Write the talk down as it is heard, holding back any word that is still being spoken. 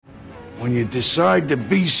When you decide to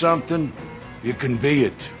be something, you can be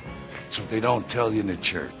it. That's what they don't tell you in the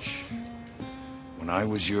church. When I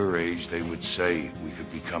was your age, they would say we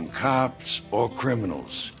could become cops or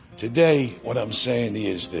criminals. Today, what I'm saying to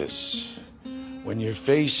you is this. When you're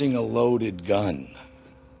facing a loaded gun,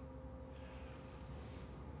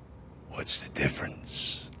 what's the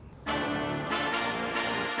difference?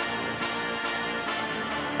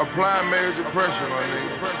 Applying major pressure, my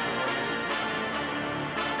nigga.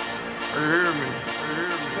 You hear me?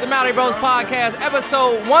 The Mallory Bros podcast,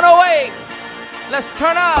 episode 108. Let's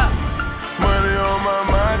turn up. Money on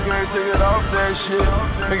my mind, can't take it off that shit.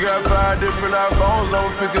 They got 5 different iPhones,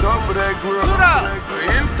 I'ma pick it up for that grill. But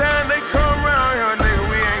anytime they come around here,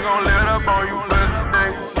 nigga, we ain't gon' let up on you, blessed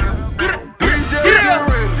nigga. We just get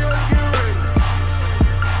ready.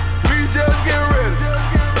 We just get ready.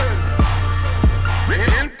 But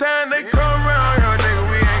anytime they come around here, nigga,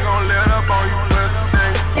 we ain't gon' let up on you, blessed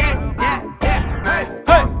nigga.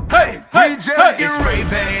 We just get ready.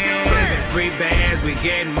 Free bands, we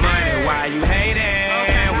getting money while you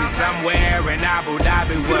hating. We somewhere in Abu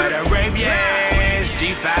Dhabi with Arabians.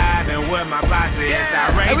 G5 and with my posse, it's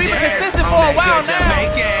outrageous. And we've been consistent for a while now.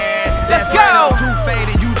 Let's go. I'm too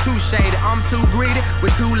faded, you too shaded. I'm too greedy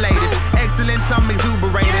with 2 ladies. Excellence, I'm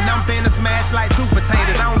exuberating. I'm finna smash like 2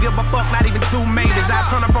 potatoes. I don't give a fuck, not even 2 maybes. I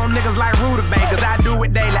turn up on niggas like rutabagas. I do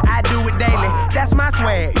it daily, I do it daily. That's my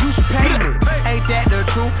swag, you should pay me. Ain't that the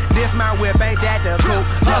truth? This my whip, ain't that the coupe?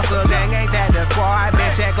 Hustle gang, ain't that the squad?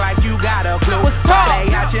 Bitch, act like you got a clue. What's top?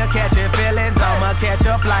 They out here catching feelings, I'ma catch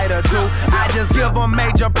a flight or 2. I just give them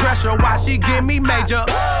major pressure while she give me major.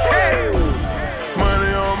 Hey!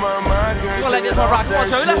 Money on my mind, can't You gonna let take this it one rock off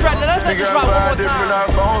that for us. shit. Let's let this rock one more different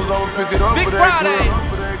time. iPhones, I'ma pick it up Big for that Friday.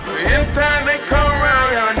 grill. Anytime they come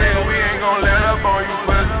around here, nigga, we ain't gon' let up on you,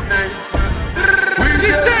 pussy nigga. We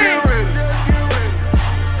just get ready.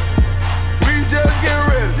 We just get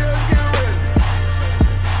ready.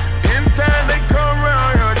 Anytime they come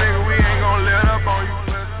around here, nigga, we ain't gon' let up on you,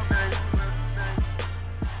 pussy nigga.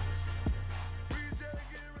 We just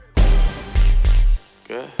get ready.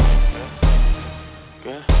 Good.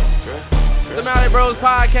 The Mallory Bros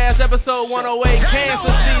podcast, episode 108,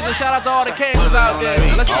 cancer season. Shout out to all the cancers out there.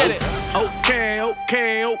 Let's get it. Okay.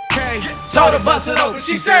 Told her bust it open,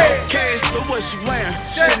 she said. Okay, but what she wearing?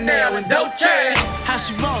 Chanel and Dolce. How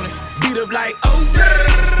she want it? Beat up like OJ.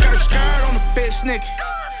 Skirt on the fish, nigga.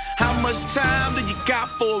 How much time do you got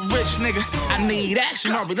for a rich nigga? I need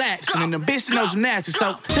action or relaxing, and the bitch knows you nasty.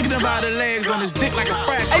 So shaking about the legs on his dick like a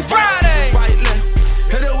fraction. Hey, Friday. Right left,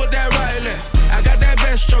 hit her with that right left. I got that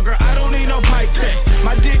best stroker, I don't need no pipe test.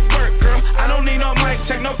 My dick work, girl, I don't need no mic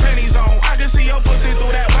check, no panties on. I can see your pussy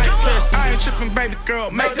through that white dress. I ain't tripping, baby girl,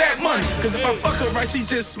 make that money. Cause if I fuck her right, she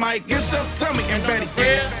just might get some tummy and Betty.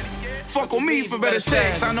 Fuck on me for better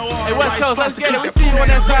sex, I know all Hey, the West right Coast, let's spots to get it. keep We that see you on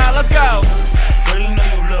that side. Let's go. Girl, you know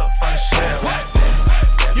you look from the shell.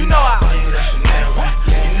 You know I. Buy you that Chanel.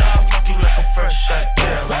 You know I fuck you like a fresh shot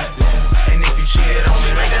girl. And if you cheated on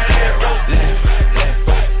me, make that care. Left,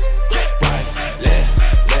 right.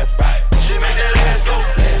 Left, right. She make that ass go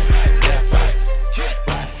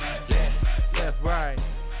Left, right.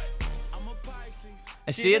 I'm a Pisces.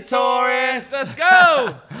 And she a Taurus. Let's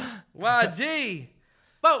go. YG.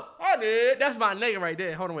 Bo, that's my nigga right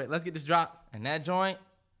there. Hold on, wait. Let's get this drop. And that joint.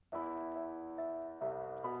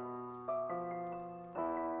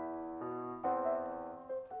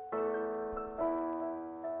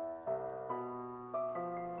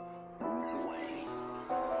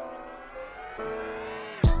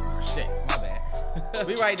 Shit, my bad.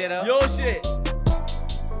 We right there though. Yo, shit.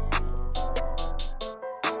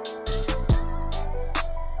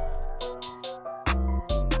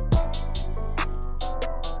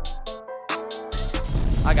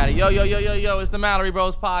 I got it. Yo. It's the Mallory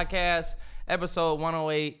Bros podcast, episode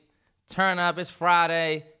 108. Turn up. It's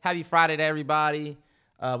Friday. Happy Friday to everybody.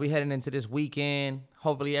 We heading into this weekend.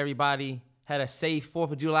 Hopefully everybody had a safe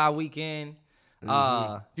 4th of July weekend. If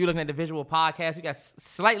you're looking at the visual podcast, we got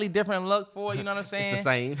slightly different look for it, you know what I'm saying? It's the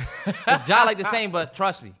same. It's jolly like the same, but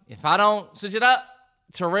trust me, if I don't switch it up,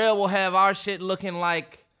 Terrell will have our shit looking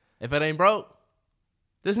like, if it ain't broke,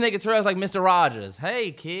 this nigga Terrell's like Mr. Rogers.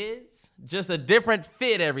 Hey, kids. Just a different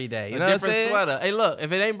fit every day. You know A different what I'm saying? sweater. Hey, look,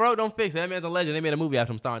 if it ain't broke, don't fix it. That man's a legend. They made a movie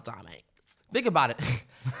after him starring Tom Hanks. Think about it.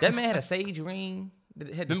 That man had a sage ring. Had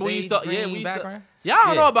the Remember we sage used to, green background. Y'all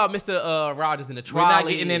don't know about Mr. Rogers in the We're trolley. not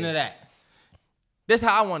getting into that. This is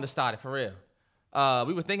how I wanted to start it, for real.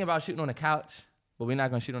 We were thinking about shooting on the couch, but we're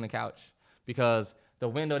not going to shoot on the couch because the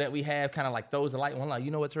window that we have kind of like throws the light one light.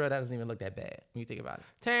 You know what, Terrell? That doesn't even look that bad when you think about it.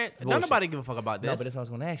 Terrance, Bullshit. nobody give a fuck about this. No, but that's what I was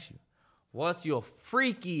going to ask you. What's your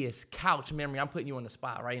freakiest couch memory? I'm putting you on the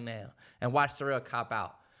spot right now. And watch Terrell cop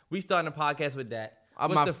out. We starting the podcast with that.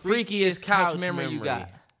 What's the freakiest couch memory you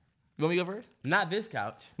got? You want me to go first? Not this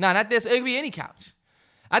couch. Nah, not this. It could be any couch.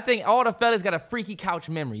 I think all the fellas got a freaky couch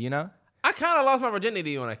memory, you know? I kind of lost my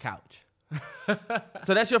virginity on a couch.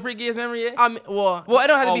 So that's your freakiest memory, yeah? I mean, well, it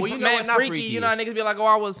don't have to be you know mad what, freaky. freaky. You know how niggas be like, oh,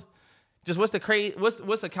 I was... Just what's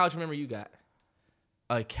a couch memory you got?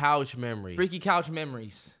 A couch memory. Freaky couch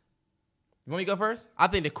memories. You want me to go first? I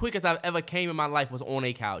think the quickest I've ever came in my life was on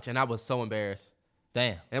a couch, and I was so embarrassed.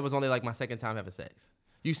 Damn. And it was only like my second time having sex.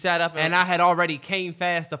 You sat up and I had already came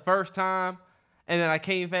fast the first time, and then I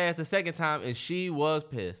came fast the second time, and she was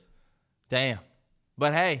pissed. Damn.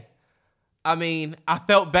 But hey, I mean, I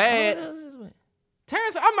felt bad.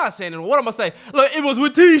 Terrance, I'm not saying it. What am I say? Look, it was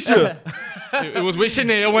with Tisha. It was with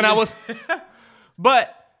Chanel when I was...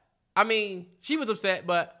 But, I mean, she was upset,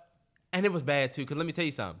 and it was bad too, because let me tell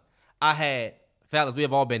you something. Fellas, we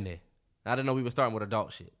have all been there. I didn't know we were starting with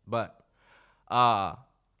adult shit, but I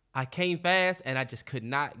came fast, and I just could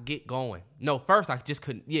not get going. No, first, I just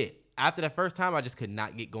couldn't, After that first time, I just could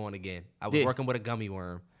not get going again. I was working with a gummy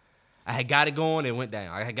worm. I had got it going, it went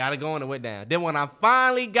down. I had got it going, it went down. Then when I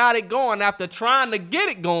finally got it going, after trying to get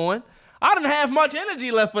it going, I didn't have much energy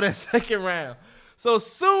left for that second round. So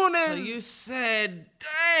soon as... So you said,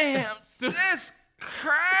 damn, this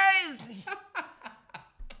crazy.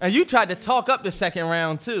 And you tried to talk up the second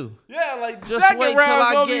round, too. Yeah, like, just second wait round till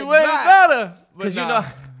I gonna get be way back. better. Because you know...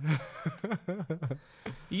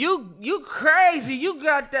 You crazy. You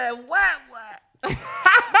got that wet.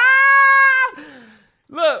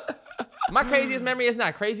 Look, my craziest memory is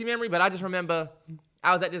not crazy memory, but I just remember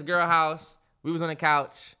I was at this girl house. We was on the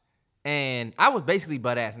couch, and I was basically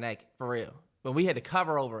butt-ass naked, for real. But we had the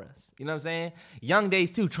cover over us. You know what I'm saying? Young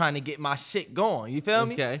days, too, trying to get my shit going. You feel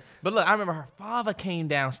me? Okay. But look, I remember her father came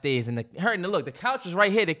downstairs, and the couch was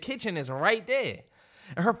right here. The kitchen is right there.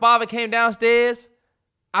 And her father came downstairs.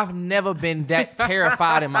 I've never been that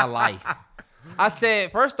terrified in my life. I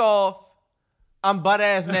said, first off, I'm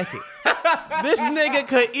butt-ass naked. This nigga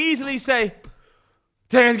could easily say,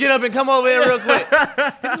 Terrance, get up and come over here real quick.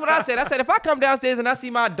 This is what I said. I said, if I come downstairs and I see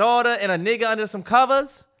my daughter and a nigga under some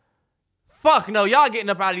covers, fuck no, y'all getting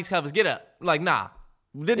up out of these covers. Get up. Like, nah.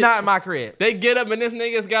 Not in my crib. They get up and this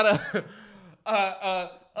nigga's got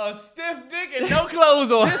a stiff dick and no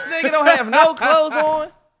clothes on. This nigga don't have no clothes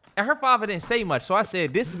on. And her father didn't say much. So I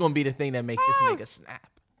said, this is going to be the thing that makes this nigga snap.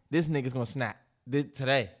 This nigga's going to snap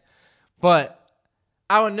today. But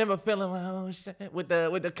I remember feeling like, oh shit, with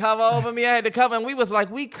the cover over me. I had the cover, and we was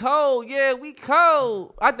like, we cold. Yeah, we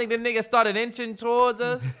cold. I think the nigga started inching towards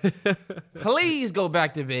us. Please go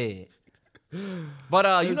back to bed.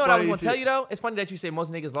 But you know what I was going to tell you, though? It's funny that you say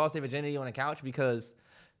most niggas lost their virginity on the couch because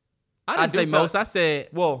I didn't say most. I said,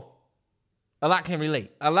 well, a lot can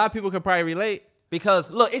relate. A lot of people could probably relate. Because,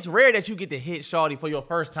 look, it's rare that you get to hit shawty for your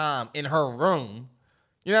first time in her room.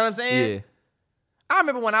 You know what I'm saying? Yeah. I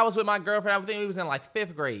remember when I was with my girlfriend, I think we was in like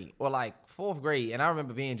 5th grade or like 4th grade. And I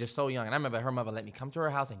remember being just so young. And I remember her mother let me come to her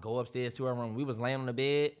house and go upstairs to her room. We was laying on the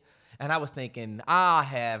bed. And I was thinking, I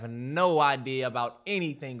have no idea about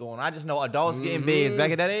anything going on. I just know adults get in beds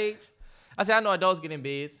back at that age. I said, I know adults get in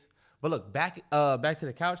beds. But look, back to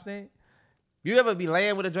the couch thing. You ever be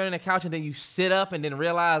laying with a joint on the couch and then you sit up and then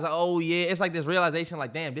realize, oh, yeah, it's like this realization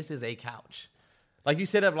like, damn, this is a couch. Like you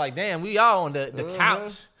sit up like, damn, we are on the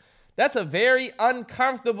couch. That's a very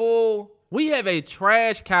uncomfortable. We have a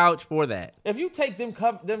trash couch for that. If you take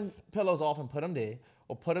them pillows off and put them there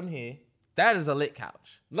or put them here, that is a lit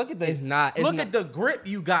couch. Look at the look at the grip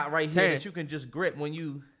you got right here that you can just grip when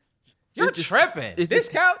you. You're tripping. This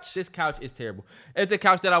couch? This couch is terrible. It's a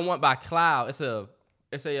couch that I want by Cloud. This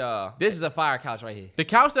is a fire couch right here. The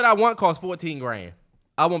couch that I want costs $14,000.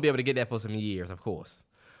 I won't be able to get that for some years, of course.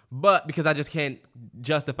 But because I just can't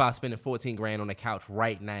justify spending $14,000 on a couch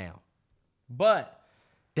right now. But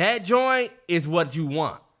that joint is what you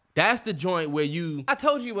want. That's the joint where you... I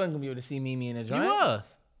told you you wasn't going to be able to see Mimi in the joint. You was.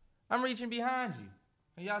 I'm reaching behind you.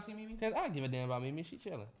 Can y'all see Mimi? I don't give a damn about Mimi. She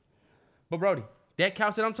chilling. But Brody, that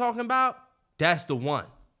couch that I'm talking about, that's the one.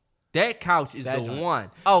 That couch is the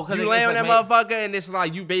one. Oh, because you lay on that motherfucker and it's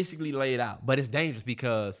like you basically lay it out. But it's dangerous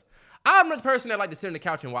because I'm the person that like to sit on the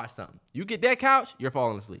couch and watch something. You get that couch, you're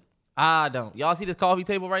falling asleep. I don't. Y'all see this coffee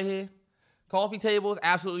table right here? Coffee tables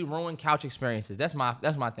absolutely ruin couch experiences. That's my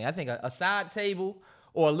thing. I think a side table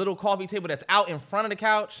or a little coffee table that's out in front of the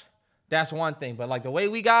couch, that's one thing. But like the way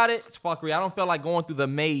we got it, it's fuckery. I don't feel like going through the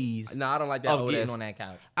maze. No, I don't like that of getting on that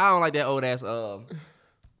couch. I don't like that old ass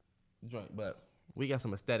joint. But we got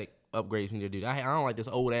some aesthetic upgrades we need to do. I don't like this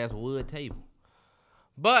old ass wood table.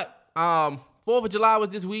 But 4th of July was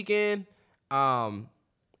this weekend,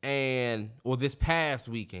 This past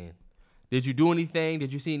weekend, did you do anything?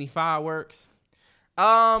 Did you see any fireworks?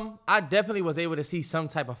 I definitely was able to see some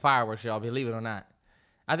type of fireworks, y'all, believe it or not.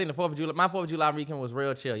 I think my 4th of July weekend was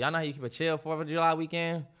real chill. Y'all know how you keep a chill 4th of July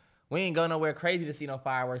weekend? We ain't go nowhere crazy to see no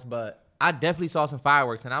fireworks, but I definitely saw some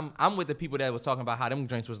fireworks, and I'm with the people that was talking about how them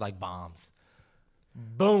drinks was like bombs.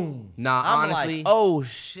 Boom. Nah, I'm honestly. like, oh,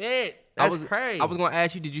 shit. That's crazy. I was going to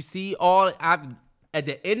ask you, did you see at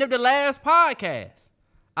the end of the last podcast,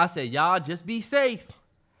 I said, y'all just be safe.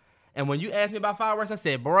 And when you asked me about fireworks, I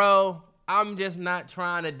said, bro, I'm just not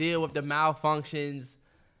trying to deal with the malfunctions.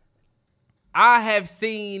 I have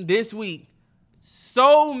seen this week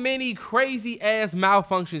so many crazy ass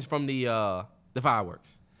malfunctions from the fireworks.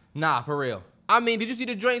 Nah, for real. I mean, did you see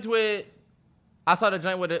the joints with? I saw the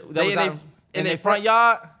joint with it that was out in their front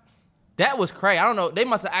yard. That was crazy. I don't know. They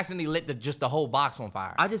must have accidentally lit just the whole box on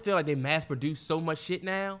fire. I just feel like they mass produce so much shit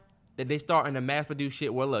now that they starting to mass produce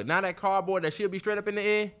shit. Well, look, now that cardboard that should be straight up in the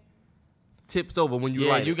air tips over when you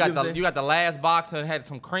light it. You got the last box that had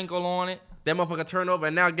some crinkle on it. That motherfucker turn over,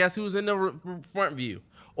 and now guess who's in the front view?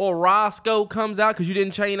 Or Roscoe comes out because you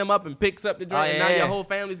didn't chain him up and picks up the drink, and now your whole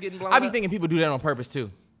family's getting blown up. I be thinking people do that on purpose,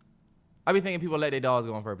 too. I be thinking people let their dogs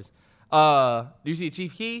go on purpose. Do you see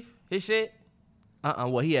Chief Keef? His shit?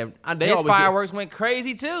 Well, he had... His fireworks went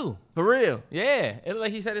crazy, too. For real? Yeah. It looked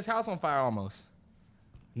like he set his house on fire almost.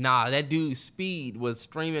 Nah, that dude Speed was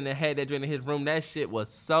streaming and had that drink in his room. That shit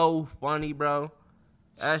was so funny, bro.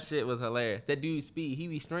 That shit was hilarious. That dude Speed, he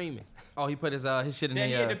be streaming. Oh, he put his shit in there.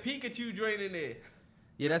 He had the Pikachu drink in there.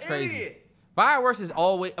 Yeah, that's crazy. Fireworks is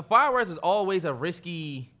always a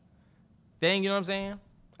risky thing, you know what I'm saying?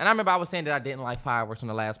 And I remember I was saying that I didn't like fireworks on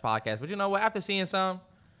the last podcast, but you know what? After seeing some,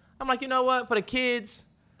 I'm like, you know what? For the kids,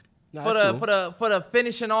 for the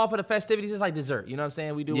finishing off of the festivities, it's like dessert. You know what I'm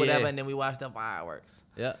saying? We do whatever, and then we watch the fireworks.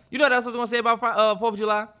 Yeah. You know what else I was gonna say about 4th of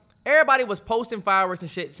July? Everybody was posting fireworks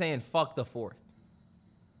and shit saying "fuck the 4th."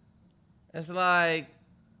 It's like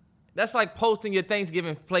that's like posting your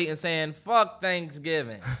Thanksgiving plate and saying "fuck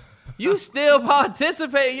Thanksgiving." You still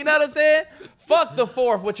participate. You know what I'm saying? Fuck the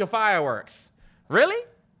 4th with your fireworks. Really?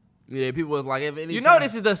 Yeah, people was like, you know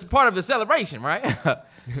this is the part of the celebration, right?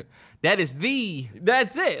 That's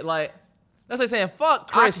it. Like, that's like saying, fuck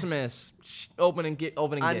Christmas. Opening gifts.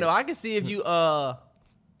 I know. I can see if you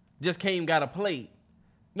just came got a plate.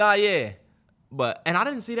 Nah, yeah. And I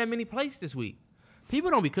didn't see that many plates this week. People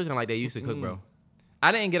don't be cooking like they used to cook, bro.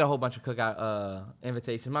 I didn't get a whole bunch of cookout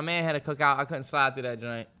invitations. My man had a cookout. I couldn't slide through that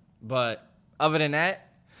joint. But other than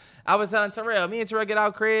that, I was telling Terrell, me and Terrell get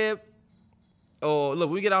our crib. Oh, look,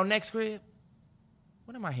 we get our next crib.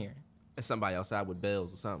 What am I hearing? It's somebody outside with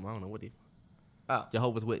bells or something. I don't know what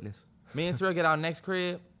Jehovah's Witness. Me and Terrell get our next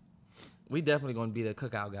crib. We definitely gonna be the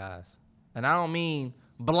cookout guys. And I don't mean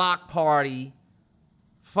block party,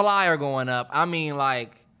 flyer going up. I mean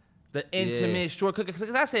like the intimate short cooking.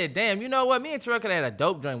 Because I said, damn, you know what? Me and Terrell could have had a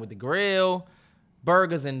dope joint with the grill,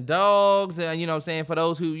 burgers and dogs. And you know what I'm saying? For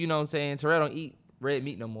those who, you know what I'm saying, Terrell don't eat red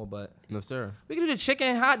meat no more, but no, sir. We can do the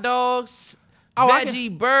chicken, hot dogs,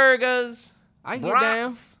 veggie burgers. I can get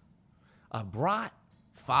down. A brat.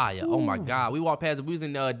 Fire. Ooh. Oh, my God. We walked past. We was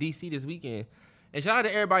in D.C. this weekend. And shout out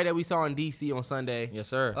to everybody that we saw in D.C. on Sunday. Yes,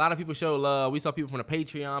 sir. A lot of people showed love. We saw people from the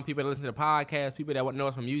Patreon, people that listen to the podcast, people that know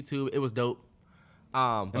us from YouTube. It was dope.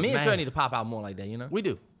 Me and Trey need to pop out more like that, you know? We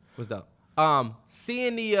do. What's dope?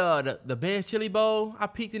 Seeing the Ben's Chili Bowl, I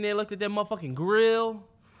peeked in there, looked at that motherfucking grill.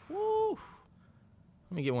 Woo.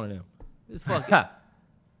 Let me get one of them. It's fucking.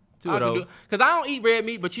 Two of those. Because I don't eat red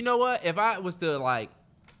meat, but you know what? If I was to, like,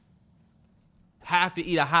 have to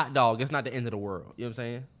eat a hot dog, it's not the end of the world. You know what I'm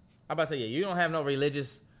saying? I'm about to say, yeah, you don't have no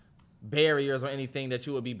religious barriers or anything that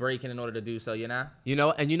you would be breaking in order to do so, you know? You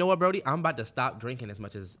know, and you know what, Brody? I'm about to stop drinking as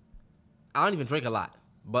much as... I don't even drink a lot.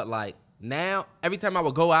 But, like, now, every time I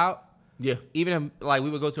would go out, even if, like,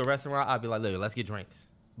 we would go to a restaurant, I'd be like, look, let's get drinks.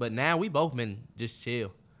 But now we both been just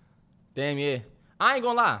chill. Damn, yeah. I ain't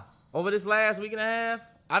gonna lie. Over this last week and a half,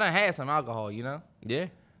 I done had some alcohol, you know? Yeah.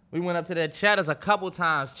 We went up to that Cheddar's a couple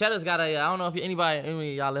times. Cheddar's got I don't know if any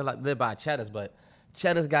of y'all live by Cheddar's, but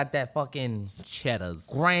Cheddar's got that fucking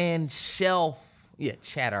grand shelf. Yeah,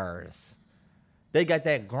 Cheddar's. They got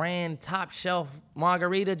that grand top shelf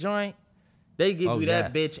margarita joint. They give you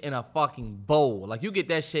that bitch in a fucking bowl. Like, you get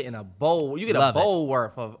that shit in a bowl. You get a bowl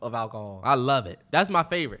worth of alcohol. I love it. That's my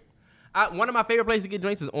favorite. One of my favorite places to get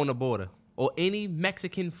drinks is on the border. Or any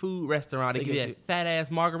Mexican food restaurant. They give you that fat-ass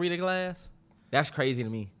margarita glass. That's crazy to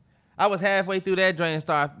me. I was halfway through that joint and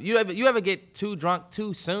started. You ever get too drunk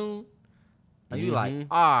too soon? And you like,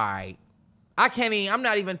 all right. I'm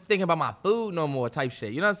not even thinking about my food no more type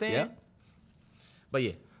shit. You know what I'm saying? Yeah. But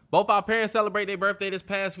yeah. Both our parents celebrate their birthday this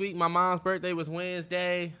past week. My mom's birthday was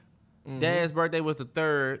Wednesday. Dad's birthday was the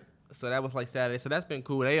 3rd. So that was like Saturday. So that's been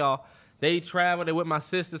cool. They traveled. They with my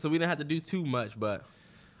sister, so we didn't have to do too much. But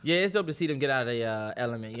Yeah, it's dope to see them get out of the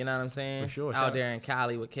element. You know what I'm saying? For sure. Out there in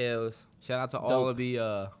Cali with Kels. shout out to all of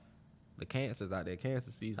the cancers out there.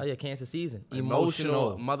 Cancer season. Oh, yeah, cancer season.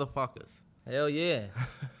 Emotional motherfuckers. Hell yeah.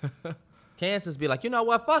 Cancers be like, you know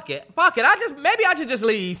what? Fuck it. Maybe I should just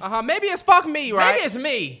leave. Maybe it's fuck me, right? Maybe it's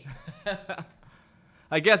me.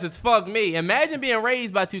 I guess it's fuck me. Imagine being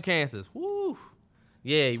raised by 2 cancers. Woo.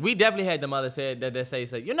 Yeah, we definitely had the mother said that they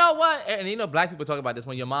say, you know what? And you know, black people talk about this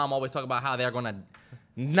when your mom always talk about how they're gonna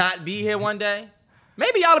not be here one day.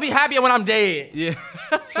 Maybe y'all will be happier when I'm dead. Yeah.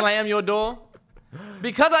 Slam your door.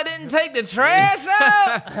 Because I didn't take the trash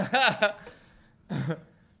out.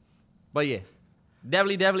 But yeah,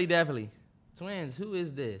 Definitely. Twins, who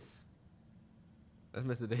is this? that's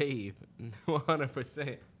Mr. Dave.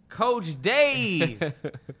 100%. Coach Dave.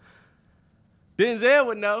 Denzel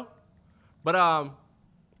would know.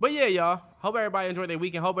 But yeah, y'all. Hope everybody enjoyed their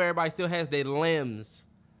weekend. Hope everybody still has their limbs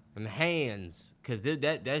and hands. Cause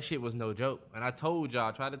that shit was no joke. And I told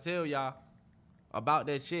y'all, tried to tell y'all about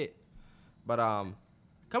that shit. But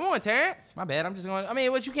come on, Terrance. My bad. I'm just going. I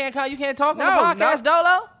mean, what you can't talk on the No, podcast,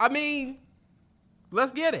 Dolo? I mean,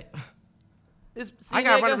 let's get it. I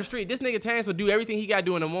gotta run up the street. This nigga Terrance will do everything he gotta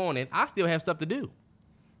do in the morning. I still have stuff to do.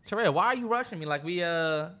 Terrell, why are you rushing me like we you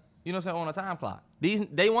know what I'm saying, on a time clock?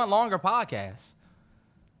 They want longer podcasts.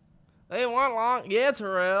 They want long. Yeah,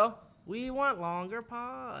 Terrell. We want longer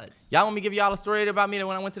pods. Y'all want me to give y'all a story about me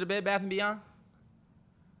when I went to the Bed Bath & Beyond?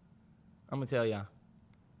 I'm gonna tell y'all.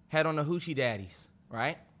 Had on the Hoochie Daddies,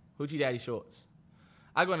 right? Hoochie Daddy shorts.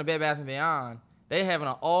 I go in the Bed Bath & Beyond. They having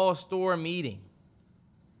an all-store meeting,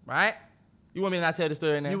 right? You want me to not tell the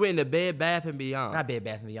story right now? You went in the Bed Bath & Beyond. Not Bed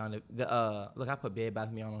Bath & Beyond. Look, I put Bed Bath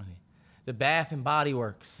 & Beyond on here. The Bath & Body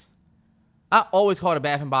Works. I always call the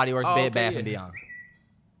Bath & Body Works Bed Bath & Beyond.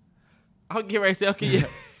 I'll get right to okay,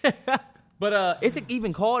 yeah. But is it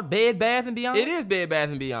even called Bed Bath & Beyond? It is Bed Bath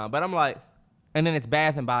 & Beyond, but I'm like. And then it's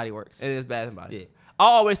Bath & Body Works. It is Bath & Body. Yeah. I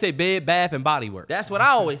always say Bed Bath & Body Works. That's what I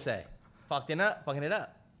always say. Fucking it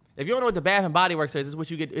up. If you don't know what the Bath & Body Works is,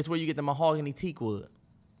 it's where you get the Mahogany Teakwood.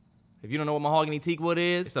 If you don't know what Mahogany Teakwood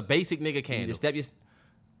is, It's a basic nigga you candle. just step your...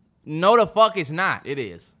 No, the fuck it's not. It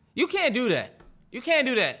is. You can't do that. You can't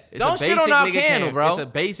do that. It's Don't a shit on basic our nigga candle, candle. bro. It's a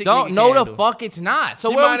basic Don't nigga know candle. the fuck it's not. So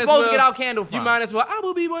You where are might we as supposed to well- get our candle from? You might as well. I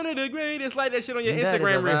will be one of the greatest. Like that shit on your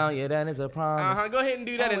Instagram reel. Yeah, that is a promise. Go ahead and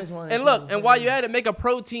do that. Always wanted And to look, be and while you're at it, make a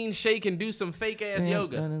protein shake and do some fake ass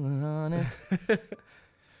yoga.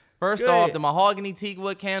 First Go off, ahead. the Mahogany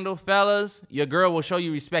Teakwood candle, fellas, your girl will show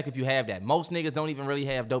you respect if you have that. Most niggas don't even really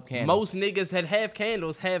have dope candles. Most niggas that have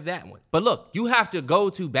candles have that one. But look, you have to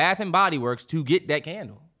go to Bath & Body Works to get that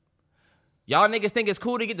candle. Y'all niggas think it's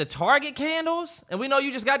cool to get the Target candles? And we know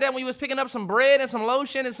you just got that when you was picking up some bread and some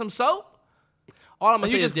lotion and some soap? All I'm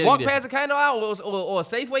gonna You say just is walk Diddy past a candle out or a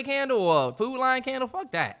Safeway candle or a Food Line candle?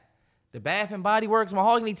 Fuck that. The Bath & Body Works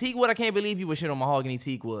Mahogany Teakwood, I can't believe you would shit on Mahogany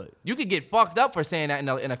Teakwood. You could get fucked up for saying that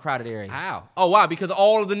in a crowded area. How? Oh, why? Because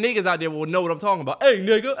all of the niggas out there will know what I'm talking about. Hey,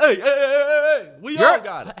 nigga. Hey. We all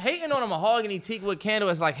got it. Hating on a Mahogany Teakwood candle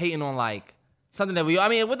is like hating on like something that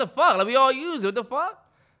what the fuck? Like we all use it. What the fuck?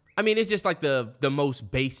 I mean, it's just like the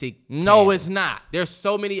most basic. No, candle. it's not. There's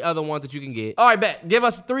so many other ones that you can get. All right, bet. Give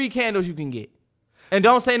us 3 candles you can get. And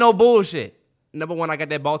don't say no bullshit. Number 1, I got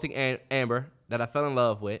that Baltic Amber that I fell in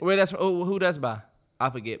love with. Who that's by? I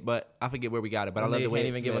forget where we got it, but I love the way can't it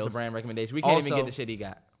even give us a smells. brand recommendation. We can't even Also- get the shit he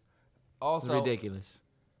got. It's Also, ridiculous.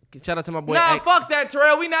 shout out to my boy. Nah, fuck that,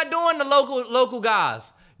 Terrell. We not doing the local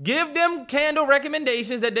guys. Give them candle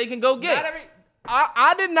recommendations that they can go get.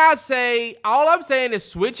 I did not say. All I'm saying is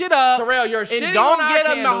switch it up. Terrell, you're and shitting don't on our get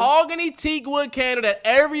a candle. Mahogany Teakwood candle that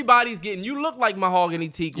everybody's getting. You look like Mahogany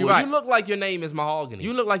Teakwood. You're right. You look like your name is Mahogany.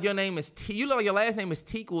 You look like your name is you look like your last name is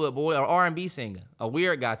Teakwood, boy, or R&B singer. A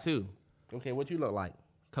weird guy too. Okay, what you look like,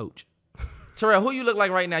 Coach? Terrell, who you look like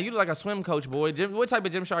right now? You look like a swim coach, boy. What type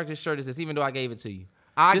of Gymshark shirt is this? Even though I gave it to you,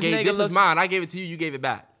 This is mine. I gave it to you. You gave it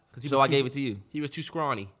back. So I gave it to you. He was too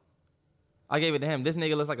scrawny. I gave it to him. This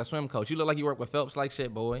nigga looks like a swim coach. You look like you work with Phelps like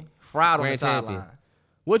shit, boy. Fried on the Grand champion. sideline.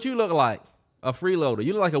 What you look like? A freeloader.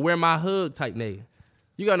 You look like a wear my hug type nigga.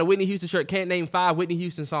 You got a Whitney Houston shirt. Can't name 5 Whitney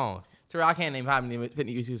Houston songs. Terrell, I can't name 5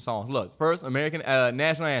 Whitney Houston songs. Look, first, American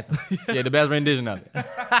National Anthem. Yeah, the best rendition of it.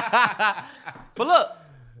 But look,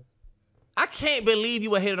 I can't believe you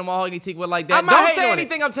would hate on Mahogany Teakwood like that. I'm not Don't hating say on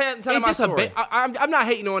anything it. I'm telling It's my just story. I'm not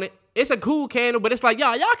hating on it. it's a cool candle, but it's like,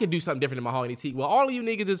 y'all can do something different than Mahogany Teak. Well, all you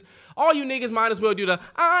niggas might as well do the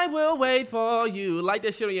I will wait for you. Like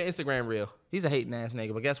that shit on your Instagram reel. He's a hating ass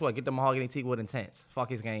nigga, but guess what? Get the Mahogany Teakwood Intense. Fuck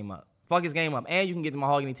his game up. And you can get the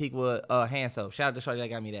Mahogany Teakwood hand soap. Shout out to Shorty that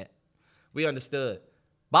got me that. We understood.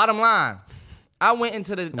 Bottom line, I went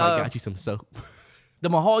into the... Somebody got you some soap. The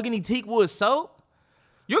Mahogany Teakwood soap?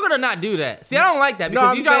 You're going to not do that. See, I don't like that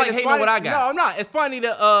because you try like hating on what I got. No, I'm not. It's funny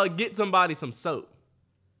to get somebody some soap.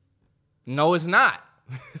 No, it's not.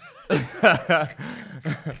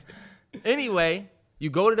 Anyway, you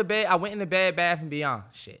go to the bed. I went in the Bed Bath & Beyond.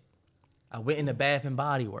 Shit. I went in the Bath &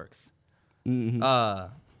 Body Works.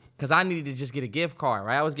 Because I needed to just get a gift card,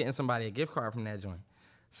 right? I was getting somebody a gift card from that joint.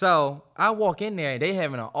 So I walk in there, and they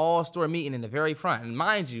having an all-store meeting in the very front. And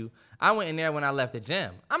mind you, I went in there when I left the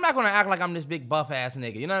gym. I'm not going to act like I'm this big buff-ass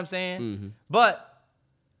nigga. You know what I'm saying? But,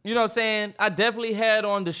 you know what I'm saying? I definitely had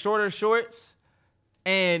on the shorter shorts,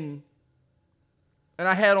 and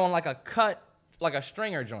I had on like a cut, like a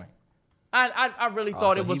stringer joint. I really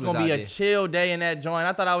thought it was going to be a chill day in that joint.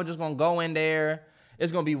 I thought I was just going to go in there.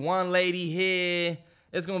 It's going to be one lady here.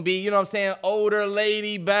 It's going to be, you know what I'm saying, older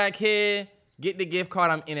lady back here. Get the gift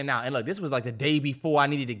card, I'm in and out. And look, this was like the day before I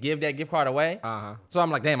needed to give that gift card away. So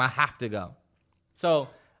I'm like, damn, I have to go. So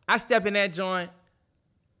I step in that joint,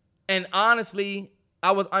 and honestly,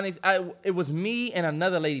 it was me and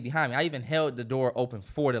another lady behind me. I even held the door open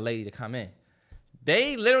for the lady to come in.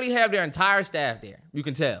 They literally have their entire staff there. You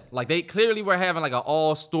can tell. Like, they clearly were having like an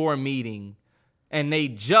all-store meeting, and they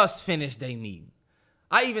just finished their meeting.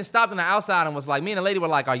 I even stopped on the outside and was like, me and the lady were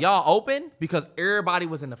like, are y'all open? Because everybody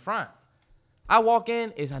was in the front. I walk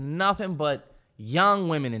in, it's nothing but young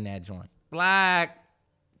women in that joint. Black,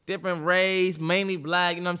 different race, mainly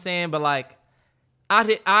black, you know what I'm saying? But like,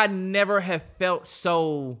 I never have felt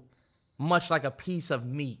so much like a piece of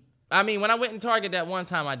meat. I mean, when I went in Target that one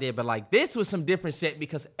time I did, but like this was some different shit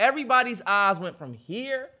because everybody's eyes went from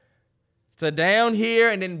here to down here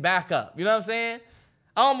and then back up. You know what I'm saying?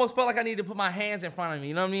 I almost felt like I needed to put my hands in front of me,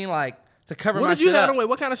 you know what I mean? Like, to cover my shit up. What did you have on?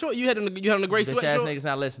 What kind of short? You had on the gray sweatshirt? Bitch ass niggas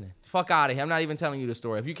not listening. Fuck out of here. I'm not even telling you the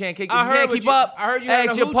story. If you can't keep I heard you had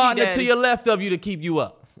ask a your hoochie partner daddy. to your left of you to keep you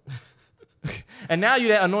up. And now you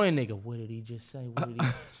that annoying nigga. What did he just say? What did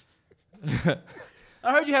he...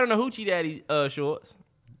 I heard you had on the hoochie daddy shorts.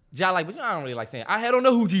 But I don't really like saying I had on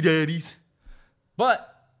the hoochie daddies.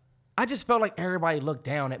 But I just felt like everybody looked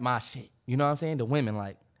down at my shit. You know what I'm saying? The women,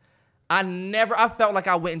 like, I felt like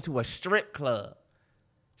I went into a strip club.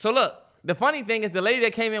 So look, the funny thing is the lady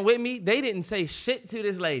that came in with me, they didn't say shit to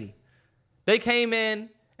this lady. They came in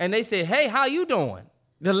and they said, hey, how you doing?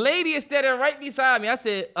 The lady is standing right beside me. I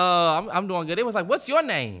said, I'm doing good. It was like, what's your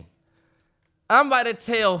name? I'm about to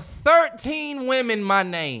tell 13 women my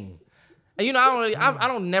name. And you know, I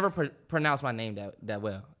don't never pronounce my name that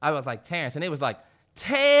well. I was like, Terrance. And it was like,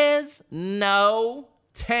 no,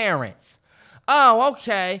 Terrance. Oh,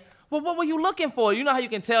 okay. Well, what were you looking for? You know how you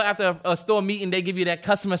can tell after a store meeting they give you that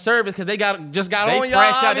customer service because they just got on y'all,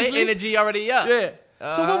 fresh out, obviously. their energy already up. Yeah.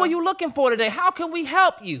 So what were you looking for today? How can we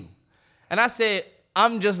help you? And I said,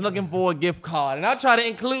 I'm just looking for a gift card. And I try to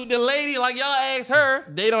include the lady like y'all ask her.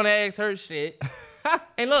 They don't ask her shit.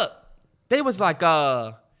 And look, they was like,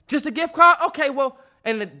 just a gift card? Okay, well,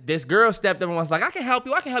 and this girl stepped up and was like, I can help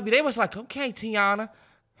you. They was like, okay, Tiana.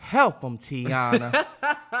 Help them, Tiana.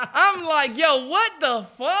 I'm like, yo, what the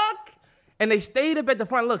fuck? And they stayed up at the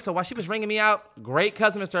front. Look, so while she was ringing me out, great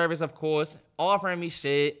customer service, of course, offering me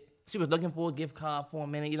shit. She was looking for a gift card for a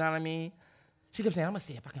minute, you know what I mean? She kept saying, I'm going to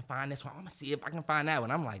see if I can find this one. I'm going to see if I can find that one.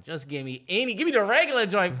 I'm like, just give me the regular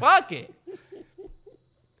joint. Fuck it.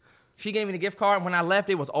 She gave me the gift card. When I left,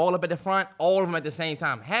 it was all up at the front, all of them at the same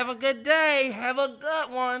time. Have a good day. Have a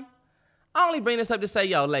good one. I only bring this up to say,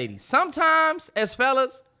 yo, ladies, sometimes as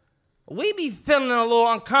fellas, we be feeling a little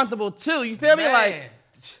uncomfortable too. You feel me? Like,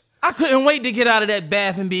 I couldn't wait to get out of that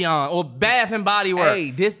Bath & Beyond or Bath & Body Works.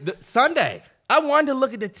 Hey, this Sunday. I wanted to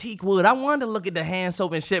look at the Teakwood. I wanted to look at the hand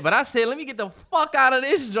soap and shit, but I said, let me get the fuck out of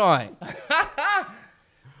this joint.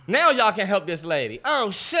 Now y'all can help this lady.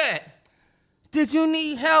 Oh, shit. Did you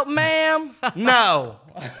need help, ma'am? No.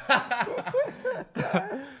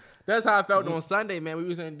 That's how I felt on Sunday, man. We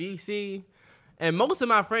was in D.C., and most of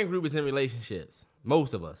my friend group is in relationships.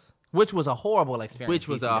 Most of us. Which was a horrible experience.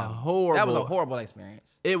 That was a horrible experience.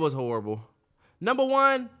 It was horrible. Number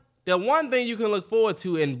one, the one thing you can look forward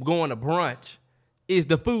to in going to brunch is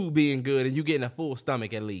the food being good and you getting a full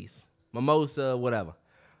stomach at least. Mimosa, whatever.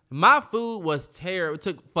 My food was terrible. It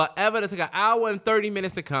took forever. It took an hour and 30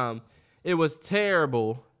 minutes to come. It was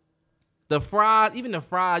terrible. The fries, even the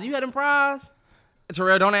fries. You had them fries?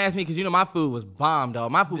 Terrell, don't ask me because you know my food was bomb,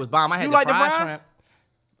 dog. My food was bomb. I had You the like the fried fries? shrimp.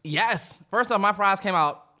 Yes. First off, my fries came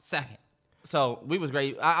out second. So we was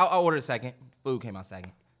great. I ordered second. Food came out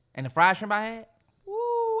second. And the fried shrimp I had, woo,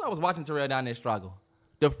 I was watching Terrell down there struggle.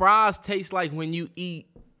 The fries taste like when you eat.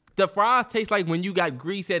 The fries taste like when you got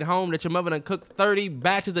grease at home that your mother done cooked 30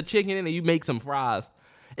 batches of chicken in and you make some fries.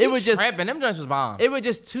 It was just shrimp and them joints was bomb. It was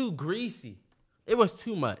just too greasy. It was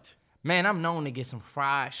too much. Man, I'm known to get some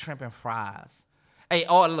fried shrimp and fries. Hey,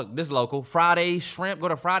 oh look, this local Fridays shrimp. Go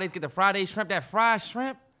to Fridays, get the Fridays shrimp. That fried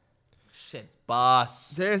shrimp, shit,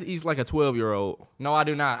 bust. Terrance eats like a 12-year-old. No, I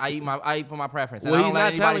do not. I eat for my preference. And Well, I don't he's let not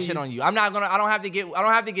anybody telling shit you. on you. I don't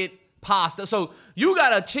have to get pasta. So you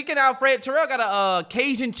got a chicken Alfredo. Terrell got a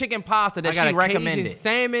Cajun chicken pasta that I got she a recommended. Cajun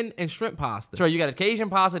salmon and shrimp pasta. Terrell, you got a Cajun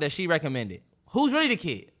pasta that she recommended. Who's really the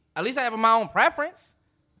kid? At least I have my own preference.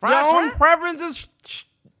 Your Fried own shrimp? preference is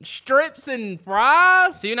strips and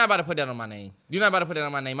fries? So you're not about to put that on my name. You're not about to put that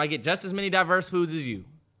on my name. I get just as many diverse foods as you.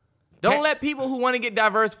 Don't let people who want to get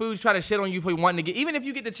diverse foods try to shit on you for wanting to get, even if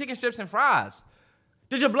you get the chicken strips and fries.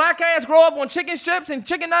 Did your black ass grow up on chicken strips and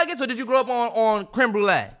chicken nuggets, or did you grow up on creme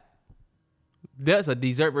brulee? That's a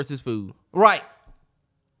dessert versus food. Right.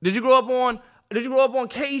 Did you grow up on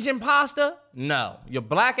Cajun pasta? No. Your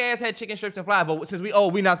black ass had chicken strips and fries, but since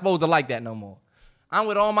we not supposed to like that no more. I'm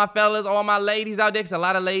with all my fellas, all my ladies out there, 'cause a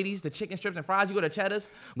lot of ladies, the chicken strips and fries, you go to Cheddar's,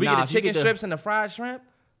 we Nah, get if the you chicken get the- strips and the fried shrimp.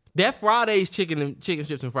 That Friday's chicken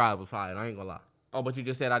strips and fries was fire. I ain't gonna lie. Oh, but you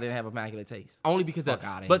just said I didn't have immaculate taste. Only because Fuck that.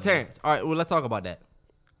 outta But here, Terrance, all right, well, let's talk about that.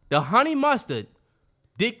 The honey mustard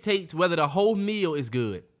dictates whether the whole meal is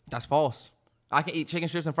good. That's false. I can eat chicken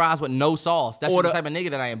strips and fries with no sauce. That's Or just the the- type of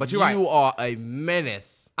nigga that I am. But you're right. You are a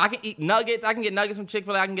menace. I can eat nuggets. I can get nuggets from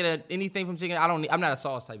Chick-fil-A. I can get anything from chicken. I'm not a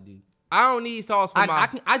sauce type dude. I don't need sauce for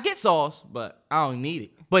I get sauce, but I don't need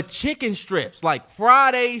it. But chicken strips, like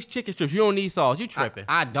Friday's chicken strips, you don't need sauce. You tripping.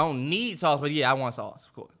 I don't need sauce, but yeah, I want sauce,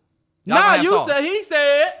 of course. Y'all Nah, gonna have you sauce. said he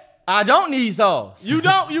said I don't need sauce. you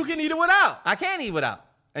don't. You can eat it without. I can't eat without.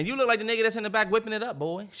 And you look like the nigga that's in the back whipping it up,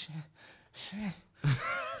 boy.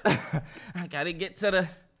 I gotta get to the.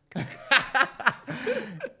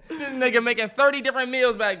 This nigga making 30 different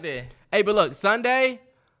meals back there. Hey, but look, Sunday,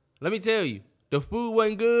 let me tell you, the food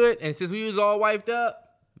wasn't good, and since we was all wiped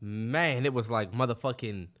up, man, it was like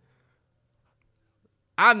motherfucking.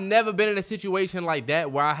 I've never been in a situation like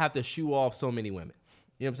that where I have to shoo off so many women.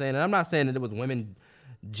 You know what I'm saying? And I'm not saying that it was women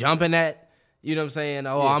jumping at, you know what I'm saying?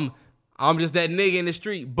 Oh, Yeah. I'm just that nigga in the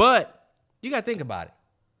street. But you gotta think about it.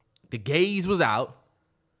 The gays was out,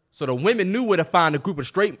 so the women knew where to find a group of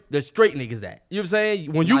straight niggas at. You know what I'm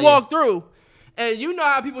saying? When you Nah, walk through, and you know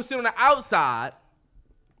how people sit on the outside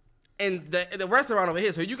and the restaurant over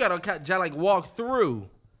here, so you gotta like walk through.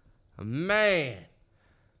 Man.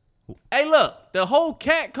 Hey, look, the whole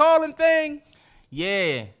cat calling thing,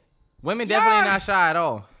 Yeah. Women definitely Yeah. not shy at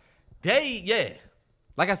all. yeah.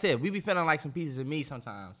 Like I said, we be feeling like some pieces of meat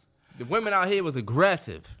sometimes. The women out here was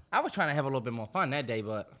aggressive. I was trying to have a little bit more fun that day,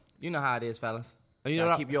 but you know how it is, fellas. You You know gotta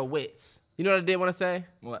what I- keep your wits. You know what I did want to say?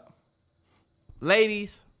 What?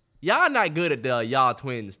 Ladies, y'all not good at the y'all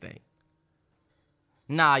twins thing.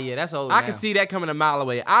 Nah, yeah, that's old. I now. can see that coming a mile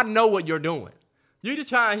away. I know what you're doing. You just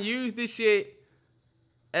try and use this shit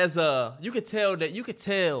as a. You could tell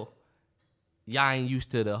y'all ain't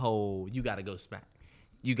used to the whole. You gotta go smack.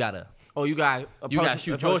 You gotta. Oh, you got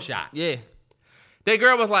shoot your shot. Yeah. That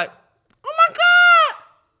girl was like, "Oh my god,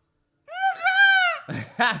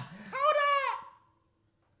 hold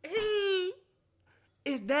up,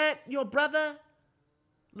 is that your brother?"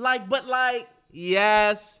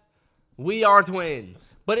 Yes, we are twins.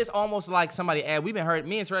 But it's almost like somebody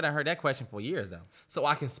me and Terrell done heard that question for years though. So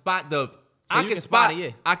I can spot the. you can spot it, yeah.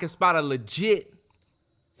 I can spot a legit.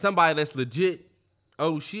 Somebody that's legit.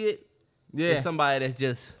 Oh shit. Yeah. And somebody that's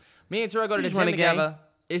just. Me and Terrell go to the He's gym running game. together.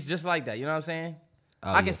 It's just like that. You know what I'm saying?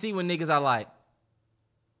 Oh, I yeah. can see when niggas are like,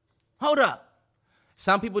 hold up.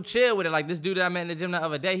 Some people chill with it. Like this dude that I met in the gym the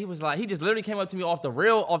other day, he was like, he just literally came up to me off the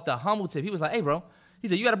humble tip. He was like, hey, bro. He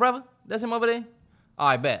said, you got a brother? That's him over there? All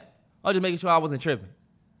right, bet. I was just making sure I wasn't tripping.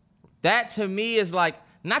 That to me is like,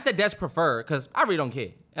 not that that's preferred, because I really don't care.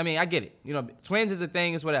 I mean, I get it. You know, twins is a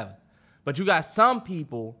thing, it's whatever. But you got some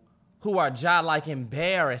people who are like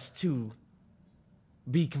embarrassed to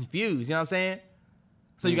be confused. You know what I'm saying?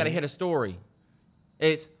 So you got to hear the story.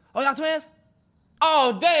 It's, oh, y'all twins?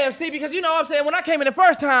 Oh, damn, see, because you know what I'm saying? When I came in the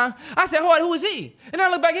first time, I said, hold on, who is he? And I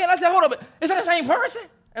look back in, I said, hold up, is that the same person?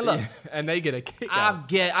 And look, And they get a kick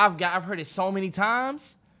out. I've heard it so many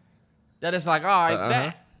times that it's like, all right,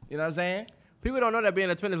 bet. You know what I'm saying? People don't know that being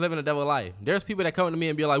a twin is living a double life. There's people that come to me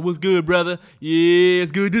and be like, what's good, brother? Yeah,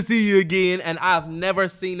 it's good to see you again. And I've never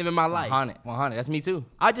seen them in my life. 100. That's me too.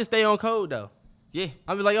 I just stay on code, though. Yeah.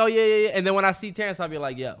 I'll be like, oh, yeah. And then when I see Terrance, I'll be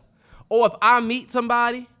like, yo. Or if I meet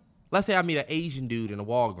somebody, let's say I meet an Asian dude in a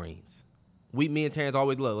Walgreens. Me and Terrance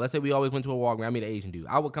always look. Let's say we always went to a Walgreens. I meet an Asian dude.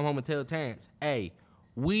 I would come home and tell Terrance, hey,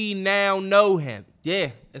 we now know him.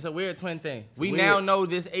 Yeah, it's a weird twin thing. We now know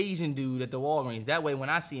this Asian dude at the Walgreens. That way, when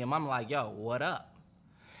I see him, I'm like, yo, what up?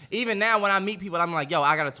 Even now, when I meet people, I'm like, yo,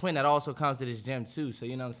 I got a twin that also comes to this gym, too. So,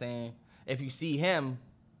 you know what I'm saying? If you see him,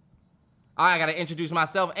 I got to introduce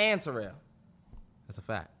myself and Terrell. That's a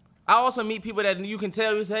fact. I also meet people that you can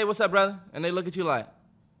tell, you say, hey, what's up, brother? And they look at you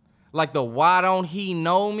like the why don't he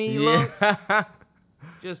know me look.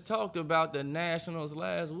 Just talked about the Nationals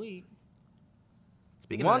last week.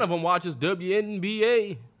 Speaking One of them watches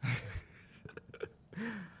WNBA.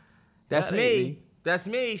 That's me. That's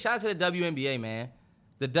me. Shout out to the WNBA, man.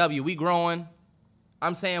 The W, we growing.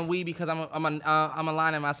 I'm saying we because I'm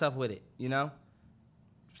aligning myself with it, you know?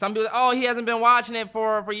 Some people, oh, he hasn't been watching it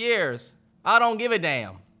for years. I don't give a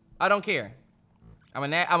damn. I don't care.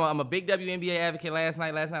 I'm a big WNBA advocate. Last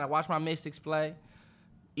night I watched my Mystics play.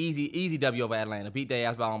 Easy W over Atlanta. Beat their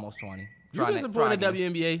ass by almost 20. You've been supporting the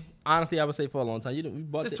WNBA, honestly, I would say for a long time. We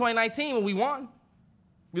bought It's 2019 when we won.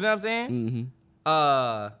 You know what I'm saying?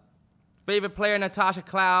 Mm-hmm. Favorite player, Natasha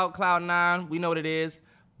Cloud9. We know what it is.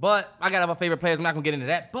 But I got other favorite players. I'm not going to get into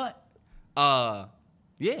that. But,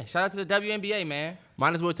 yeah, shout out to the WNBA, man.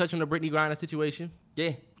 Might as well touch on the Britney Griner situation.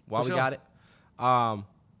 Yeah. While we got it.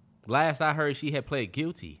 Last I heard, she had pled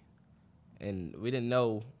guilty. And we didn't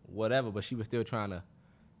know whatever, but she was still trying to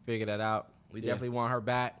figure that out. We definitely want her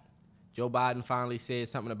back. Joe Biden finally said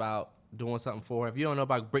something about doing something for her. If you don't know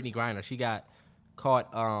about Britney Griner, she got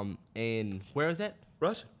caught in, where is that?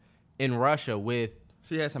 Russia. In Russia with...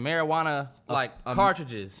 She had some marijuana,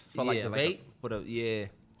 cartridges for, the vape. Yeah.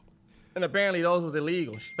 And apparently those was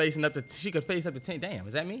illegal. She could face up to 10... Damn,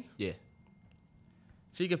 is that me? Yeah.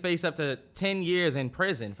 She could face up to 10 years in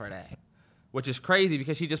prison for that, which is crazy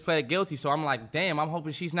because she just pled guilty. So I'm like, damn, I'm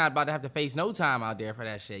hoping she's not about to have to face no time out there for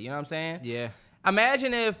that shit. You know what I'm saying? Yeah.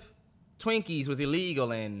 Imagine if Twinkies was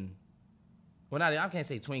illegal and... Well, I can't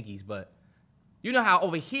say Twinkies, but... You know how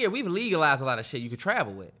over here, we've legalized a lot of shit you could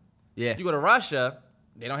travel with. Yeah. You go to Russia,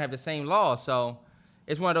 they don't have the same laws. So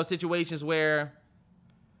it's one of those situations where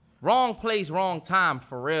wrong place, wrong time,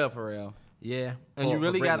 for real. Yeah. And you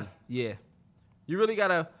really got to... Yeah. You really got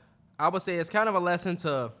to... I would say it's kind of a lesson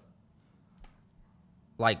to...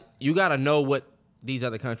 Like, you got to know what these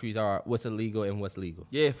other countries are, what's illegal and what's legal.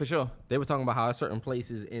 Yeah, for sure. They were talking about how certain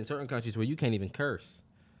places in certain countries where you can't even curse.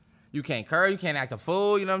 You can't curse, you can't act a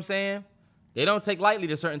fool, you know what I'm saying? They don't take lightly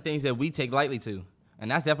to certain things that we take lightly to.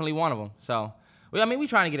 And that's definitely one of them. So, well, I mean, we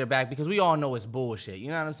trying to get it back because we all know it's bullshit. You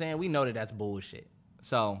know what I'm saying? We know that that's bullshit.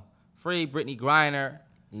 So, free Britney Griner.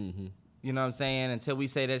 Mm-hmm. You know what I'm saying? Until we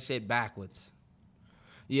say that shit backwards.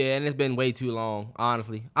 Yeah, and it's been way too long,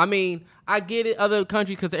 honestly. I mean, I get it, other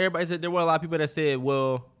countries, because everybody said there were a lot of people that said,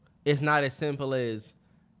 well, it's not as simple as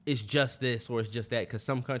it's just this or it's just that, because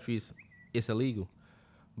some countries it's illegal.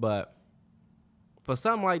 But for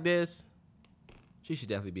something like this, she should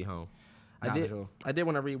definitely be home. I did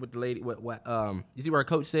want to read what the lady, what you see what her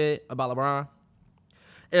coach said about LeBron?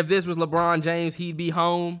 If this was LeBron James, he'd be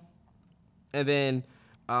home. And then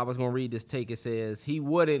I was going to read this take. It says, he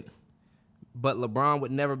wouldn't, but LeBron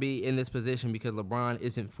would never be in this position because LeBron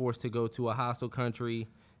isn't forced to go to a hostile country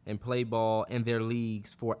and play ball in their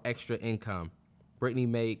leagues for extra income. Britney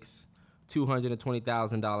makes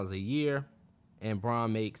 $220,000 a year, and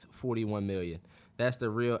Bron makes $41 million. That's the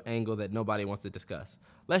real angle that nobody wants to discuss.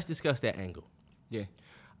 Let's discuss that angle. Yeah.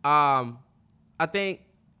 I think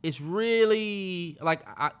it's really like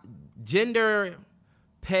gender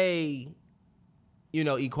pay,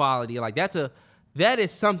 equality. Like that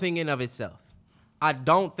is something in of itself. I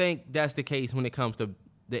don't think that's the case when it comes to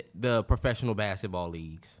the professional basketball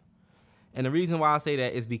leagues. And the reason why I say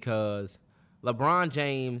that is because LeBron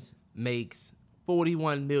James makes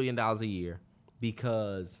 $41 million a year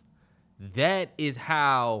because that is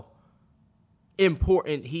how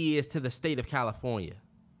important he is to the state of California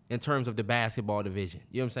in terms of the basketball division.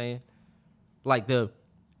 You know what I'm saying? Like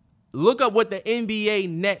look up what the NBA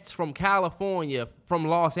nets from California from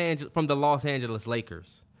the Los Angeles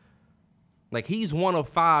Lakers. Like he's one of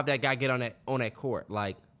 5 that got get on that court.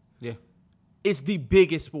 Like, yeah, it's the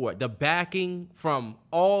biggest sport. The backing from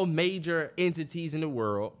all major entities in the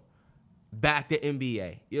world back to NBA. You know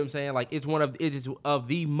what I'm saying? Like it is of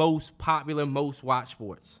the most popular, most watched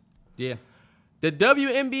sports. Yeah. The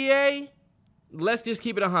WNBA, let's just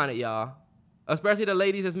keep it 100, y'all. Especially the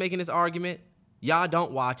ladies that's making this argument. Y'all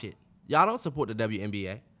don't watch it. Y'all don't support the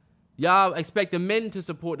WNBA. Y'all expect the men to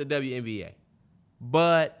support the WNBA.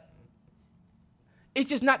 But it's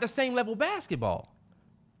just not the same level basketball.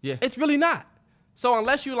 Yeah. It's really not. So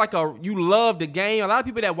unless you you love the game, a lot of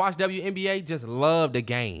people that watch WNBA just love the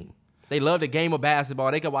game. They love the game of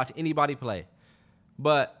basketball. They can watch anybody play.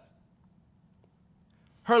 But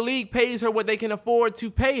her league pays her what they can afford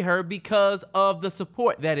to pay her because of the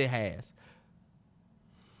support that it has.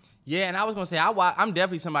 Yeah, and I was going to say, I'm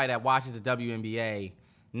definitely somebody that watches the WNBA,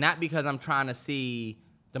 not because I'm trying to see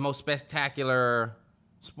the most spectacular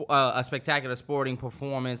sporting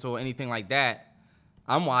performance or anything like that.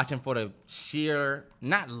 I'm watching for the sheer,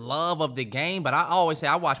 not love of the game, but I always say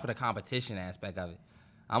I watch for the competition aspect of it.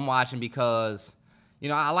 I'm watching because,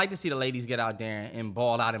 I like to see the ladies get out there and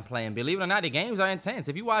ball out and play. And believe it or not, the games are intense.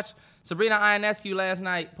 If you watch Sabrina Ionescu last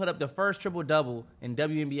night put up the first triple-double in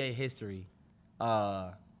WNBA history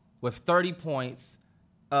with 30 points,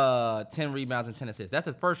 10 rebounds, and 10 assists. That's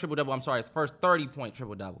the first triple-double, the first 30-point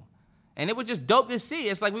triple-double. And it was just dope to see.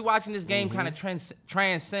 It's like we watching this game kind of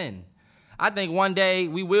transcend. I think one day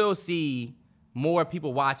we will see more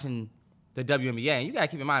people watching the WNBA. And you got to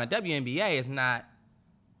keep in mind, the WNBA is not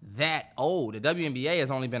that old. The WNBA has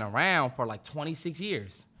only been around for like 26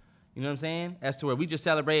 years. You know what I'm saying? As to where we just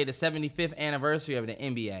celebrated the 75th anniversary of the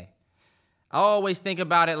NBA. I always think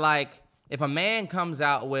about it like if a man comes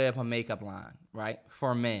out with a makeup line, right,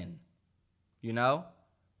 for men,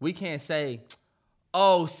 we can't say,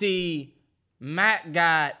 oh, see, Matt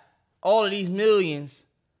got all of these millions,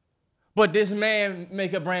 but this man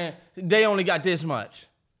makeup brand, they only got this much.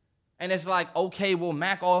 And it's like, okay, well,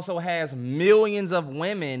 Mac also has millions of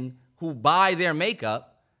women who buy their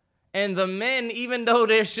makeup. And the men, even though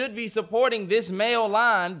they should be supporting this male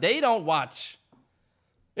line, they don't watch.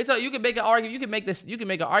 You can make an argument. You can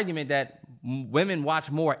make an argument that women watch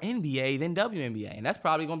more NBA than WNBA, and that's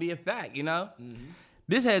probably gonna be a fact.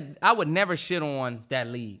 I would never shit on that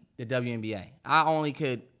league, the WNBA. I only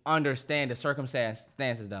could understand the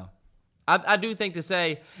circumstances though. I do think to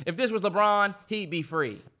say if this was LeBron, he'd be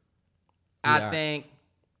free. I think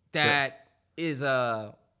that is you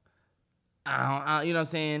know what I'm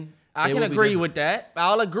saying? I can agree with that.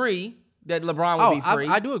 I'll agree that LeBron would be free.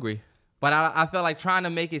 I do agree. But I feel like trying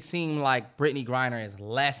to make it seem like Britney Griner is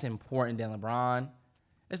less important than LeBron.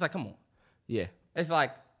 It's like, come on. Yeah. It's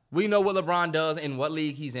like, we know what LeBron does and what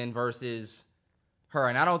league he's in versus her.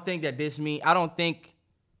 And I don't think that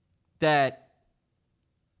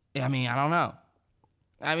I don't know.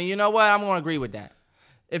 You know what? I'm going to agree with that.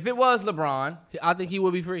 If it was LeBron, I think he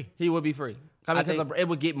would be free. He would be free. Because it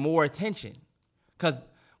would get more attention. Because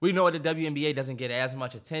we know the WNBA doesn't get as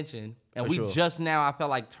much attention. And just now, I felt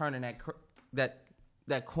like turning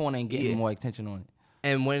that corner and getting more attention on it.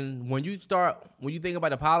 And when you think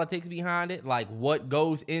about the politics behind it, like what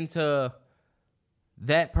goes into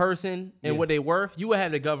that person and what they're worth, you would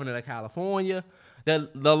have the governor of California. The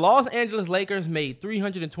Los Angeles Lakers made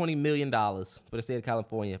 $320 million for the state of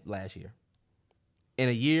California last year. In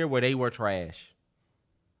a year where they were trash.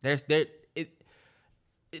 The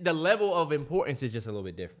level of importance is just a little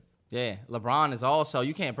bit different. Yeah, LeBron is also,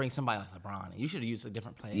 you can't bring somebody like LeBron. You should have used a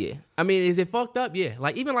different player. Yeah. Is it fucked up? Yeah.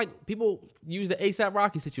 Even people use the A$AP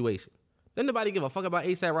Rocky situation. Didn't nobody give a fuck about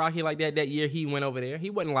A$AP Rocky like that year he went over there. He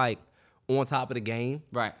wasn't on top of the game.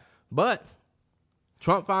 Right. But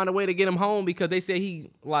Trump found a way to get him home because they said he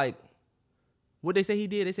what they say he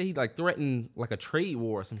did? They said he threatened a trade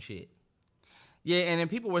war or some shit. Yeah, and then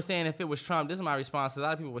people were saying if it was Trump, this is my response. A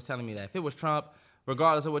lot of people were telling me that if it was Trump,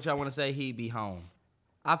 regardless of what y'all want to say, he'd be home.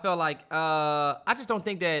 I felt like, I just don't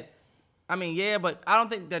think that, but I don't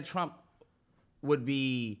think that Trump would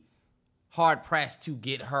be hard-pressed to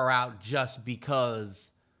get her out just because,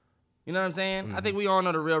 you know what I'm saying? Mm-hmm. I think we all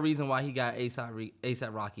know the real reason why he got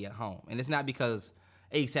A$AP Rocky at home. And it's not because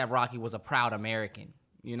A$AP Rocky was a proud American,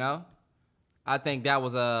 I think that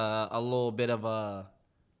was a little bit of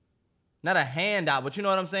not a handout, but you know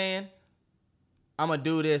what I'm saying? I'm going to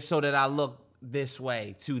do this so that I look this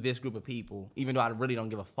way to this group of people, even though I really don't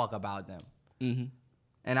give a fuck about them. Mm-hmm.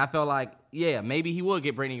 And I felt like, maybe he would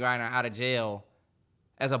get Britney Griner out of jail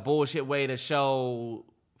as a bullshit way to show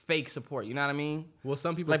fake support. You know what I mean? Well,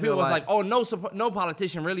 some people people was like, oh, no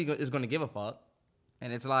politician really is going to give a fuck.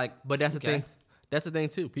 And it's like, but that's the thing. That's the thing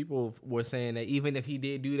too. People were saying that even if he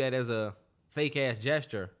did do that as a fake ass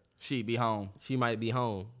gesture, she'd be home. She might be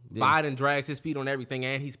home. Yeah. Biden drags his feet on everything,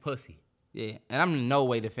 and he's pussy. Yeah, and I'm in no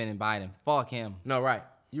way defending Biden. Fuck him. No, right.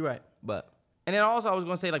 You're right. And then also I was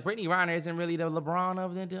going to say, Britney Griner isn't really the LeBron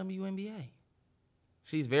of the WNBA.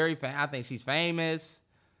 She's I think she's famous,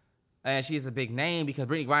 and she's a big name because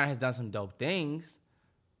Britney Griner has done some dope things.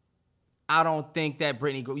 I don't think that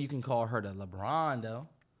you can call her the LeBron, though.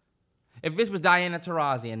 If this was Diana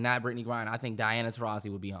Taurasi and not Britney Griner, I think Diana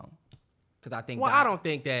Taurasi would be home. Because I think. Well, I don't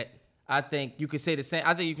think that. I think you could say the same.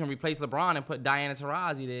 I think you can replace LeBron and put Diana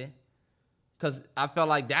Taurasi there. Because I felt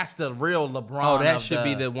like that's the real LeBron. Oh, that should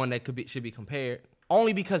be the one that should be compared.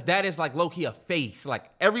 Only because that is like low-key a face.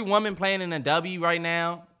 Like every woman playing in a W right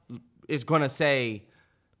now is going to say,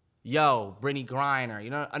 yo, Britney Griner. You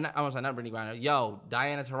know, I'm sorry, not Britney Griner. Yo,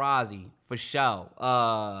 Diana Taurasi, for sure.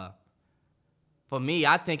 For me,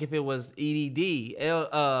 I think if it was EDD,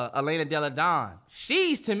 Elena Delle Donne,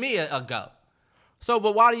 she's to me a go. So,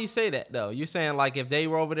 but why do you say that, though? You're saying, like, if they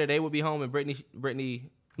were over there, they would be home and Britney...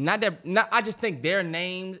 I just think their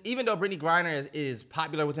names, even though Britney Griner is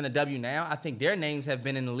popular within the W now, I think their names have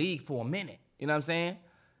been in the league for a minute. You know what I'm saying?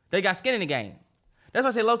 They got skin in the game. That's why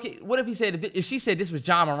I say, low-key, what if she said this was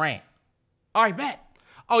John Morant? All right, bet.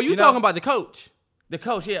 Oh, you talking about the coach? The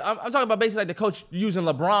coach, yeah. I'm talking about basically like the coach using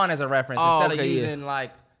LeBron as a reference instead of using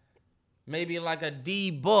like maybe like a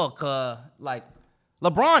D book. Like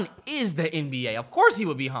LeBron is the NBA. Of course he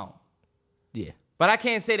would be home. Yeah. But I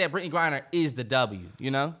can't say that Britney Griner is the W,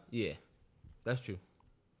 you know? Yeah. That's true.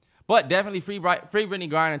 But definitely free Britney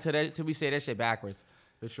Griner till we say that shit backwards.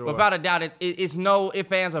 For sure. Without a doubt, it's no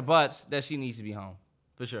ifs, ands, or buts that she needs to be home.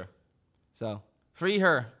 For sure. So, free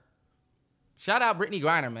her. Shout out Britney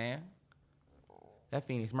Griner, man. That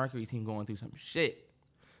Phoenix Mercury team going through some shit.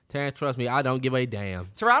 Terrance, trust me, I don't give a damn.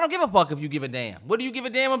 Terrell, I don't give a fuck if you give a damn. What do you give a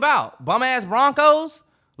damn about? Bum-ass Broncos?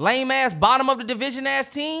 Lame-ass, bottom of the division-ass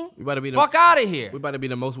team? We about to be fuck out of here. We about to be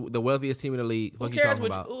the wealthiest team in the league. Who cares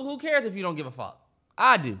if you don't give a fuck?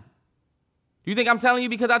 I do. You think I'm telling you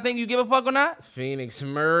because I think you give a fuck or not? Phoenix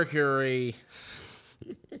Mercury.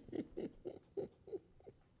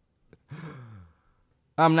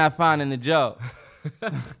 I'm not finding the joke.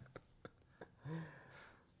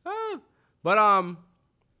 But I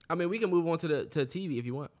mean, we can move on to TV if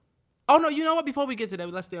you want. Oh no, you know what? Before we get to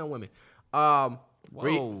that, let's stay on women.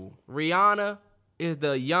 Rihanna is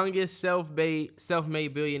the youngest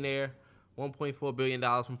self-made billionaire. $1.4 billion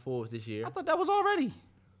from Forbes this year. I thought that was already.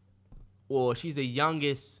 Well, she's the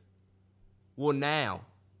youngest. Well, now,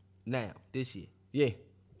 this year. Yeah.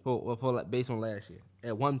 Based on last year.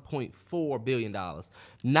 At $1.4 billion.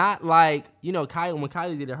 Not like, you know, when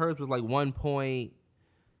Kylie did it, hers was like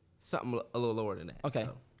something a little lower than that. Okay.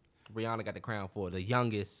 So, Rihanna got the crown for the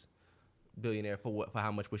youngest billionaire for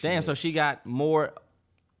how much was she Damn, made. so she got more.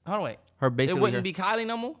 Hold on, wait. It wouldn't be Kylie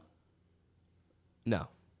no more? No.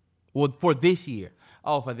 Well, for this year.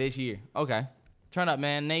 Oh, for this year. Okay. Turn up,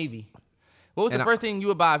 man. Navy. What was the first thing you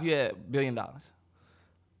would buy if you had $1 billion?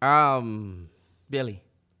 Billy.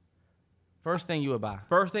 First thing you would buy.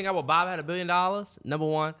 First thing I would buy if I had $1 billion, number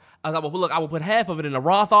one, I would put half of it in a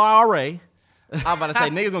Roth IRA. I'm about to say,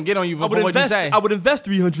 niggas gonna get on you for what you say. I would invest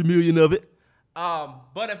 $300 million of it.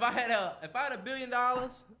 But if I had $1 billion, I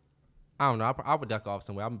don't know. I would duck off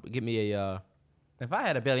somewhere. Get me a. If I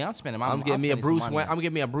had $1 billion, I'm spending my. I'm getting me a Bruce Wayne. I'm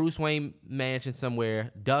getting me a Bruce Wayne mansion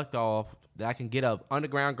somewhere, ducked off that I can get an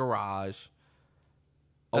underground garage.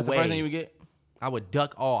 That's the first thing you would get. I would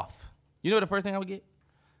duck off. You know what the first thing I would get?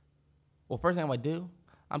 Well, first thing I would do,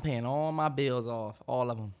 I'm paying all my bills off, all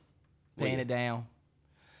of them, paying it down.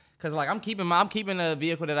 Cause like I'm keeping the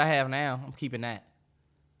vehicle that I have now. I'm keeping that.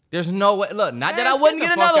 There's no way. Look, not that I wouldn't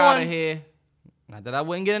get another one. Here. Not that I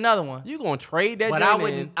wouldn't get another one. You gonna trade that? But I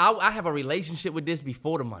wouldn't. I have a relationship with this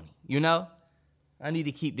before the money. You know, I need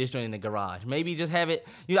to keep this joint in the garage. Maybe just have it.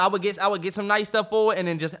 You know, I would get some nice stuff for it, and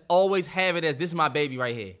then just always have it as this is my baby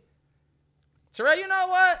right here. Terrell, you know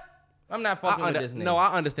what? I'm not fucking with this nigga. No,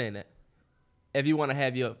 I understand that. If you want to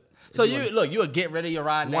have your. So you would get rid of your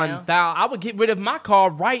ride now? I would get rid of my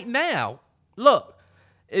car right now. Look,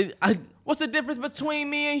 what's the difference between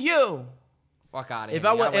me and you? Fuck out of here. If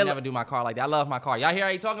I would never do my car like that. I love my car. Y'all hear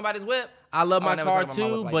how he talking about his whip? I love my car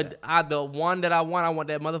too, but the one that I want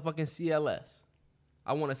that motherfucking CLS.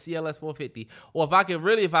 I want a CLS 450. Or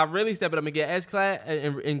if I really step it up and get S-Class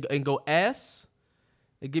and go S,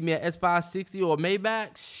 and give me an S560 or a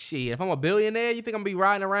Maybach, shit. If I'm a billionaire, you think I'm going to be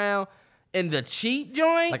riding around in the cheap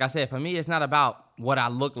joint? Like I said, for me, it's not about what I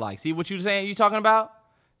look like. See what you saying? You talking about?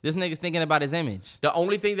 This nigga's thinking about his image. The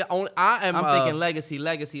only thing I'm thinking legacy.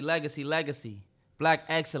 Black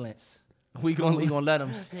excellence. We gonna let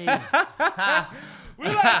him see. We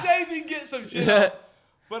let Jay-Z get some shit off.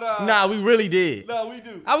 But nah, we really did. No, we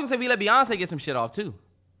do. I was gonna say we let Beyonce get some shit off too.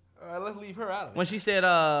 All right, let's leave her out of it. When she said,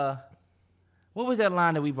 what was that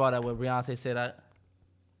line that we brought up where Beyonce said,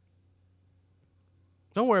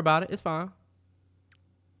 don't worry about it. It's fine.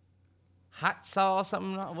 Hot sauce,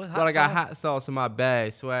 something. But I got hot sauce in my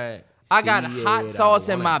bag, swag. I got hot sauce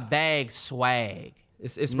in my bag, swag.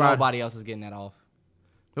 It's nobody else is getting that off.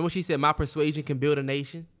 Remember when she said, my persuasion can build a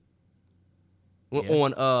nation?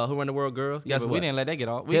 on Who Run the World Girls. Yeah, Guess but what? we didn't let that get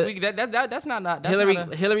off. That's not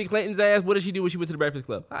Hillary Clinton's ass. What did she do when she went to the Breakfast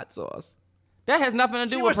Club? Hot sauce. that has nothing to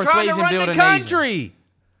do She with was trying to persuasion run building the a nation. country.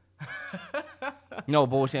 No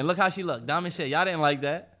bullshit. Look how she looked. Dumb as shit. Y'all didn't like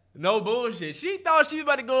that. No bullshit. She thought she was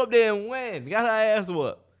about to go up there and win. Got her ass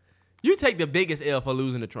whooped. You take the biggest L for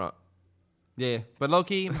losing to Trump. Yeah, but low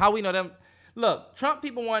key, how we know them? Look, Trump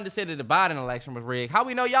people wanted to say that the Biden election was rigged. How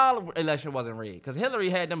we know y'all election wasn't rigged? Because Hillary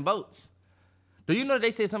had them votes. Do you know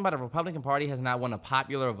they say something about the Republican Party has not won a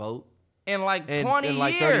popular vote in like 20 in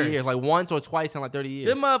like 30 years, like once or twice in like 30 years.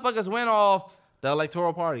 Them motherfuckers went off. The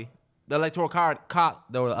electoral party, the electoral card,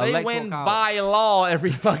 They win by law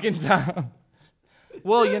every fucking time.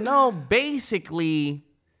 Well, you know, basically,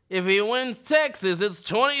 If he wins Texas, it's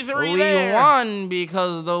 23 we there. won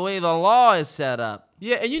because of the way the law is set up.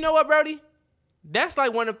 Yeah, and you know what, Brody? That's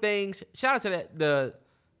like one of the things. Shout out to that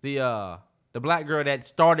the black girl that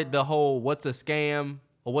started the whole what's a scam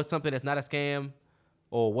or what's something that's not a scam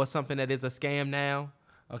or what's something that is a scam now.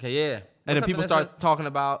 Okay, yeah. And then people start talking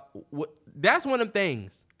about that's one of them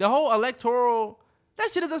things. The whole electoral,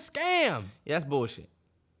 that shit is a scam. Yeah, that's bullshit.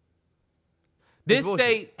 This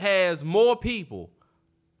state has more people,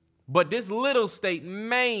 but this little state,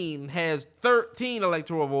 Maine, has 13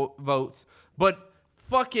 electoral votes, but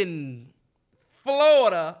fucking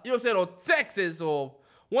Florida, you know what I'm saying, or Texas, or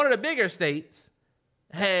one of the bigger states,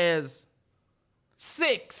 has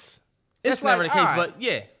 6. That's never the case, but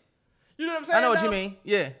yeah. You know what I'm saying? I know what you mean.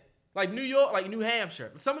 Yeah. Like New York, like New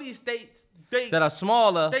Hampshire. Some of these states, that are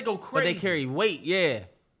smaller, they go crazy. But they carry weight, yeah.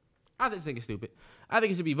 I just think it's stupid. I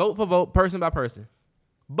think it should be vote for vote, person by person.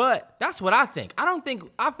 But that's what I think. I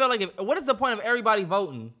feel like what is the point of everybody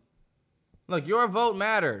voting? Look, your vote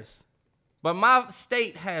matters. But my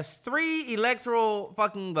state has 3 electoral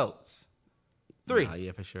fucking votes. 3. Nah,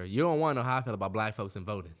 yeah, for sure. You don't want to know how I feel about black folks and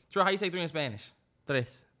voting. True, how you say 3 in Spanish?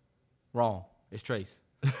 Tres. Wrong. It's Trace.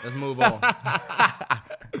 Let's move on.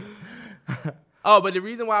 Oh, but the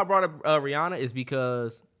reason why I brought up Rihanna is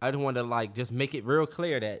because I just wanted to just make it real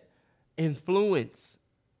clear that influence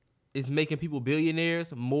is making people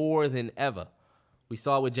billionaires more than ever. We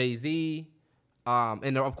saw it with Jay-Z,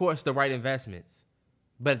 and of course the right investments.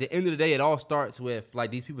 But at the end of the day, it all starts with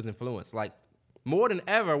these people's influence. Like more than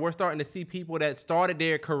ever, we're starting to see people that started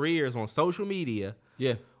their careers on social media,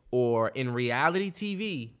 or in reality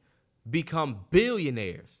TV, become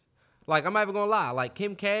billionaires. Like I'm not even gonna lie, like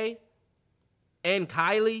Kim K and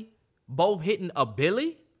Kylie both hitting a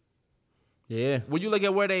billy. Yeah. When you look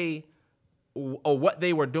at where they or what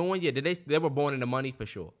they were doing, they were born into money for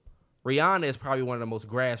sure. Rihanna is probably one of the most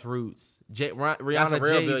grassroots. Rihanna,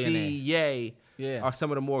 Jay-Z, are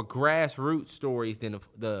some of the more grassroots stories than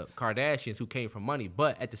the Kardashians who came from money.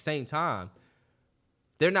 But at the same time,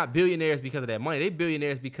 they're not billionaires because of that money. They're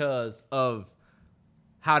billionaires because of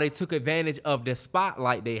how they took advantage of the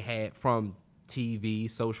spotlight they had from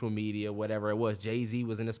TV, social media, whatever it was. Jay-Z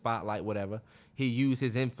was in the spotlight, whatever. He used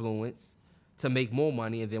his influence to make more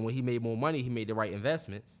money, and then when he made more money, he made the right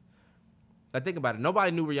investments. Like, think about it.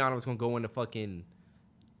 Nobody knew Rihanna was going to go into fucking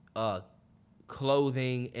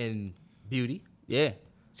clothing and beauty. Yeah.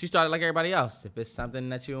 She started like everybody else. If it's something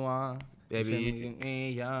that you want, baby,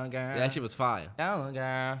 me, young girl. Yeah, that shit was fire. Young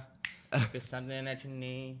girl. If it's something that you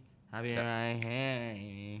need, I'll be right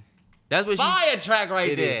here. That's what fire track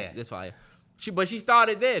right there. Is. That's fire. But she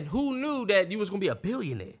started then. Who knew that you was going to be a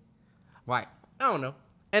billionaire? Right. I don't know.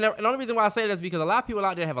 And the only reason why I say that is because a lot of people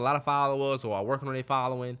out there have a lot of followers or are working on their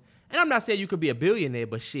following. And I'm not saying you could be a billionaire,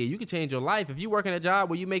 but shit, you could change your life. If you work in a job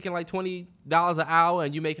where you're making like $20 an hour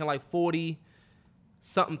and you're making like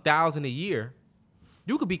 40-something thousand a year,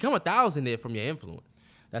 you could become a thousandaire from your influence.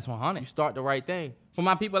 That's 100. You start the right thing. For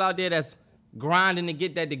my people out there that's grinding to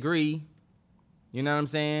get that degree, you know what I'm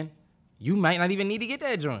saying? You might not even need to get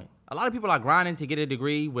that joint. A lot of people are grinding to get a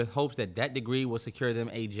degree with hopes that that degree will secure them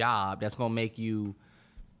a job that's going to make you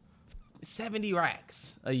 70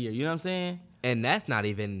 racks a year. You know what I'm saying? And that's not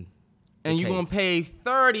even... And you're going to pay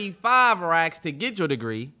 35 racks to get your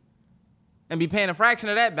degree and be paying a fraction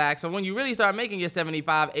of that back. So when you really start making your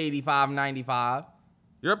 75, 85, 95,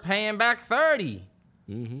 you're paying back 30.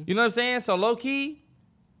 Mm-hmm. You know what I'm saying? So low key,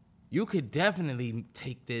 you could definitely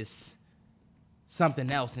take this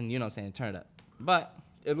something else and, you know what I'm saying, turn it up. But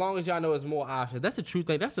as long as y'all know it's more options, that's the truth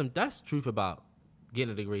thing. That's the truth about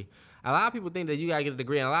getting a degree. A lot of people think that you got to get a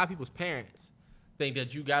degree, and a lot of people's parents think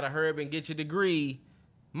that you got to hurry up and get your degree.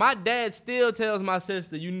 My dad still tells my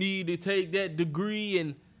sister, you need to take that degree,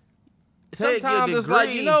 and sometimes it's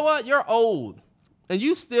like, you know what? You're old. And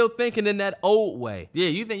you still thinking in that old way. Yeah,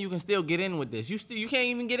 you think you can still get in with this. You can't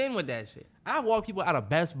even get in with that shit. I walked people out of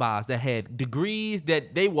Best Buys that had degrees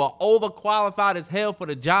that they were overqualified as hell for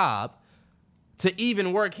the job to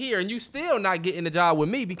even work here, and you still not getting the job with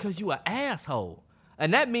me because you an asshole.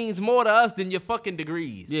 And that means more to us than your fucking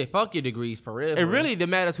degrees. Yeah, fuck your degrees for real. It really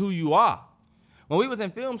matters who you are. When we was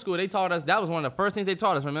in film school, they taught us, that was one of the first things they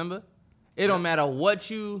taught us, remember? It don't matter what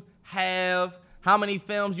you have, how many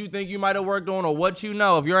films you think you might have worked on, or what you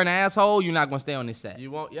know. If you're an asshole, you're not going to stay on this set. You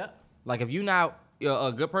won't, yeah. Like, if you're not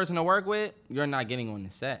a good person to work with, you're not getting on the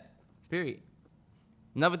set. Period.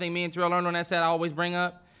 Another thing me and Terrell learned on that set I always bring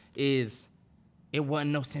up is it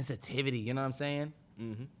wasn't no sensitivity, you know what I'm saying?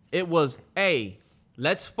 Mm-hmm. It was, hey,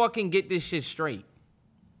 let's fucking get this shit straight.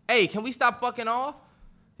 Hey, can we stop fucking off?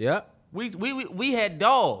 Yeah. We had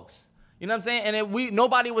dogs. You know what I'm saying? And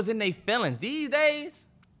nobody was in their feelings. These days,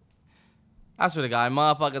 I swear to God,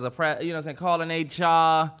 motherfuckers are, you know what I'm saying, calling HR.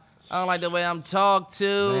 I don't like the way I'm talked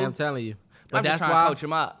to. Man, I'm telling you. But I'm that's trying why to coach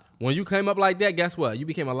them up. When you came up like that, guess what? You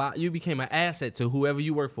became an asset to whoever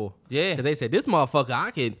you work for. Yeah. Because they said, this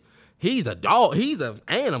motherfucker, he's a dog. He's an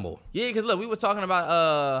animal. Yeah, because look, we were talking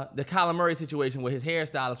about the Kyler Murray situation where his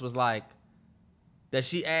hairstylist was like, that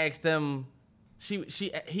she asked him,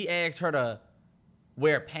 he asked her to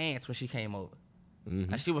wear pants when she came over.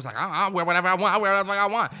 Mm-hmm. And she was like, I'll wear whatever I want. I'll wear whatever I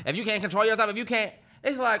want. If you can't control yourself, if you can't.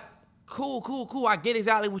 It's like, cool. I get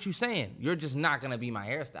exactly what you're saying. You're just not going to be my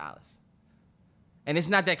hairstylist. And it's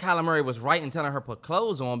not that Kyler Murray was right in telling her put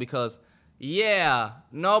clothes on because, yeah,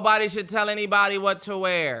 nobody should tell anybody what to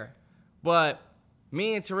wear. But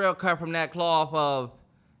me and Terrell cut from that cloth of,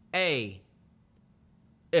 hey,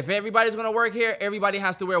 if everybody's going to work here, everybody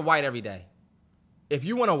has to wear white every day. If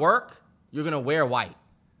you want to work, you're going to wear white.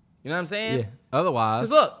 You know what I'm saying? Yeah. Otherwise,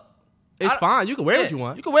 because look, it's fine. You can wear what you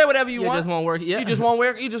want. You can wear whatever you want. Just won't work. Yeah. You just won't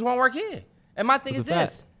work here. And my thing is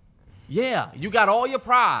this. Yeah, you got all your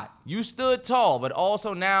pride. You stood tall, but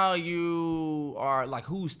also now you are like,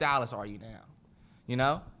 whose stylist are you now? You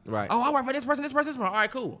know? Right. Oh, I work for this person. All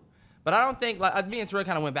right, cool. But I don't think, like, me and Terrell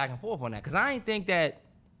kind of went back and forth on that because I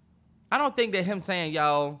don't think that him saying,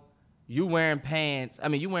 yo, you wearing pants,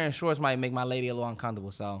 you wearing shorts might make my lady a little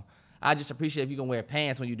uncomfortable. So I just appreciate if you can wear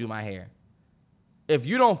pants when you do my hair. If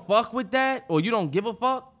you don't fuck with that or you don't give a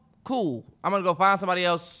fuck, cool. I'm going to go find somebody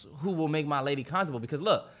else who will make my lady comfortable because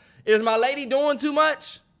look, is my lady doing too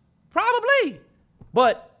much? Probably.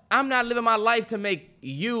 But I'm not living my life to make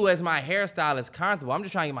you as my hairstylist comfortable. I'm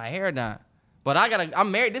just trying to get my hair done. But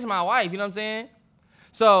I'm married. This is my wife. You know what I'm saying?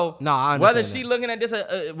 So whether she looking at this,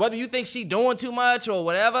 whether you think she doing too much or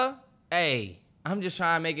whatever, hey, I'm just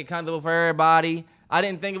trying to make it comfortable for everybody. I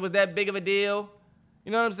didn't think it was that big of a deal.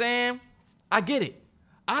 You know what I'm saying? I get it.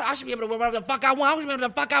 I should be able to wear whatever the fuck I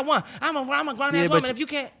want. I'm a grown-ass woman. If you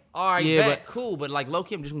can't. All right, cool, but like low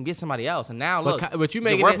key, I'm just gonna get somebody else. And now look, but you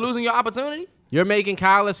is it worth losing your opportunity? You're making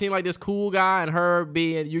Kyler seem like this cool guy, and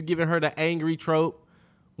you're giving her the angry trope,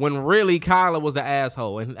 when really Kyler was the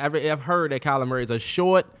asshole. And I've heard that Kyler Murray is a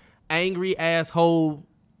short, angry asshole,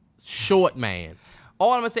 short man.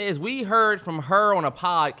 All I'm gonna say is we heard from her on a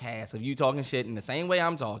podcast of you talking shit in the same way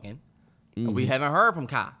I'm talking, and we haven't heard from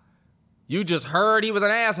Kai. You just heard he was an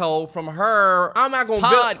asshole from her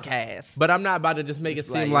podcast. But I'm not about to just make it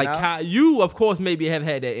seem like Kyler. You, of course, maybe have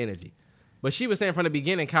had that energy. But she was saying from the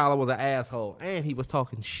beginning Kyler was an asshole. And he was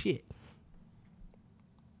talking shit.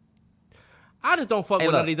 I just don't fuck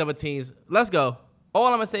with none of these other teams. Let's go. All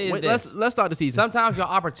I'm going to say is this. Let's start the season. Sometimes your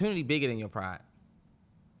opportunity bigger than your pride.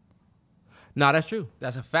 Nah, that's true.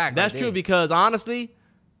 That's a fact. That's true because honestly,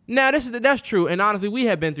 that's true. And honestly, we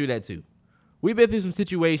have been through that too. We've been through some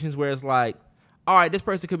situations where it's like, all right, this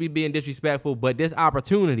person could be being disrespectful, but this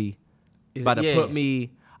opportunity is about to put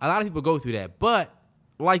me. A lot of people go through that. But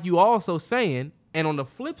like you also saying, and on the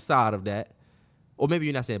flip side of that, or maybe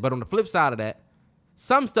you're not saying, but on the flip side of that,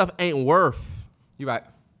 some stuff ain't worth you're right.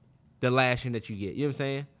 the lashing that you get. You know what I'm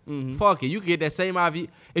saying? Mm-hmm. Fuck it. You can get that same IV.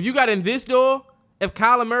 If you got in this door, if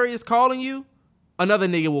Kyler Murray is calling you, another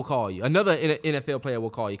nigga will call you. Another NFL player will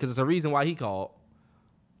call you because it's a reason why he called.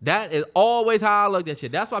 That is always how I looked at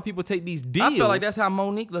shit. That's why people take these deals. I feel like that's how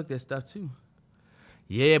Monique looked at stuff too.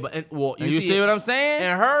 Yeah, but you see what I'm saying?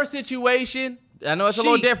 In her situation, I know it's a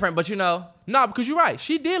little different, but you know. No, because you're right.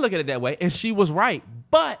 She did look at it that way, and she was right.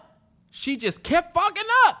 But she just kept fucking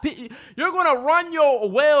up. You're going to run your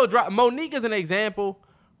well dry. Monique is an example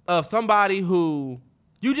of somebody who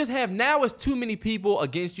you just have now is too many people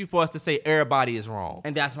against you for us to say everybody is wrong.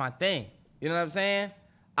 And that's my thing. You know what I'm saying?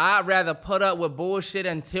 I'd rather put up with bullshit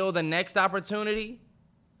until the next opportunity.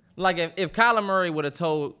 Like if Kyler Murray would have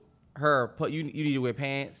told her, you need to wear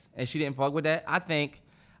pants, and she didn't fuck with that, I think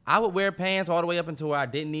I would wear pants all the way up until where I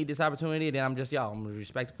didn't need this opportunity. Then I'm just, I'm going to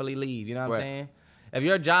respectfully leave. You know what I'm saying? If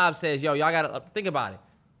your job says, y'all got to think about it.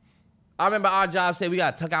 I remember our job said we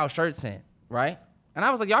got to tuck our shirts in, right? And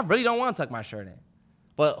I was like, y'all really don't want to tuck my shirt in.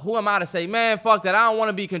 But who am I to say, man, fuck that. I don't want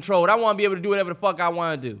to be controlled. I want to be able to do whatever the fuck I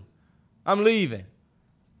want to do. I'm leaving.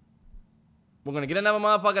 We're going to get another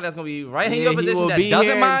motherfucker that's going to be right in your position that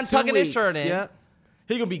doesn't mind tucking his shirt in. Yep.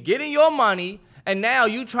 He going to be getting your money. And now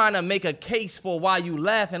you trying to make a case for why you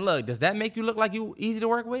left. And look, does that make you look like you easy to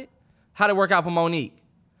work with? How'd it work out for Monique?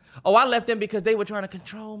 Oh, I left them because they were trying to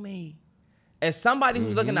control me. As somebody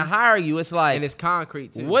who's looking to hire you, it's like... And it's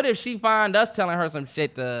concrete, too. What if she find us telling her some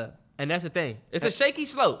shit to... And that's the thing. It's a shaky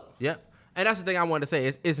slope. Yep. And that's the thing I wanted to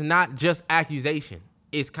say. It's not just accusation.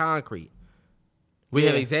 It's concrete. We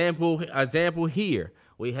have example here.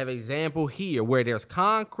 We have example here where there's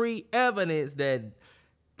concrete evidence that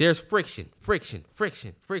there's friction.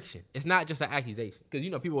 It's not just an accusation.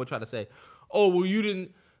 Because, people will try to say, oh, well, you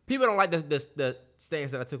didn't... People don't like the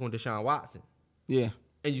stance that I took on Deshaun Watson. Yeah.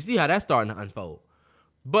 And you see how that's starting to unfold.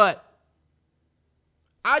 But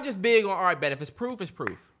I just big on, all right, bet if it's proof, it's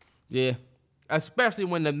proof. Yeah. Especially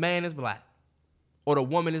when the man is black or the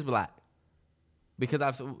woman is black.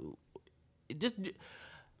 Because just,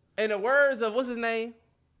 in the words of, what's his name?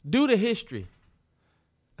 Do the history.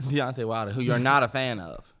 Deontay Wilder, who you're not a fan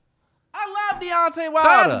of. I love Deontay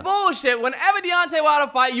Wilder. So that's bullshit. Whenever Deontay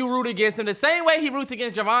Wilder fight, you root against him the same way he roots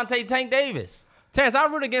against Gervonta Tank Davis. Terrance, I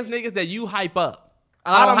root against niggas that you hype up.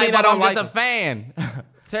 I don't mean I'm just a fan.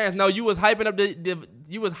 Terrance, no, you was hyping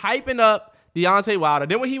up Deontay Wilder.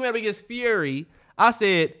 Then when he went up against Fury, I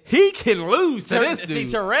said he can lose to this dude. See,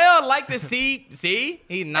 Terrell like to see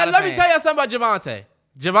he's not and let me tell you something about Gervonta.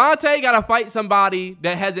 Gervonta got to fight somebody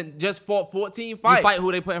that hasn't just fought 14 fights. You fight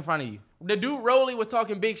who they put in front of you. The dude Rolly was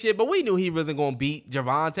talking big shit, but we knew he wasn't going to beat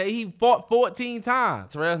Gervonta. He fought 14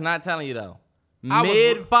 times. Terrell's not telling you, though.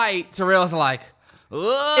 Mid-fight, Terrell's like...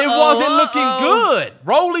 It wasn't looking good.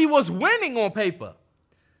 Rolly was winning on paper.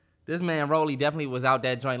 This man Rolly definitely was out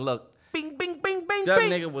that joint. Look, bing, bing, bing, bing, that bing.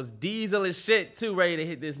 nigga was diesel as shit too, ready to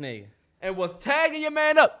hit this nigga, and was tagging your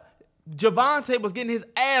man up. Gervonta was getting his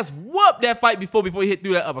ass whooped that fight before he hit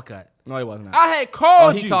through that uppercut. No, he wasn't. I had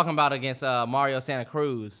called you. He talking about against Mario Santa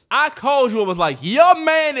Cruz. I called you and was like, your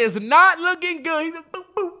man is not looking good. He just boop,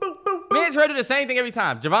 boop, boop, boop, boop. Me and Trey do the same thing every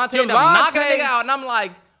time. Gervonta ended up knocking a nigga out, and I'm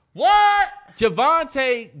like, what?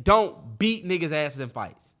 Gervonta don't beat niggas' asses in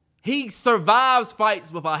fights. He survives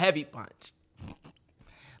fights with a heavy punch.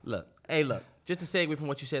 Look, just to segue from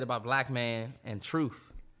what you said about black man and truth,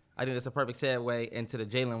 I think that's a perfect segue into the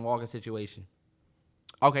Jayland Walker situation.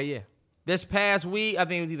 Okay, yeah. This past week, I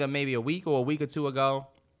think it was either maybe a week or two ago,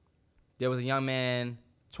 there was a young man,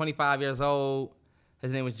 25 years old.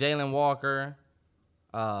 His name was Jayland Walker.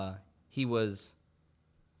 He was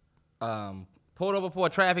pulled over for a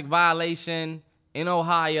traffic violation in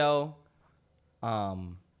Ohio.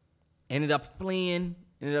 Ended up fleeing.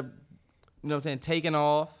 Ended up, taking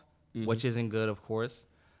off, which isn't good, of course.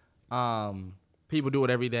 People do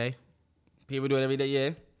it every day.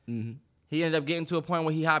 Yeah. Mm-hmm. He ended up getting to a point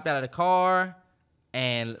where he hopped out of the car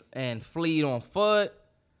and fled on foot.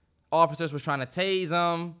 Officers was trying to tase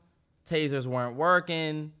him. Tasers weren't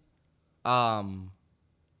working. They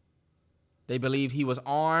believed he was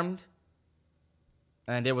armed.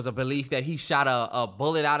 And there was a belief that he shot a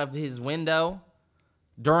bullet out of his window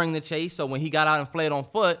during the chase. So when he got out and fled on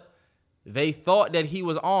foot, they thought that he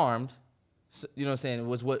was armed. You know what I'm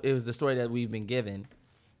saying? It was the story that we've been given.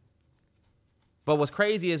 But what's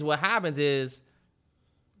crazy is what happens is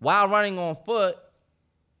while running on foot,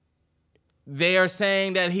 they are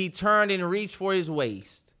saying that he turned and reached for his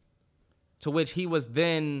waist, to which he was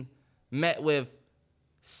then met with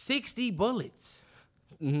 60 bullets.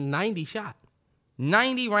 90 shot.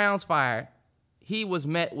 90 rounds fired. He was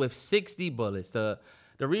met with 60 bullets. The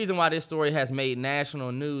reason why this story has made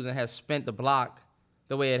national news and has spent the block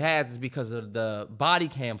the way it has is because of the body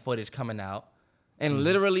cam footage coming out and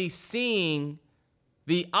literally seeing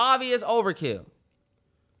the obvious overkill.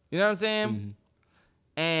 You know what I'm saying? Mm-hmm.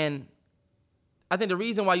 And I think the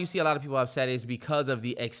reason why you see a lot of people upset is because of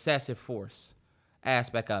the excessive force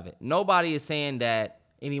aspect of it. Nobody is saying that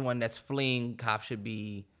anyone that's fleeing cops should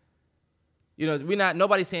be...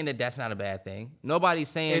 nobody's saying that that's not a bad thing. Nobody's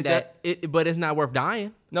saying but it's not worth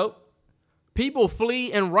dying. Nope. People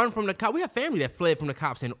flee and run from the cops. We have family that fled from the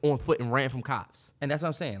cops and on foot and ran from cops. And that's what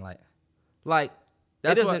I'm saying. It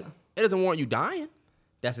doesn't warrant you dying.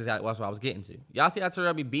 That's exactly what I was getting to. Y'all see how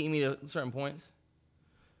Terrell be beating me to certain points?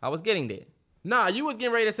 I was getting there. Nah, you was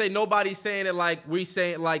getting ready to say nobody's saying it like we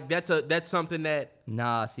saying like that's something that.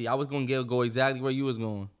 Nah, see, I was gonna go exactly where you was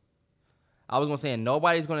going. I was gonna say, and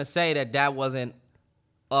nobody's gonna say that wasn't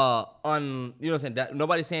you know what I'm saying? That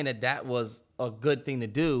nobody's saying that was a good thing to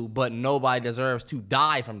do, but nobody deserves to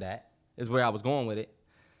die from that. Is where I was going with it.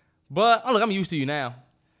 But look, I'm used to you now.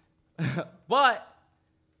 But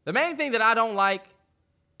the main thing that I don't like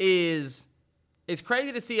is it's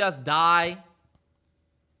crazy to see us die,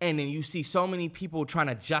 and then you see so many people trying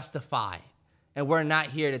to justify, and we're not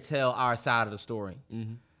here to tell our side of the story.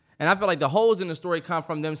 Mm-hmm. And I feel like the holes in the story come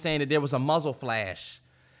from them saying that there was a muzzle flash.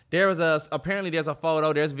 Apparently there's a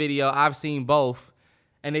photo, there's video, I've seen both,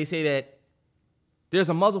 and they say that there's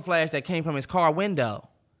a muzzle flash that came from his car window.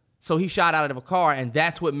 So he shot out of a car, and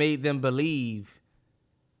that's what made them believe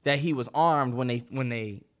that he was armed when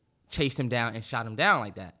they chased him down and shot him down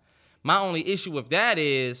like that. My only issue with that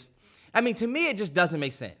is, I mean, to me, it just doesn't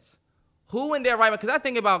make sense. Who in their right mind? Because I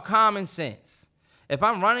think about common sense. If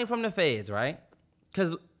I'm running from the feds, right?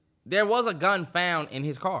 Because there was a gun found in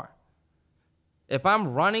his car. If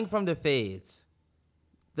I'm running from the feds,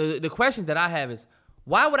 the question that I have is,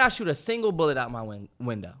 why would I shoot a single bullet out my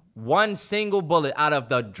window? One single bullet out of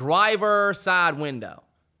the driver's side window.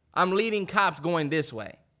 I'm leading cops going this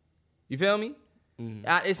way. You feel me?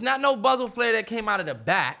 Mm-hmm. It's not no muzzle flare that came out of the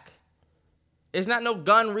back. It's not no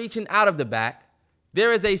gun reaching out of the back.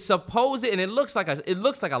 There is a supposed, and it looks like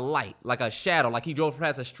a light, like a shadow, like he drove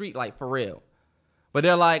past a street light for real. But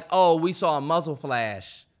they're like, oh, we saw a muzzle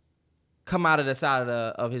flash come out of the side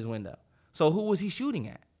of his window. So who was he shooting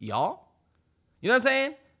at? Y'all? You know what I'm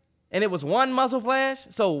saying? And it was one muzzle flash,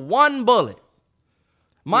 so one bullet.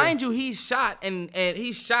 Mind you, he's shot, and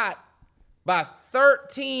he's shot by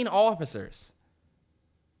 13 officers.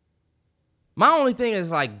 My only thing is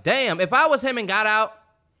like, damn, if I was him and got out,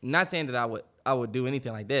 not saying that I would do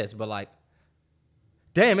anything like this, but like,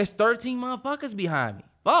 damn, it's 13 motherfuckers behind me.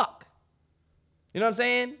 Fuck. You know what I'm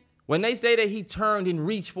saying? When they say that he turned and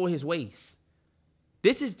reached for his waist,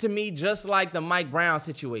 this is to me just like the Mike Brown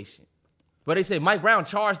situation. But they say Mike Brown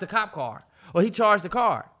charged the cop car, or he charged the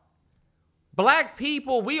car. Black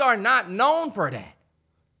people, we are not known for that.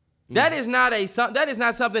 That is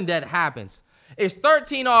not something that happens. It's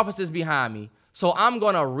 13 officers behind me, so I'm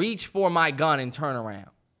gonna reach for my gun and turn around,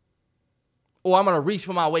 or I'm gonna reach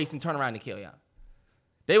for my waist and turn around and kill y'all.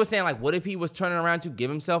 They were saying like, what if he was turning around to give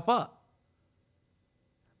himself up?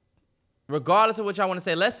 Regardless of what y'all want to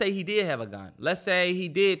say, let's say he did have a gun. Let's say he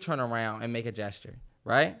did turn around and make a gesture,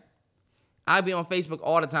 right? I be on Facebook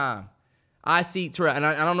all the time. I see Terrell, and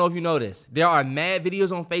I don't know if you know this. There are mad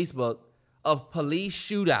videos on Facebook of police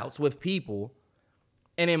shootouts with people.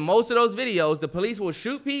 And in most of those videos, the police will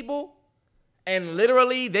shoot people, and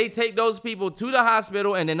literally they take those people to the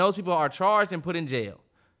hospital, and then those people are charged and put in jail.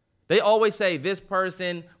 They always say this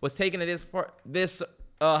person was taken to this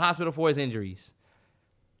hospital for his injuries.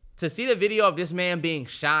 To see the video of this man being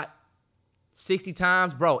shot 60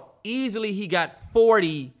 times, bro, easily he got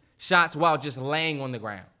 40 shots while just laying on the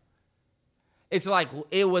ground. It's like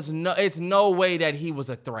it's no way that he was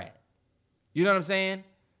a threat. You know what I'm saying?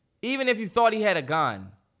 Even if you thought he had a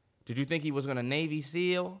gun, did you think he was gonna Navy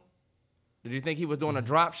SEAL? Did you think he was doing a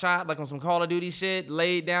drop shot like on some Call of Duty shit,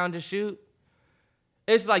 laid down to shoot?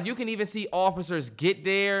 It's like you can even see officers get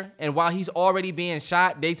there, and while he's already being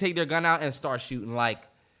shot, they take their gun out and start shooting like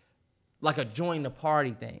a join the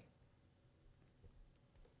party thing.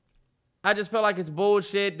 I just feel like it's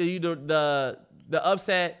bullshit. The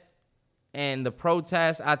upset and the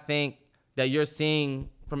protest, I think, that you're seeing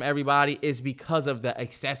from everybody is because of the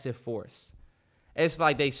excessive force. It's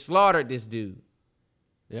like they slaughtered this dude.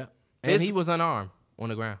 Yeah. And he was unarmed on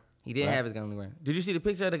the ground. He didn't have his gun on the ground. Did you see the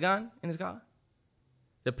picture of the gun in his car?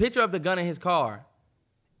 The picture of the gun in his car,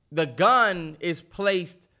 the gun is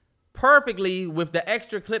placed perfectly with the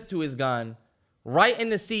extra clip to his gun right in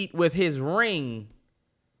the seat with his ring,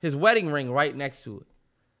 his wedding ring right next to it.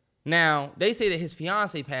 Now, they say that his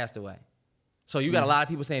fiance passed away. So you got a lot of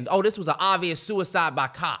people saying, oh, this was an obvious suicide by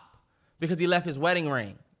cop because he left his wedding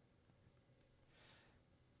ring.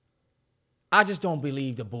 I just don't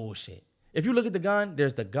believe the bullshit. If you look at the gun,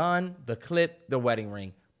 there's the gun, the clip, the wedding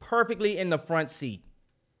ring, perfectly in the front seat.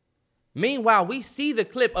 Meanwhile, we see the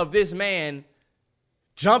clip of this man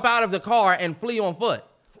jump out of the car and flee on foot.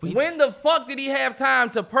 When the fuck did he have time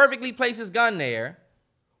to perfectly place his gun there?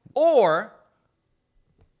 Or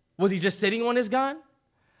was he just sitting on his gun?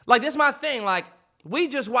 Like, that's my thing. Like, we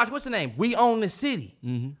just watched, what's the name? We Own the City.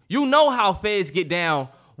 Mm-hmm. You know how feds get down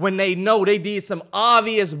when they know they did some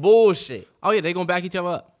obvious bullshit. Oh, yeah, they gonna back each other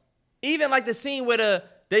up. Even like the scene where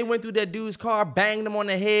they went through that dude's car, banged him on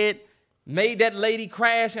the head, made that lady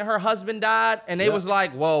crash and her husband died, and they was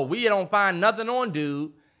like, whoa, we don't find nothing on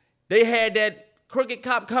dude. They had that crooked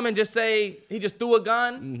cop come and just say he just threw a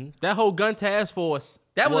gun? Mm-hmm. That whole gun task force.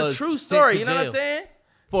 That was a true story. You know what I'm saying?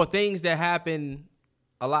 For things that happen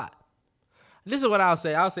a lot. This is what I'll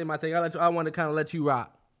say. I'll say my take. I want to kind of let you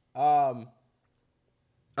rock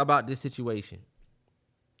about this situation.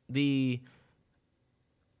 I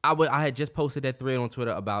had just posted that thread on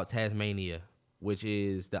Twitter about Tasmania, which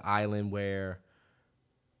is the island where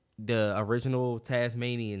the original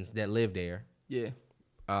Tasmanians that lived there,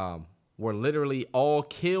 were literally all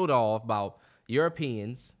killed off by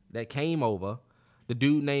Europeans that came over. The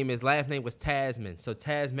dude his last name was Tasman, so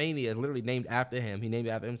Tasmania is literally named after him. He named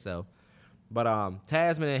it after himself. But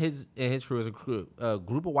Tasman and his crew is a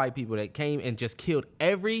group of white people that came and just killed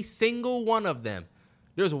every single one of them.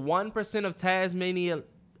 There's 1% of Tasmania,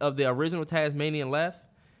 of the original Tasmanian left,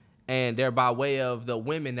 and they're by way of the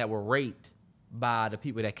women that were raped by the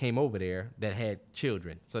people that came over there that had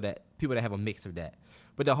children, so that people that have a mix of that.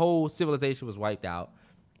 But the whole civilization was wiped out.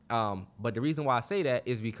 But the reason why I say that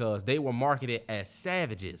is because they were marketed as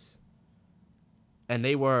savages. And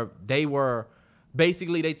they were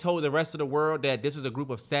basically, they told the rest of the world that this was a group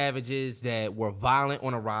of savages that were violent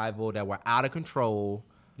on arrival, that were out of control.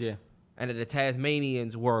 Yeah. And that the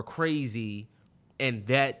Tasmanians were crazy, and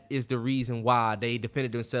that is the reason why they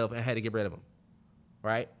defended themselves and had to get rid of them.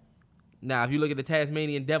 Right? Now, if you look at the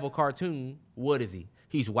Tasmanian Devil cartoon, what is he?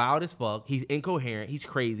 He's wild as fuck. He's incoherent. He's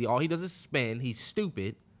crazy. All he does is spin. He's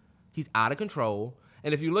stupid. He's out of control.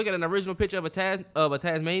 And if you look at an original picture of a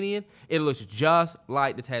Tasmanian, it looks just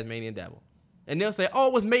like the Tasmanian Devil. And they'll say, "Oh,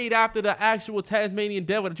 it was made after the actual Tasmanian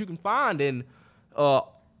Devil that you can find in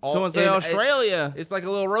Australia." It's like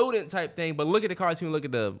a little rodent type thing. But look at the cartoon. Look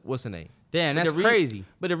at what's the name? Damn, that's crazy.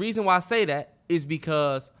 But the reason why I say that is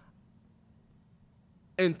because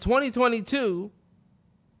in 2022,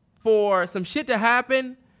 for some shit to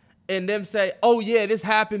happen and them say, "Oh yeah, this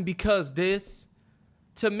happened because this,"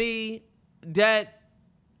 to me, that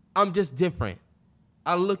I'm just different.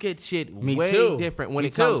 I look at shit way different when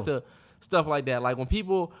it comes to stuff like that. Like when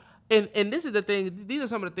people, and this is the thing, these are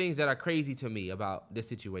some of the things that are crazy to me about this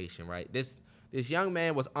situation, right? This young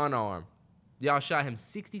man was unarmed. Y'all shot him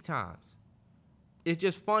 60 times. It's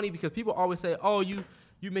just funny because people always say, "Oh, you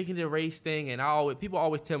making it a race thing," and people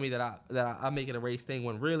always tell me that I make it a race thing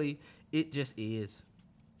when really it just is.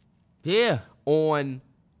 Yeah. On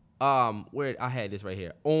where I had this right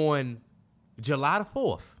here on July the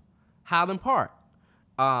 4th, Highland Park.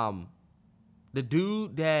 The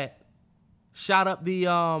dude that shot up he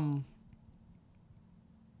set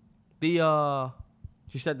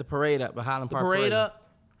the parade up, the Highland Park parade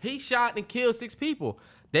up. He shot and killed 6 people.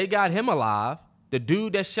 They got him alive. The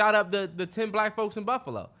dude that shot up the 10 black folks in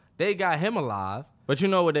Buffalo, they got him alive. But you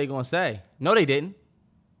know what they gonna say? No, they didn't.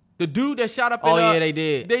 The dude that shot up. Yeah, they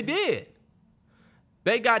did. They did.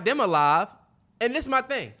 They got them alive, and this is my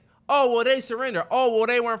thing. Oh, well, they surrendered. Oh, well,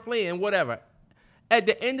 they weren't fleeing, whatever. At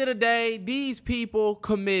the end of the day, these people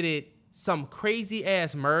committed some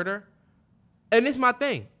crazy-ass murder, and this is my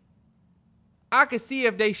thing. I could see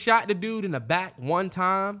if they shot the dude in the back one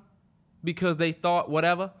time because they thought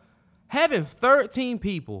whatever. Having 13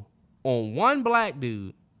 people on one black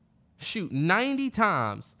dude shoot 90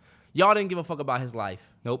 times, y'all didn't give a fuck about his life.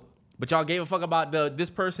 Nope. But y'all gave a fuck about this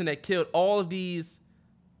person that killed all of these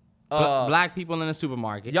black people in the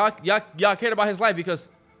supermarket. Y'all cared about his life because,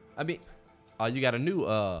 I mean, you got a new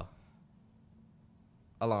alarm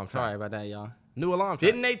track. Sorry about that, y'all. New alarm track.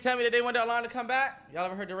 Didn't they tell me that they want the alarm to come back? Y'all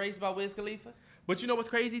ever heard the race about Wiz Khalifa? But you know what's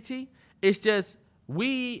crazy, T? It's just,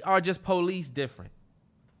 we are just police different.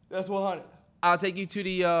 That's 100. I'll take you to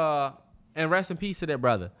the, and rest in peace to that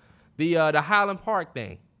brother, the Highland Park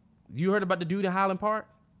thing. You heard about the dude in Highland Park?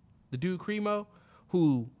 The dude Cremo,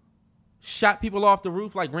 who shot people off the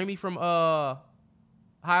roof like Remy from High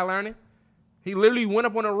Learning. He literally went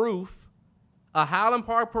up on a roof, a Highland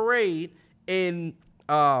Park parade in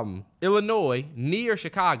Illinois near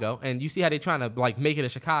Chicago, and you see how they trying to like make it a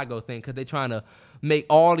Chicago thing because they trying to make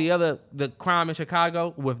all the crime in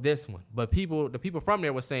Chicago with this one. But the people from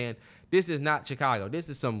there were saying this is not Chicago. This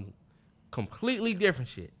is some completely different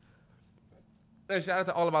shit. And shout out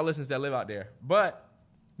to all of our listeners that live out there. But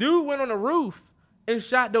dude went on the roof and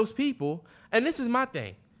shot those people. And this is my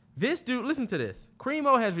thing. This dude, listen to this.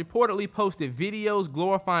 Cremo has reportedly posted videos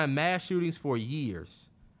glorifying mass shootings for years.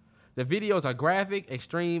 The videos are graphic,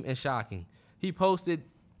 extreme, and shocking. He posted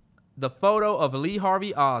the photo of Lee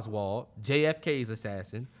Harvey Oswald, JFK's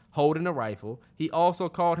assassin, holding a rifle. He also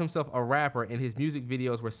called himself a rapper, and his music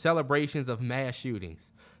videos were celebrations of mass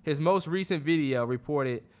shootings. His most recent video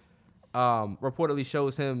reportedly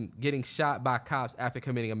shows him getting shot by cops after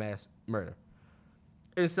committing a mass murder.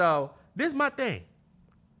 And so, this is my thing.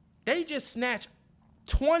 They just snatched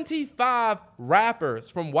 25 rappers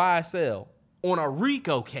from YSL on a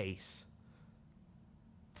RICO case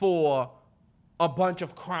for a bunch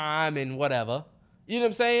of crime and whatever. You know what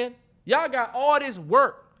I'm saying? Y'all got all this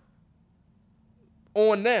work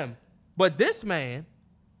on them. But this man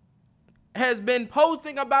has been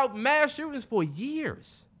posting about mass shootings for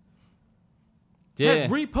years. Yeah.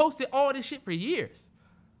 Has reposted all this shit for years.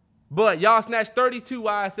 But y'all snatched 32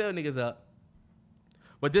 YSL niggas up.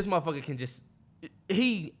 But this motherfucker can just...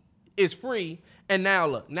 He is free. And now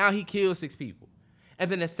look. Now he killed 6 people.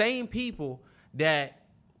 And then the same people that...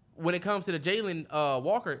 When it comes to the Jayland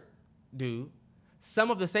Walker dude,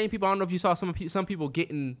 some of the same people... I don't know if you saw some people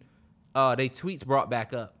getting their tweets brought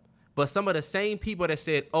back up. But some of the same people that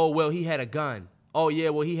said, oh, well, he had a gun. Oh, yeah,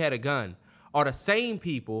 well, he had a gun. Are the same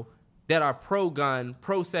people that are pro-gun,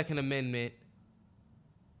 pro-Second Amendment.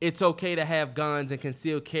 It's okay to have guns and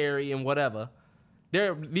concealed carry and whatever.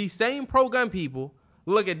 These same pro-gun people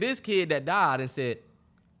look at this kid that died and said,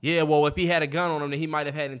 yeah, well, if he had a gun on him, then he might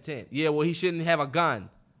have had intent. Yeah, well, he shouldn't have a gun.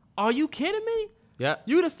 Are you kidding me? Yeah.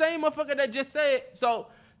 You the same motherfucker that just said. So,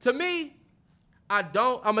 to me, I'm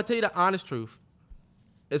going to tell you the honest truth.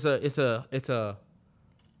 It's a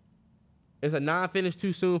non-finish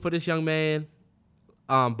too soon for this young man.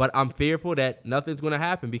 But I'm fearful that nothing's going to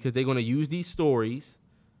happen because they're going to use these stories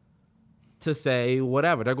to say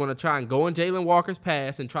whatever. They're going to try and go in Jayland Walker's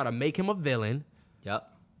past and try to make him a villain. Yep.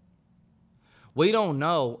 We don't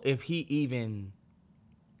know if he even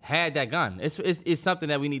had that gun. It's something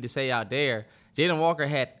that we need to say out there. Jayland Walker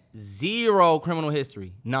had 0 criminal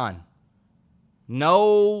history. None.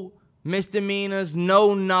 No misdemeanors,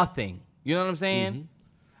 no nothing. You know what I'm saying? Mm-hmm.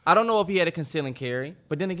 I don't know if he had a conceal and carry,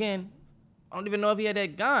 but then again, I don't even know if he had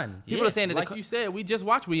that gun. People are saying that, like you said, we just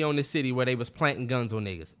watched We Own This City where they was planting guns on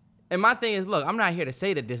niggas. And my thing is, look, I'm not here to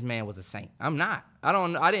say that this man was a saint. I'm not.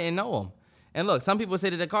 I didn't know him. And look, some people say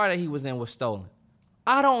that the car that he was in was stolen.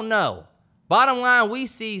 I don't know. Bottom line, we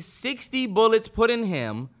see 60 bullets put in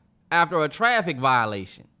him after a traffic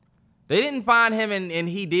violation. They didn't find him and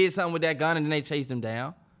he did something with that gun and then they chased him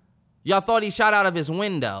down. Y'all thought he shot out of his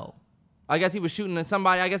window. I guess he was shooting at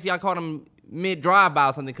somebody. I guess y'all caught him mid-drive-by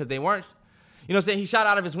or something because they weren't. You know what I'm saying? He shot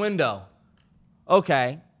out of his window.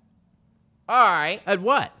 Okay. All right. At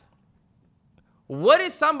what? What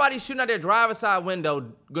is somebody shooting out their driver's side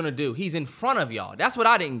window going to do? He's in front of y'all. That's what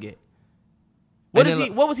I didn't get.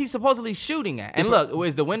 What was he supposedly shooting at? And look,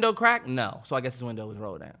 was the window cracked? No. So I guess his window was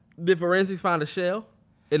rolled down. Did forensics find a shell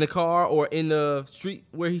in the car or in the street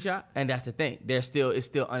where he shot? And that's the thing. It's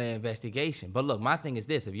still under investigation. But look, my thing is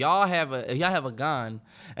this: if y'all have a gun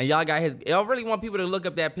and y'all really want people to look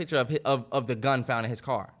up that picture of the gun found in his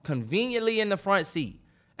car, conveniently in the front seat,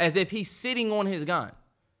 as if he's sitting on his gun.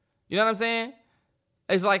 You know what I'm saying?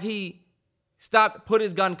 It's like he stopped, put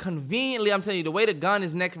his gun conveniently. I'm telling you, the way the gun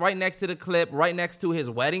is right next to the clip, right next to his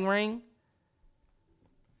wedding ring.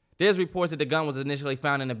 There's reports that the gun was initially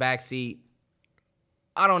found in the back seat.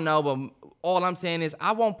 I don't know, but all I'm saying is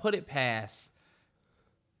I won't put it past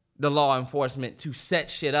the law enforcement to set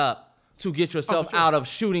shit up to get yourself out of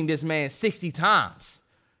shooting this man 60 times.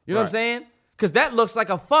 You know what I'm saying? Because that looks like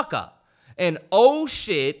a fuck up. And oh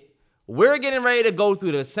shit, we're getting ready to go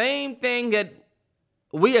through the same thing that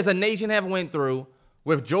we as a nation have went through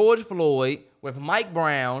with George Floyd, with Mike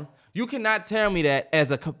Brown. You cannot tell me that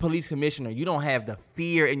as a police commissioner, you don't have the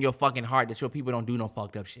fear in your fucking heart that your people don't do no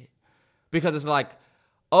fucked up shit. Because it's like,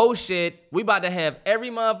 oh shit, we about to have every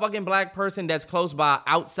motherfucking black person that's close by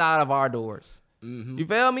outside of our doors. Mm-hmm. You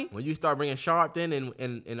feel me? When you start bringing Sharpton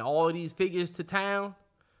and all of these figures to town,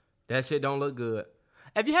 that shit don't look good.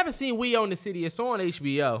 If you haven't seen We Own the City, it's on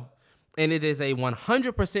HBO. And it is a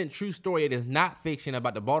 100% true story. It is not fiction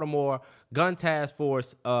about the Baltimore Gun Task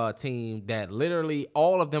Force team that literally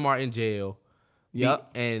all of them are in jail. Yep.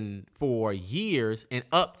 And for years and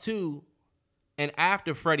up to and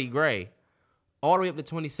after Freddie Gray, all the way up to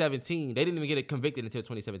 2017. They didn't even get convicted until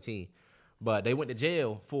 2017. But they went to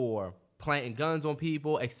jail for planting guns on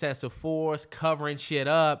people, excessive force, covering shit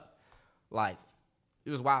up. Like,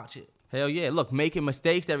 it was wild shit. Hell yeah. Look, making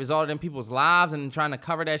mistakes that resulted in people's lives and trying to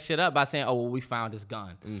cover that shit up by saying, oh, well, we found this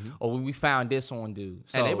gun. Mm-hmm. Or we found this on dude.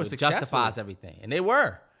 So and they were successful. It justifies everything. And they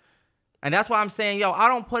were. And that's why I'm saying, yo, I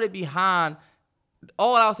don't put it behind.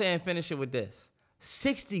 All I'll say and finish it with this.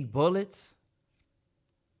 60 bullets?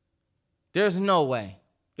 There's no way.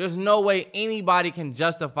 There's no way anybody can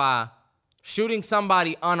justify shooting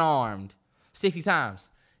somebody unarmed 60 times.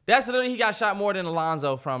 That's literally, he got shot more than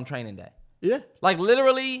Alonzo from Training Day. Yeah. Like,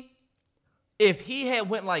 literally, if he had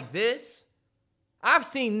went like this, I've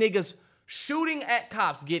seen niggas shooting at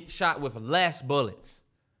cops get shot with less bullets.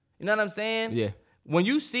 You know what I'm saying? Yeah. when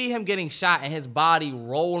you see him getting shot and his body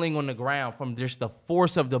rolling on the ground from just the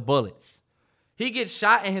force of the bullets, he gets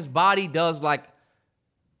shot and his body does like,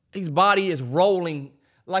 his body is rolling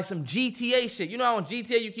like some GTA shit. You know how in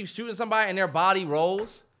GTA you keep shooting somebody and their body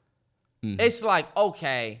rolls? Mm-hmm. It's like,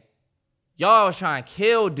 okay, y'all was trying to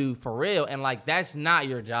kill dude for real, and like that's not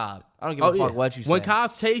your job. I don't give a fuck what you say. When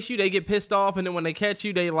cops chase you, they get pissed off, and then when they catch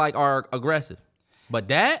you, they like are aggressive. But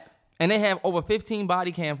that, and they have over 15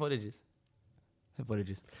 body cam footages.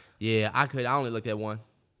 Yeah, I only looked at one.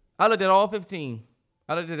 I looked at all 15.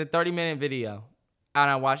 I looked at the 30-minute video, and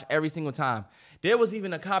I watched every single time. There was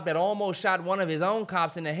even a cop that almost shot one of his own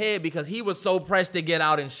cops in the head because he was so pressed to get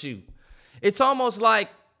out and shoot. It's almost like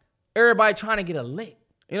everybody trying to get a lick.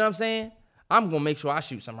 You know what I'm saying? I'm going to make sure I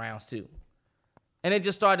shoot some rounds too. And it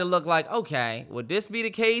just started to look like, okay, would this be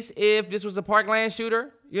the case if this was a Parkland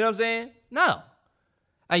shooter? You know what I'm saying? No.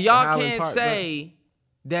 And y'all can't say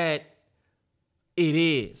that it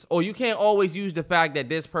is. Or you can't always use the fact that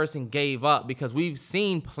this person gave up, because we've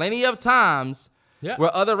seen plenty of times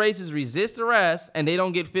where other races resist arrest and they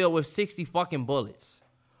don't get filled with 60 fucking bullets.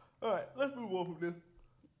 All right, let's move on from this.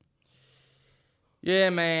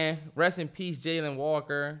 Yeah, man. Rest in peace, Jayland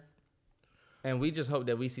Walker. And we just hope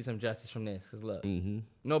that we see some justice from this. Because, look,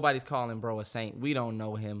 nobody's calling bro a saint. We don't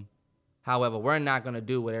know him. However, we're not going to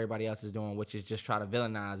do what everybody else is doing, which is just try to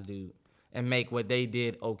villainize dude and make what they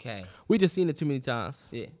did okay. We just seen it too many times.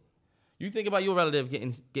 Yeah. You think about your relative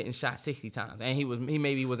getting shot 60 times, and he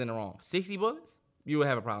maybe was in the wrong. 60 bullets? You would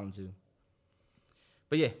have a problem, too.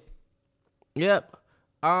 But, yeah. Yep.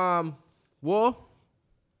 Well,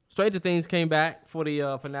 Stranger Things came back for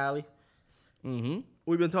the finale.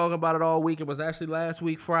 We've been talking about it all week. It was actually last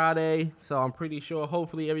week, Friday, so I'm pretty sure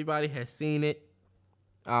hopefully everybody has seen it.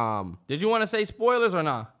 Did you want to say spoilers or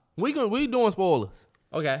not? We doing spoilers.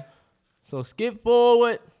 Okay. So skip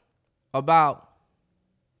forward about,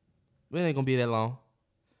 it ain't gonna be that long.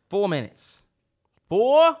 4 minutes.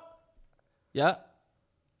 4? Yep.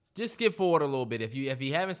 Just skip forward a little bit. If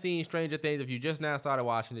you haven't seen Stranger Things, if you just now started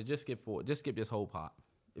watching it, just skip forward. Just skip this whole part.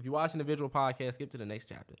 If you're watching the visual podcast, skip to the next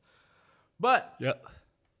chapter. But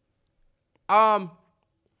I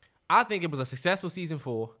think it was a successful season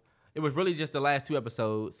 4. It was really just the last 2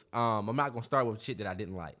 episodes. I'm not gonna start with shit that I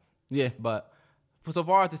didn't like. Yeah. But for so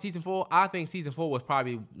far as the season 4, I think season 4 was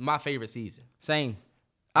probably my favorite season. Same.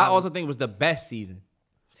 I also think it was the best season.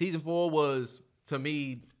 Season 4 was, to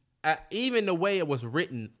me, even the way it was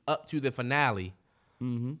written up to the finale,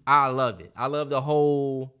 I loved it. I love the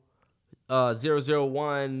whole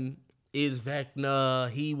 001 is Vecna.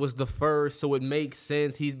 He was the first, so it makes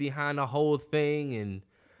sense. He's behind the whole thing, and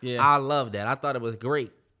I love that. I thought it was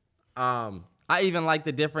great. I even like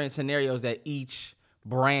the different scenarios that each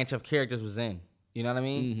branch of characters was in. You know what I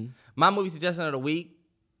mean? My movie suggestion of the week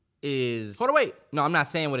is... For the wait. No, I'm not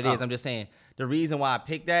saying what it is. I'm just saying the reason why I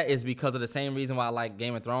picked that is because of the same reason why I like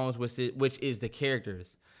Game of Thrones, which is the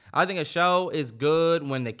characters. I think a show is good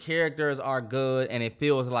when the characters are good and it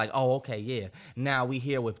feels like, oh, okay, yeah, now we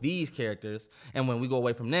here with these characters. And when we go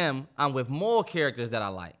away from them, I'm with more characters that I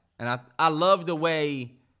like. And I love the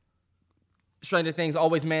way Stranger Things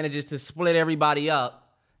always manages to split everybody up.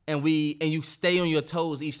 And you stay on your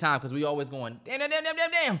toes each time because we always going, damn. Yeah.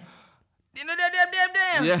 You know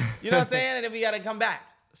what I'm saying? And then we got to come back.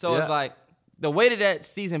 So it's like the way that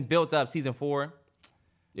season built up, season 4,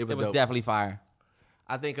 it was definitely fire.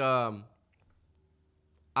 I think I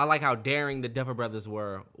like how daring the Duffer Brothers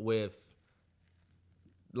were with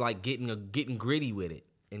like getting gritty with it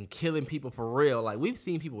and killing people for real. Like we've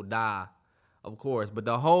seen people die, of course, but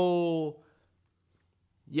the whole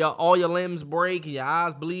all your limbs break and your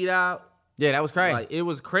eyes bleed out. Yeah, that was crazy. Like it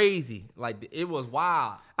was crazy. Like it was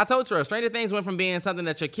wild. I told you, Stranger Things went from being something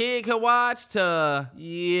that your kid could watch to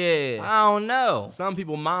I don't know. Some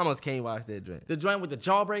people mamas can't watch that joint. The joint with the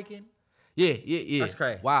jaw breaking. Yeah. That's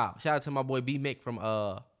crazy. Wow. Shout out to my boy B Mick from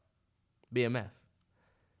BMF.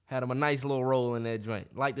 Had him a nice little role in that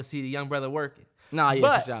joint. Like to see the young brother working. Nah, yeah,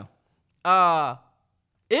 but, for sure.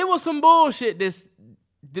 It was some bullshit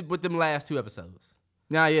with them last 2 episodes.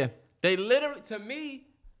 Nah, yeah. They literally, to me,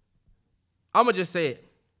 I'm going to just say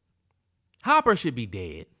it. Hopper should be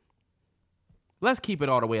dead. Let's keep it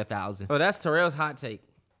all the way 1,000. Oh, that's Terrell's hot take.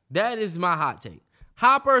 That is my hot take.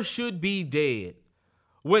 Hopper should be dead.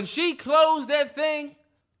 When she closed that thing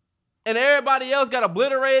and everybody else got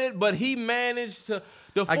obliterated, but he managed to...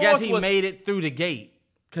 I guess he made it through the gate.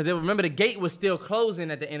 Because remember, the gate was still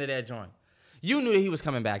closing at the end of that joint. You knew that he was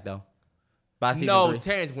coming back, though. By season 3.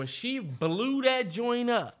 Terrance, when she blew that joint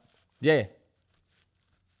up... Yeah.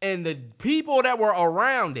 And the people that were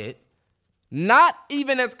around it, not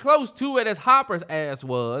even as close to it as Hopper's ass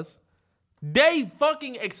was, They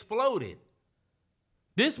fucking exploded.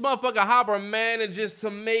 This motherfucker Hopper manages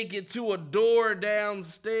to make it to a door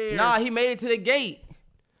downstairs. Nah, he made it to the gate.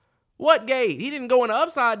 What gate? He didn't go in the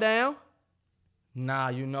upside down. Nah,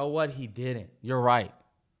 you know what? He didn't. You're right.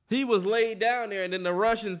 He was laid down there, and then the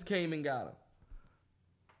Russians came and got him.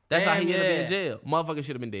 That's how he ended up in jail. Motherfucker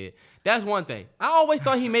should have been dead. That's one thing. I always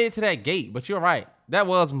thought he made it to that gate, but you're right. That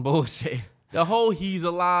was some bullshit. The whole he's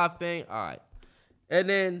alive thing. All right. And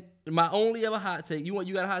then my only other hot take. You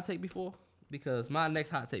got a hot take before? Because my next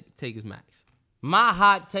hot take is Max. My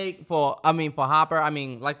hot take for Hopper,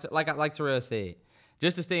 like Terrell said,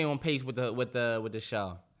 just to stay on pace with the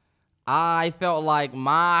show. I felt like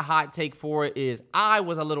my hot take for it is I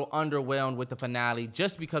was a little underwhelmed with the finale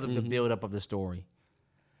just because of the buildup of the story.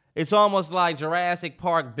 It's almost like Jurassic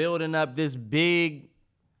Park building up this big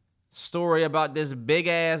story about this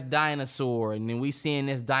big-ass dinosaur, and then we seeing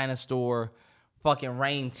this dinosaur fucking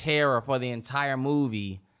reign terror for the entire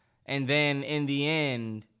movie, and then in the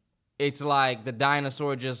end, it's like the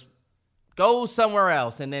dinosaur just goes somewhere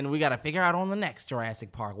else, and then we got to figure out on the next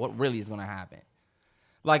Jurassic Park what really is going to happen.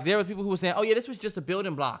 Like, there were people who were saying, oh, yeah, this was just a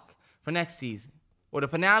building block for next season. Or the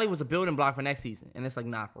finale was a building block for next season. And it's like,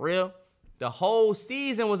 nah, for real. The whole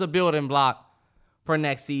season was a building block for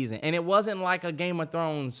next season. And it wasn't like a Game of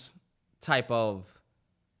Thrones type of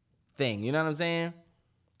thing. You know what I'm saying?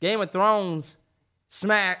 Game of Thrones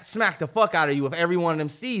smack the fuck out of you with every one of them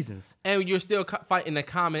seasons. And you're still fighting a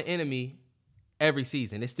common enemy every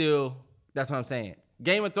season. It's still... That's what I'm saying.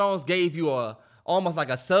 Game of Thrones gave you almost like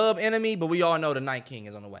a sub-enemy, but we all know the Night King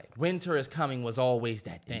is on the way. Winter is coming was always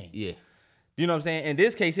that thing. Yeah. You know what I'm saying? In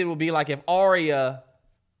this case, it would be like if Arya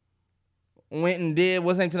went and did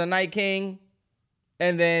what's name to the Night King,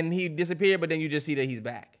 and then he disappeared, but then you just see that he's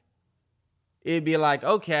back. It'd be like,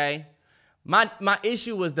 okay. My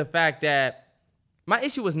issue was the fact that... My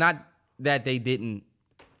issue was not that they didn't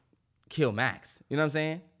kill Max. You know what I'm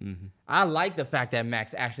saying? Mm-hmm. I like the fact that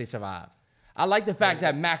Max actually survived. I like the fact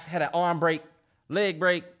that Max had an arm break, leg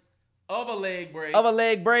break. Of a leg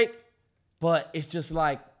break. But it's just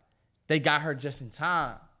like they got her just in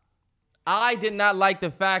time. I did not like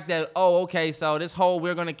the fact that, oh, okay, so this whole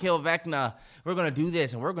we're going to kill Vecna. We're going to do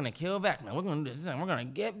this and we're going to kill Vecna. We're going to do this and we're going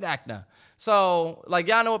to get Vecna. So, like,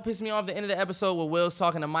 y'all know what pissed me off at the end of the episode where Will's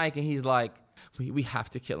talking to Mike and he's like, we have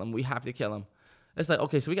to kill him. We have to kill him. It's like,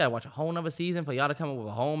 okay, so we got to watch a whole nother season for y'all to come up with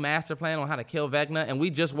a whole master plan on how to kill Vecna, and we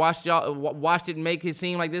just watched it make it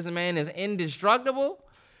seem like this man is indestructible?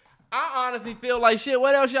 I honestly feel like, shit,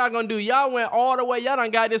 what else y'all gonna do? Y'all went all the way. Y'all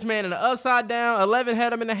done got this man in the upside down. 11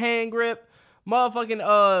 had him in the hand grip.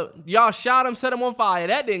 Motherfucking, y'all shot him, set him on fire.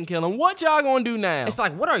 That didn't kill him. What y'all gonna do now? It's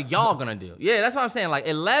like, what are y'all gonna do? Yeah, that's what I'm saying. Like,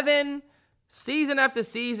 11, season after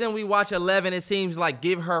season, we watch 11. It seems like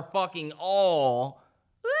give her fucking all.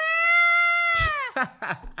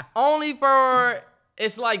 Only for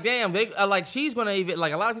it's like, damn, they like she's gonna even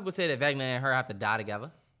like a lot of people say that Vecna and her have to die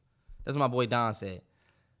together. That's what my boy Don said.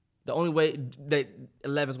 The only way that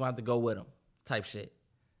 11's gonna have to go with him, type shit.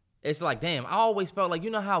 It's like, damn, I always felt like,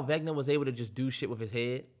 you know how Vecna was able to just do shit with his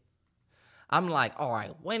head? I'm like, all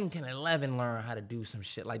right, when can 11 learn how to do some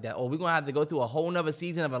shit like that? Or we're gonna have to go through a whole nother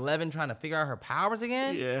season of 11 trying to figure out her powers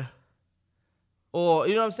again? Yeah. Or,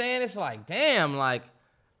 you know what I'm saying? It's like, damn, like,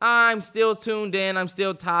 I'm still tuned in. I'm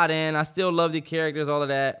still tied in. I still love the characters, all of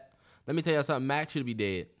that. Let me tell you something. Max should be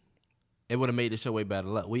dead. It would have made the show way better.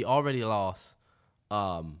 Look, we already lost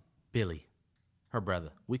Billy, her brother.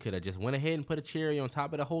 We could have just went ahead and put a cherry on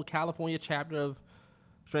top of the whole California chapter of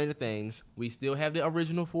Stranger Things. We still have the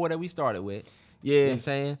original 4 that we started with. Yeah. You know what I'm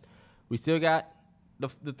saying? We still got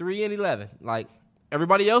the 3 and 11. Like,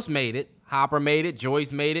 everybody else made it. Hopper made it.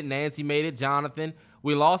 Joyce made it. Nancy made it. Jonathan.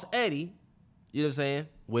 We lost Eddie. You know what I'm saying?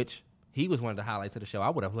 Which he was one of the highlights of the show. I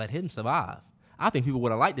would have let him survive. I think people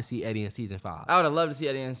would have liked to see Eddie in season 5. I would have loved to see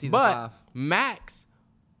Eddie in season 5. But Max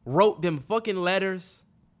wrote them fucking letters,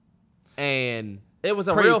 and it was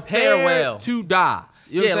a real farewell to die.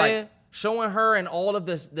 You know what I'm saying? Like showing her and all of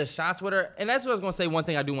the shots with her. And that's what I was gonna say. One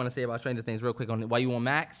thing I do want to say about Stranger Things, real quick, on while you on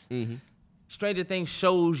Max. Mm-hmm. Stranger Things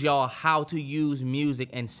shows y'all how to use music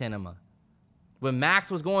and cinema. When Max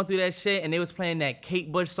was going through that shit and they was playing that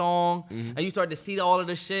Kate Bush song, and you started to see all of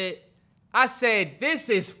the shit, I said, this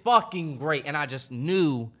is fucking great. And I just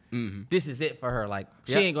knew this is it for her. Like,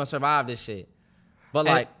 she ain't gonna survive this shit.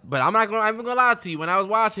 But but I'm not gonna lie to you. When I was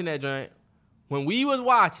watching that joint, when we was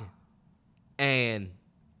watching, and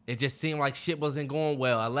it just seemed like shit wasn't going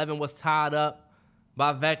well. 11 was tied up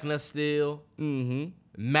by Vecna still. Mm-hmm.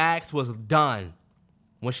 Max was done.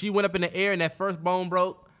 When she went up in the air and that first bone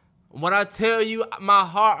broke, when I tell you, my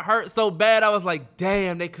heart hurt so bad, I was like,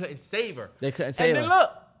 damn, they couldn't save her. They couldn't save her. And then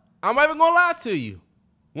look, I'm not even gonna lie to you.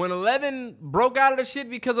 When 11 broke out of the shit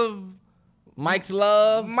because of Mike's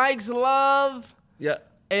love. Yeah.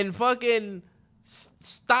 And fucking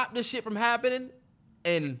stopped the shit from happening.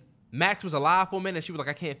 And Max was alive for a minute and she was like,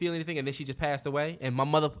 I can't feel anything. And then she just passed away. And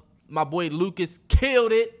my boy Lucas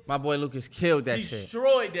killed it. My boy Lucas killed that shit.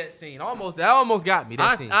 Destroyed that scene. That almost got me,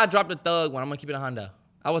 that scene. I dropped the thug one. I'm going to keep it a hundo.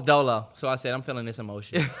 I was dolo, so I said, I'm feeling this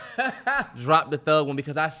emotion. Dropped the thug one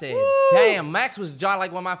because I said, damn, Max was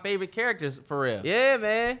like one of my favorite characters for real. Yeah,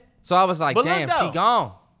 man. So I was like, but damn, look, though, she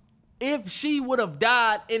gone. If she would have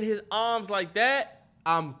died in his arms like that,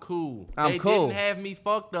 I'm cool. They didn't have me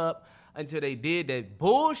fucked up until they did that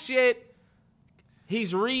bullshit.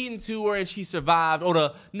 He's reading to her and she survived.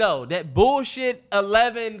 That bullshit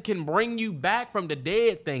 11 can bring you back from the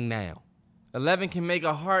dead thing now. 11 can make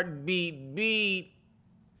a heartbeat beat.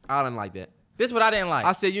 I didn't like that. This is what I didn't like.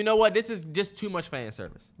 I said, you know what? This is just too much fan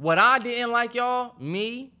service. What I didn't like, y'all,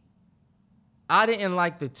 I didn't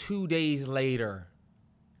like the 2 days later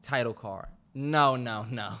title card. No.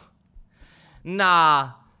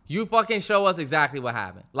 Nah. You fucking show us exactly what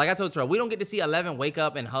happened. Like I told Terrell, we don't get to see 11 wake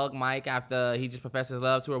up and hug Mike after he just professed his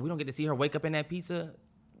love to her. We don't get to see her wake up in that pizza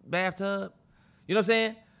bathtub. You know what I'm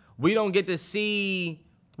saying? We don't get to see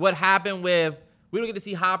what happened with... We don't get to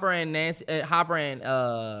see Hopper and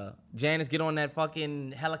Janice get on that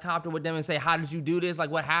fucking helicopter with them and say, how did you do this?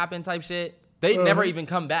 Like, what happened type shit. They never even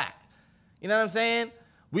come back. You know what I'm saying?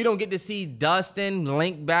 We don't get to see Dustin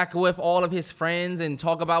link back with all of his friends and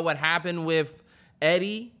talk about what happened with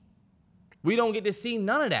Eddie. We don't get to see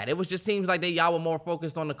none of that. It just seems like y'all were more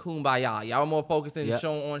focused on the kumbaya. Y'all were more focused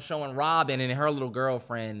on showing Robin and her little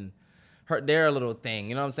girlfriend, their little thing.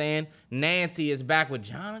 You know what I'm saying? Nancy is back with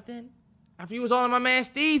Jonathan. After you was all in my man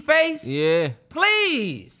Steve's face? Yeah.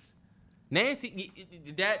 Please. Nancy,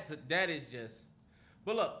 that is just...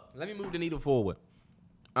 But look, let me move the needle forward.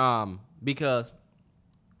 Because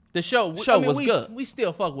the show was good. We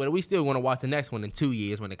still fuck with it. We still want to watch the next one in 2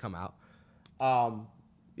 years when it come out.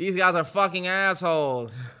 These guys are fucking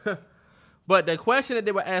assholes. But the question that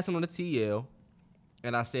they were asking on the TL,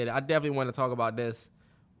 and I said, I definitely want to talk about this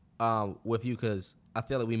with you because I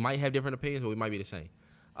feel like we might have different opinions, but we might be the same.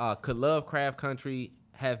 Could Lovecraft Country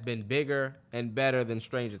have been bigger and better than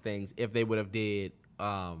Stranger Things if they would have did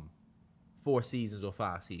 4 seasons or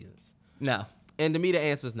 5 seasons? No. And to me, the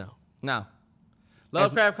answer is no. No.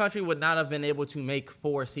 Lovecraft Country would not have been able to make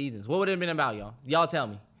 4 seasons. What would it have been about, y'all? Y'all tell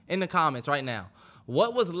me in the comments right now.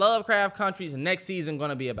 What was Lovecraft Country's next season going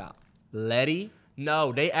to be about? Letty?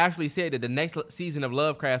 No, they actually said that the next season of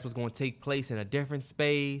Lovecraft was going to take place in a different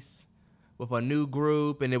space with a new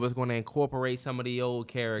group, and it was going to incorporate some of the old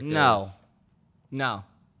characters. No.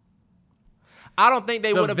 I don't think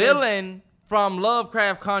they would have been... The villain from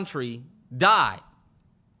Lovecraft Country died.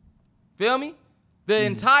 Feel me? The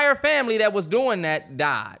entire family that was doing that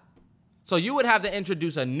died. So you would have to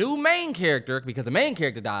introduce a new main character, because the main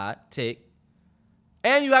character died,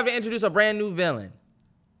 and you have to introduce a brand new villain.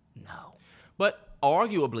 No. But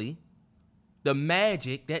arguably, the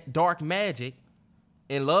magic, that dark magic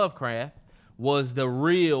in Lovecraft was the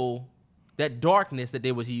real, that darkness that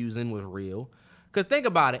they was using was real. Because think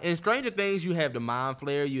about it. In Stranger Things, you have the Mind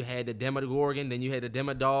Flayer, you had the Demogorgon, then you had the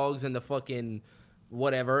Demodogs and the fucking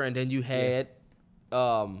whatever, and then you had...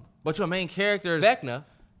 but your main character... Vecna.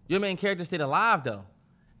 Your main character stayed alive, though.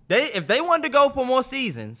 If they wanted to go for more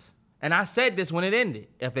seasons, and I said this when it ended,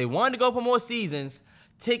 if they wanted to go for more seasons,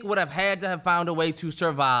 Tick would have had to have found a way to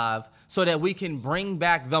survive so that we can bring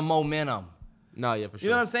back the momentum. No, yeah, for sure. You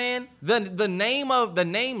know what I'm saying? The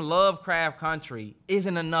name Lovecraft Country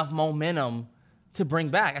isn't enough momentum to bring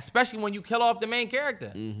back, especially when you kill off the main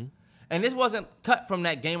character. Mm-hmm. And this wasn't cut from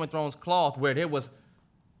that Game of Thrones cloth where there was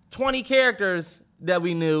 20 characters that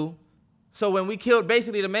we knew. So when we killed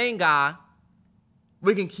basically the main guy,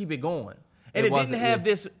 we can keep it going. And it didn't have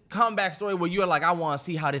this comeback story where you're like, I want to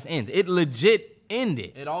see how this ends. It legit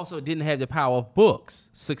ended. It also didn't have the power of books,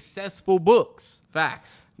 successful books.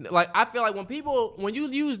 Facts. Like, I feel like when you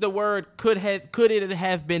use the word could it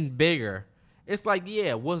have been bigger, it's like,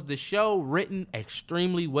 yeah, was the show written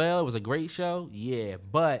extremely well? It was a great show? Yeah,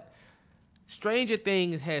 but Stranger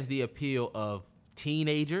Things has the appeal of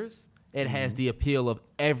teenagers. It has the appeal of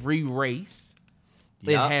every race.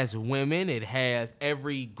 Yep. It has women. It has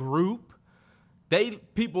every group.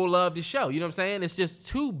 People love the show. You know what I'm saying? It's just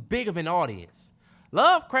too big of an audience.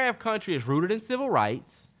 Lovecraft Country is rooted in civil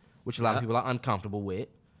rights, which a lot of people are uncomfortable with.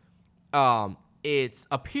 It's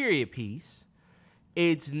a period piece.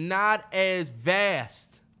 It's not as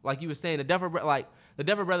vast, like you were saying. The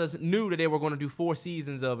Duffer Brothers knew that they were going to do 4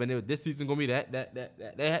 seasons of, and this season going to be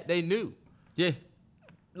that. They knew. Yeah.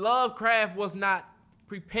 Lovecraft was not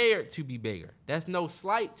prepared to be bigger. That's no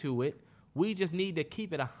slight to it. We just need to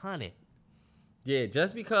keep it 100. Yeah,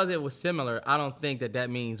 just because it was similar, I don't think that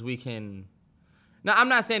means we can. Now, I'm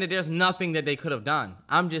not saying that there's nothing that they could have done.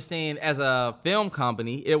 I'm just saying as a film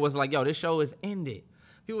company, it was like, yo, this show is ended.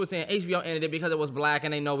 People were saying HBO ended it because it was black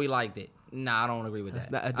and they know we liked it. Nah, I don't agree with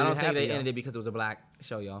that. I don't think they ended it because it was a black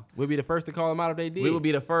show, y'all. We'd be the first to call them out if they did. We would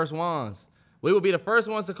be the first ones. We would be the first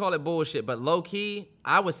ones to call it bullshit. But low-key,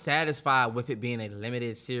 I was satisfied with it being a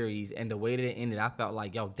limited series. And the way that it ended, I felt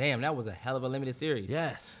like, yo, damn, that was a hell of a limited series.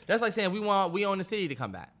 Yes. That's like saying we own the city to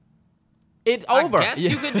come back. It's over. I guess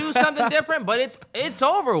you could do something different, but it's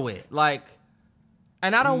over with. Like,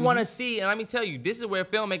 and I don't want to see, and let me tell you, this is where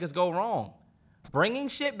filmmakers go wrong. Bringing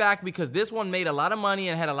shit back because this one made a lot of money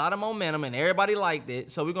and had a lot of momentum and everybody liked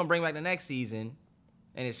it. So we're going to bring back the next season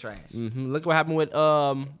and it's trash. Mm-hmm. Look what happened with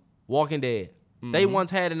Walking Dead. Mm-hmm. They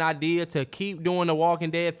once had an idea to keep doing The Walking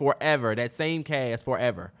Dead forever, that same cast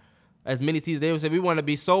forever. As many seasons, they would say, we want to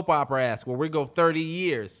be soap opera-esque where we go 30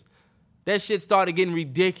 years. That shit started getting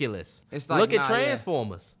ridiculous. It's like, look at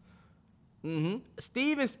Transformers. Yeah. Mm-hmm.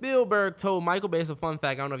 Steven Spielberg told Michael Bay, it's a fun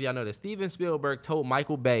fact, I don't know if y'all know this. Steven Spielberg told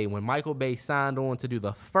Michael Bay, when Michael Bay signed on to do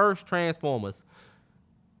the first Transformers,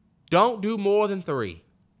 don't do more than 3.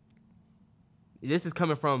 This is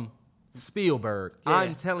coming from Spielberg. Yeah.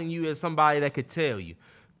 I'm telling you as somebody that could tell you.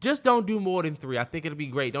 Just don't do more than 3. I think it'll be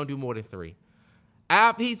great. Don't do more than 3.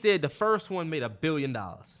 He said the first one made $1 billion.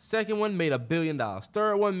 Second one made $1 billion.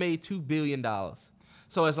 Third one made $2 billion.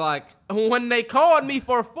 So it's like, when they called me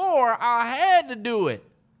for 4, I had to do it.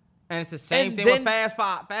 And it's the same thing with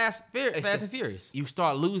Fast and Furious. You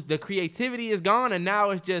start losing. The creativity is gone, and now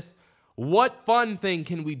it's just, what fun thing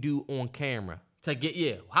can we do on camera?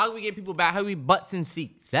 How do we get people back? How do we butts in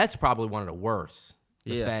seats? That's probably one of the worst,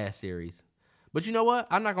 the Fast series. But you know what?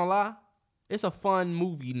 I'm not going to lie. It's a fun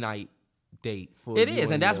movie night date. It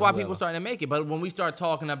is, and that's why people starting to make it. But when we start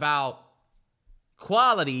talking about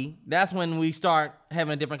quality, that's when we start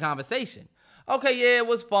having a different conversation. Okay, yeah, it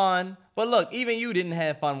was fun. But look, even you didn't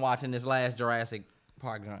have fun watching this last Jurassic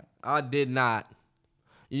Park joint. I did not.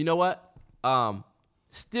 You know what?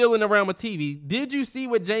 Still in the realm of TV, did you see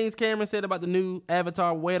what James Cameron said about the new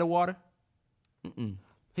Avatar Way of the Water? Mm-mm.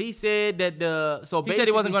 He said that he said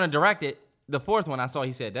he wasn't going to direct it. The fourth one, I saw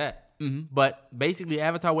he said that. Mm-hmm. But basically,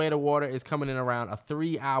 Avatar Way of the Water is coming in around a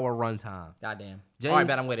 3-hour runtime. Goddamn. All right,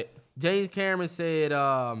 bet I'm with it. James Cameron said,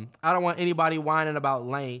 I don't want anybody whining about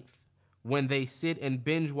length when they sit and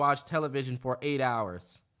binge watch television for 8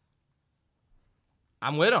 hours.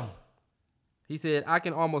 I'm with him. He said, I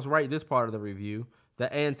can almost write this part of the review.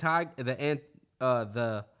 The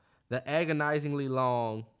agonizingly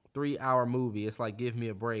long 3-hour movie. It's like, give me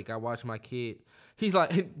a break. I watch my kid. He's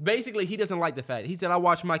like, basically, he doesn't like the fact. He said, I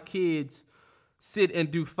watch my kids sit and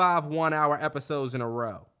do 5 1-hour episodes in a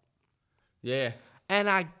row. Yeah. And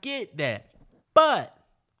I get that. But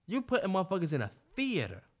you putting motherfuckers in a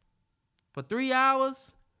theater for 3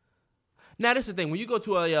 hours? Now, this is the thing. When you go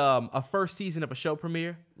to a first season of a show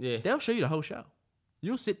premiere, they'll show you the whole show.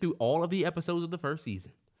 You'll sit through all of the episodes of the first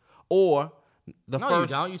season. Or you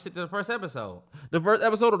don't. You sit through the first episode. The first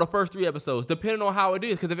episode or the first 3 episodes, depending on how it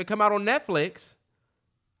is. Because if it come out on Netflix,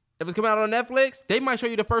 they might show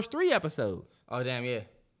you the first 3 episodes. Oh, damn, yeah.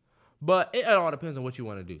 But it all depends on what you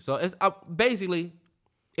want to do. So it's basically,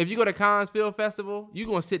 if you go to Cannes Film Festival, you're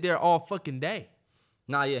going to sit there all fucking day.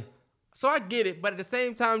 Nah, yeah. So I get it. But at the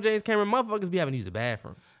same time, James Cameron, motherfuckers be having to use the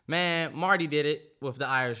bathroom. Man, Marty did it with The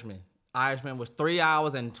Irishman. Irishman was 3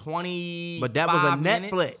 hours and 25 But that was a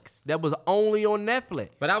minutes. Netflix. That was only on Netflix.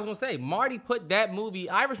 But I was going to say, Marty put that movie,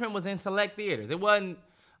 Irishman was in select theaters. It wasn't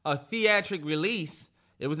a theatric release.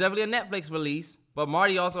 It was definitely a Netflix release. But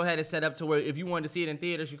Marty also had it set up to where if you wanted to see it in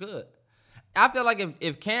theaters, you could. I feel like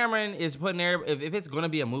if Cameron is putting there, if it's going to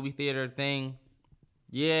be a movie theater thing,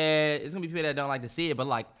 yeah, it's going to be people that don't like to see it. But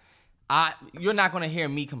like, you're not going to hear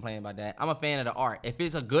me complain about that. I'm a fan of the art. If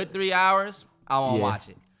it's a good 3 hours, I won't watch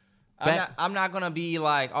it. I'm not going to be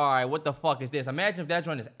like, all right, what the fuck is this? Imagine if that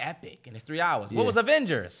joint is epic and it's 3 hours. Yeah. What was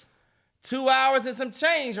Avengers? 2 hours and some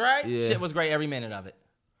change, right? Yeah. Shit was great every minute of it.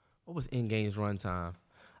 What was Endgame's runtime?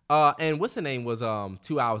 And what's the name was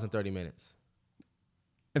 2 hours and 30 minutes?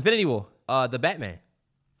 Infinity War. The Batman.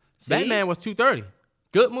 See? Batman was 2:30.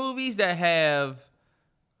 Good movies that have...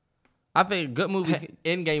 I think good movies...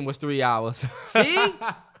 Endgame was 3 hours. See?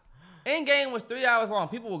 Endgame was 3 hours long.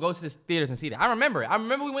 People will go to the theaters and see that. I remember it. I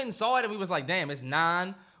remember we went and saw it and we was like, damn, it's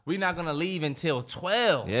 9. We're not going to leave until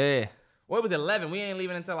 12. Yeah. What was it, 11? We ain't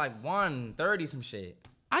leaving until like 1:30 some shit.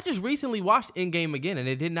 I just recently watched Endgame again and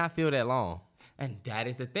it did not feel that long. And that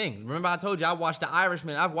is the thing. Remember I told you I watched The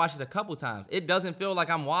Irishman. I've watched it a couple times. It doesn't feel like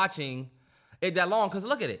I'm watching... it that long. Because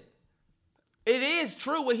look at it. It is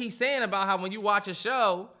true what he's saying about how when you watch a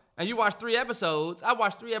show and you watch 3 episodes, I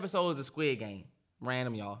watched 3 episodes of Squid Game.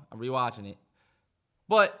 Random, y'all. I'm rewatching it.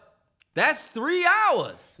 But that's 3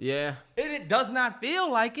 hours. Yeah. It does not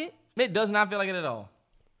feel like it. It does not feel like it at all.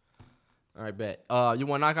 All right, bet. You want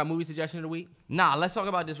to knock out movie suggestion of the week? Nah, let's talk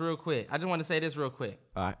about this real quick. I just want to say this real quick.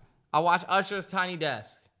 All right. I watched Usher's Tiny Desk,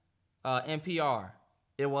 NPR.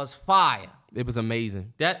 It was fire. It was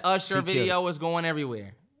amazing. That Usher He video killed it. was going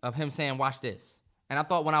everywhere of him saying, watch this. And I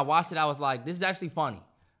thought when I watched it, I was like, this is actually funny.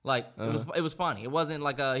 Like, it was funny. It wasn't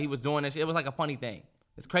like he was doing that shit. It was like a funny thing.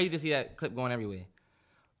 It's crazy to see that clip going everywhere.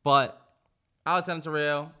 But I was telling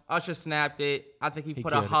Terrell, Usher snapped it. I think he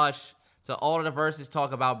put a hush to all of the verses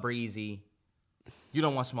talk about Breezy. You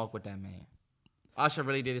don't want smoke with that man. Usher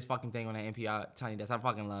really did his fucking thing on that NPR Tiny Desk. I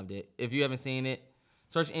fucking loved it. If you haven't seen it,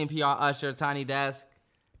 search NPR Usher Tiny Desk.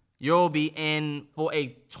 You'll be in for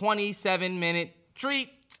a 27-minute treat.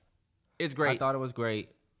 It's great. I thought it was great.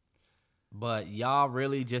 But y'all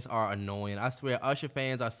really just are annoying. I swear, Usher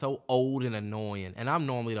fans are so old and annoying. And I'm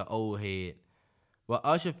normally the old head. But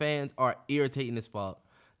Usher fans are irritating as fuck.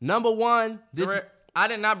 Number one, I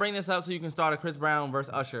did not bring this up so you can start a Chris Brown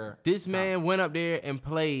versus Usher. This man went up there and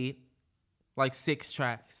played like 6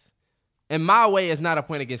 tracks. And My Way is not a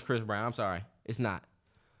point against Chris Brown. I'm sorry. It's not.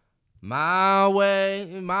 My Way.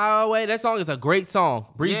 That song is a great song.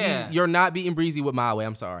 Breezy, You're not beating Breezy with My Way.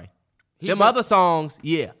 I'm sorry. Them other songs,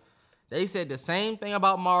 yeah. They said the same thing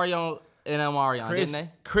about Mario and Omarion, didn't they?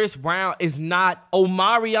 Chris Brown is not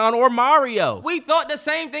Omarion or Mario. We thought the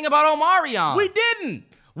same thing about Omarion. We didn't.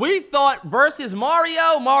 We thought versus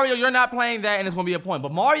Mario, you're not playing that and it's going to be a point.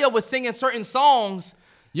 But Mario was singing certain songs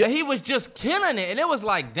that he was just killing it. And it was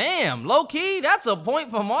like, damn, low-key, that's a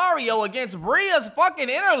point for Mario against Bria's fucking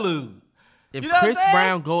interlude. If Chris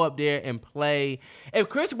Brown go up there and play, if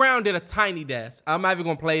Chris Brown did a Tiny Desk, I'm not even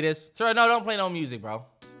going to play this. Sure, no, don't play no music, bro.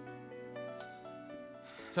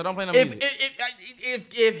 So don't play no music.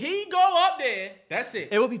 If he go up there, that's it.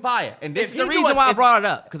 It would be fire. And this is the reason why I brought it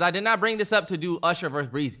up. Because I did not bring this up to do Usher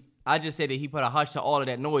versus Breezy. I just said that he put a hush to all of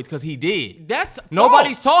that noise because he did.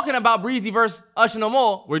 Nobody's talking about Breezy versus Usher no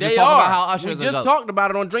more. We're just talking about how Usher is a goat. We just talked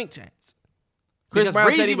about it on Drink Champs. Chris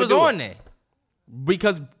Brown said he was on there.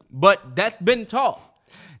 But that's been taught.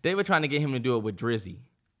 They were trying to get him to do it with Drizzy.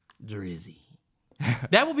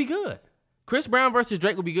 That would be good. Chris Brown versus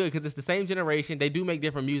Drake would be good because it's the same generation. They do make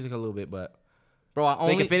different music a little bit, but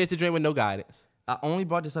they can finish the drink with no guidance. I only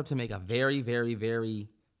brought this up to make a very, very, very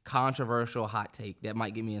controversial hot take that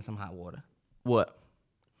might get me in some hot water. What?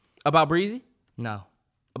 About Breezy? No.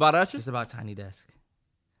 About Usher? It's about Tiny Desk.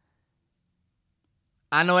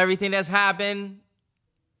 I know everything that's happened.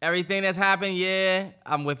 Yeah,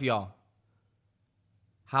 I'm with y'all.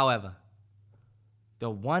 However, the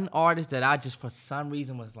one artist that I just for some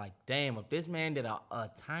reason was like, damn, if this man did a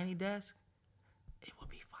Tiny Desk, it would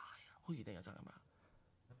be fire. Who you think I'm talking about?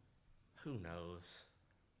 Who knows?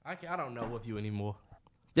 I don't know with you anymore.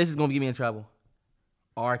 This is going to get me in trouble.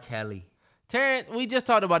 R. Kelly. Terrance, we just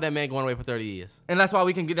talked about that man going away for 30 years. And that's why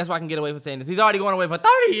I can get away with saying this. He's already going away for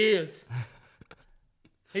 30 years.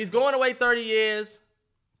 He's going away 30 years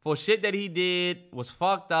for shit that he did, was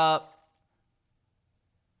fucked up.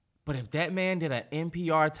 But if that man did an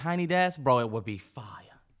NPR Tiny Desk, bro, it would be fire.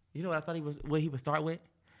 You know what I thought what he would start with?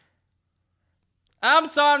 I'm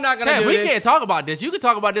sorry, I'm not going to do this. We can't talk about this. You can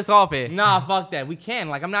talk about this off air. Nah, fuck that. We can.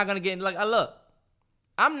 Like, I'm not going to get, like, look.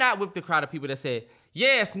 I'm not with the crowd of people that said,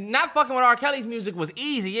 yes, not fucking with R. Kelly's music was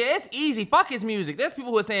easy. Yeah, it's easy. Fuck his music. There's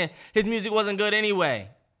people who are saying his music wasn't good anyway.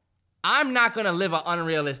 I'm not going to live an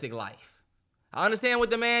unrealistic life. I understand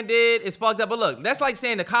what the man did. It's fucked up. But look, that's like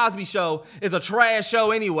saying the Cosby Show is a trash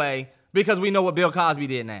show anyway because we know what Bill Cosby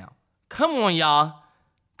did now. Come on, y'all.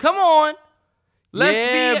 Come on.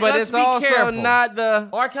 Let's be careful. Not the...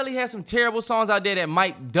 R. Kelly has some terrible songs out there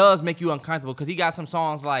that does make you uncomfortable because he got some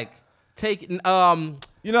songs like... you know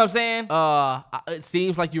what I'm saying? It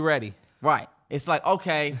seems like you're ready. Right. It's like,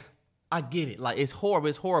 okay, I get it. Like, it's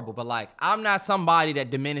horrible. But like, I'm not somebody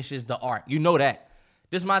that diminishes the art. You know that.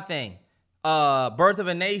 This is my thing. Birth of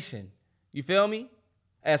a Nation. You feel me?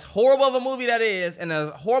 As horrible of a movie that is, and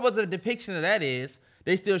as horrible as a depiction of that is,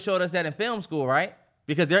 they still showed us that in film school, right?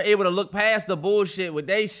 Because they're able to look past the bullshit with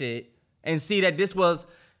they shit and see that this was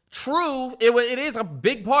true. It is a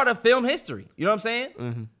big part of film history. You know what I'm saying?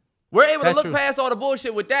 Mm-hmm. We're able to look past all the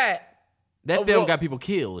bullshit with that. That film got people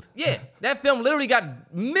killed. Yeah, that film literally got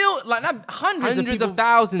hundreds of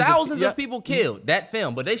thousands of people killed. That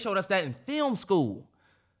film, but they showed us that in film school.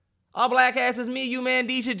 All black asses, me, you,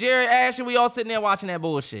 Mandisha, Jared, Asher, we all sitting there watching that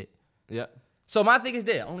bullshit. Yep. So my thing is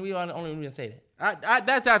there. Only we say that.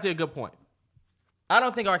 That's actually a good point. I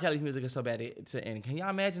don't think R. Kelly's music is so bad to end. Can y'all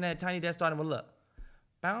imagine that Tiny Desk starting with look?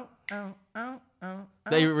 They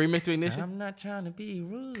remixed to Ignition. I'm not trying to be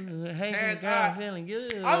rude. Hey, Hey, girl, I'm feeling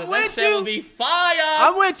good. I'm that with shit you. would be fire.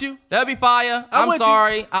 I'm with you. That'd be fire. I'm I'm with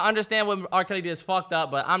sorry. I understand what R. Kelly did is fucked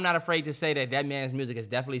up, but I'm not afraid to say that man's music is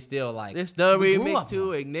definitely still like. It's the we grew remix up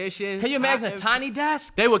to on. Ignition. Can you imagine a Tiny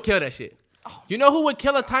Desk? They would kill that shit. You know who would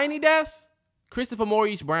kill a Tiny Desk? Christopher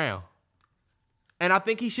Maurice Brown. And I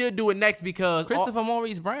think he should do it next because Christopher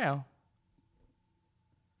Maurice Brown.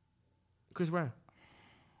 Chris Brown.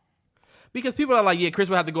 Because people are like, yeah, Chris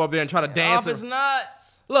would have to go up there and try to dance. Off his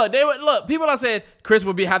nuts. Look, people are saying Chris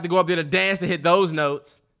would have to go up there to dance to hit those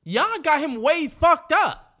notes. Y'all got him way fucked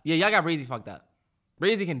up. Yeah, y'all got Breezy fucked up.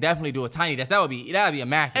 Breezy can definitely do a Tiny Desk. That'd be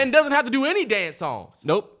immaculate. And doesn't have to do any dance songs.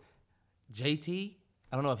 Nope. JT,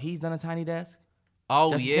 I don't know if he's done a Tiny Desk.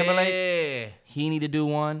 Oh, Justin yeah. Timberlake. He need to do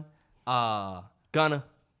one. Gunna.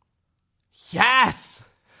 Yes.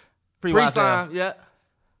 Freestyle, yeah.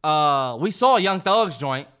 We saw Young Thug's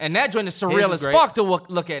joint, and that joint is surreal His as is great. fuck to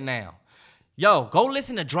look at now. Yo, go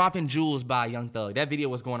listen to Dropping Jewels by Young Thug. That video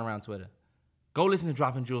was going around Twitter. Go listen to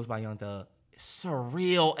Dropping Jewels by Young Thug. It's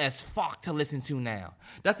surreal as fuck to listen to now.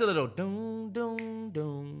 That's a little doom, doom,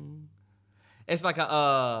 doom. It's like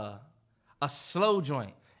a slow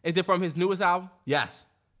joint. Is it from his newest album? Yes.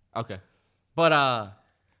 Okay. But, oh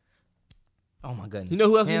my goodness. You know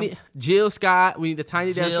who else Him? we need? Jill Scott. We need a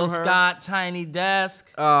Tiny Desk Jill from her. Scott, Tiny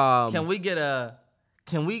Desk. Can we get a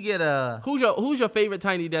Who's your favorite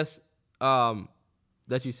Tiny Desk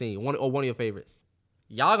that you've seen? One of your favorites?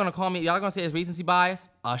 Y'all gonna say it's recency bias?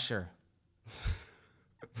 Usher.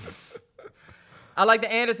 I like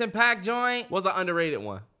the Anderson .Paak joint. What's an underrated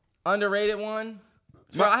one? Underrated one.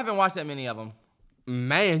 Bro, I haven't watched that many of them.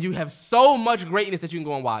 Man, you have so much greatness that you can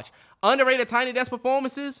go and watch. Underrated Tiny Desk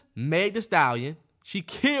performances, Meg Thee Stallion. She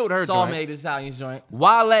killed her Saw joint. Meg Thee Stallion's joint.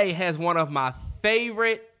 Wale has one of my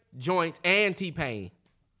favorite joints, and T-Pain.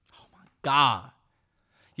 God.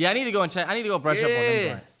 Yeah, I need to go and check. I need to go brush up on them Yeah.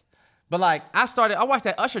 joints. But like, I watched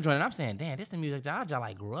that Usher joint, and I'm saying, damn, this the music that I just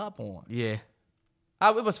like grew up on. Yeah.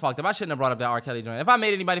 It was fucked up. I shouldn't have brought up that R. Kelly joint. If I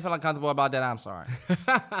made anybody feel uncomfortable about that, I'm sorry.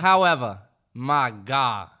 However, my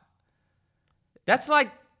God. That's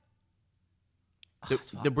like...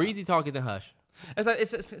 The breezy talk isn't hush.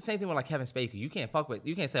 It's the same thing with like Kevin Spacey. You can't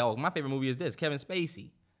say, oh, my favorite movie is this, Kevin Spacey.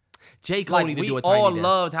 J. Cole Like, need to we do a Tiny all Desk.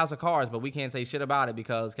 loved House of Cards, but we can't say shit about it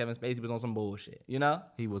because Kevin Spacey was on some bullshit, you know?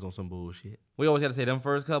 He was on some bullshit. We always had to say them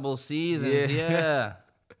first couple seasons, yeah.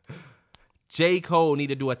 J. Cole need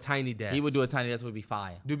to do a Tiny Desk. He would do a Tiny Desk, would be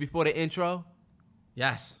fire. do before the intro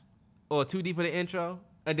Yes. or too deep for the intro,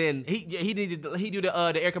 and then he do the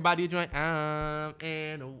Erykah Badu joint. I'm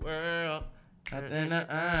in the world. Have Eric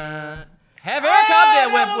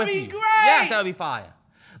up there with be you. great. Yes, that would be fire.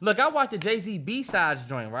 Look, I watched the Jay-Z B-Sides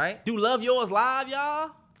joint, right? Do Love Yours live, y'all.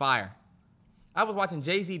 Fire. I was watching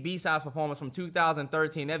Jay-Z B-Sides performance from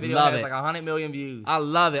 2013. That video Love has it. like 100 million views. I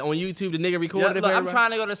love it. On YouTube, the nigga Yeah, recorded it. look, for I'm everybody.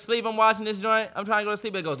 trying to go to sleep. I'm watching this joint. I'm trying to go to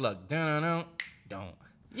sleep. It goes, look. Dun, don't.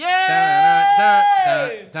 Yeah.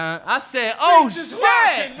 I said, oh, Just shit.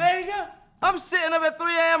 watching, nigga. I'm sitting up at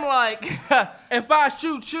 3 a.m. like, If I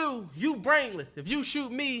shoot you, you brainless. If you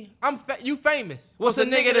shoot me, you famous. What's a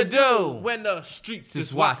nigga to do when the streets Just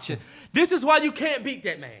is watching? This is why you can't beat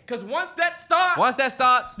that man. Because once that starts, once that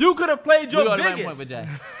starts, you could have played we your go to biggest. point with Jay.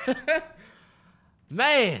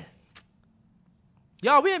 Man.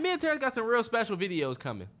 Y'all, me and Terrance got some real special videos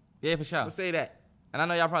coming. Yeah, for sure. I'll say that. And I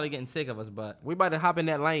know y'all probably getting sick of us, but We about to hop in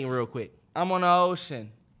that lane real quick. I'm on the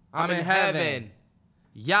ocean. I'm in heaven.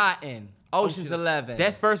 Yachting. Ocean's 11.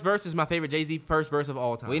 That first verse is my favorite Jay-Z first verse of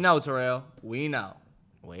all time. We know, Terrell. We know.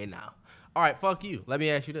 We know. All right, fuck you. Let me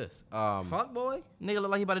ask you this. Fuck, boy. Nigga look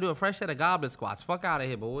like he about to do a fresh set of goblet squats. Fuck out of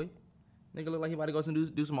here, boy. Nigga look like he about to go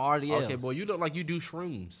do some RDLs. Okay, boy, you look like you do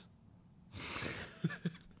shrooms.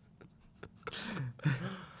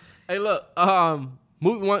 Hey, look.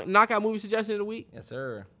 Knockout movie suggestion of the week. Yes,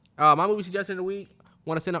 sir. My movie suggestion of the week.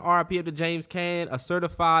 Want to send an RIP up to James Caan, a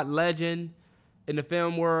certified legend in the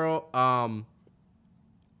film world.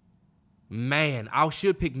 Man, I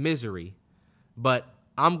should pick Misery, but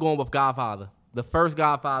I'm going with Godfather. The first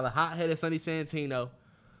Godfather, hot-headed Sonny Santino.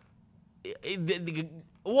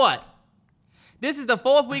 What? This is the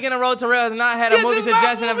 4th week in a row Terrell has not had a This movie is my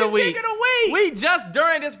suggestion of the movie week. pick of the week. We just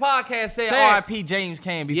during this podcast said Terrance. RIP James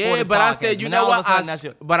Caan before Yeah, this but podcast. I said, you But know now all of what? a sudden that's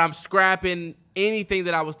your- But I'm scrapping anything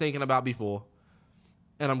that I was thinking about before.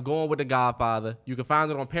 And I'm going with The Godfather. You can find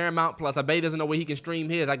it on Paramount Plus. I bet he doesn't know where he can stream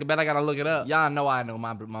his. I bet I got to look it up. Y'all know I know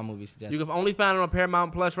my movie suggestion. You can only find it on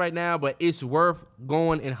Paramount Plus right now, but it's worth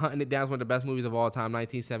going and hunting it down. It's one of the best movies of all time,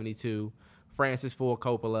 1972. Francis Ford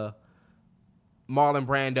Coppola. Marlon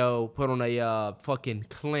Brando put on a fucking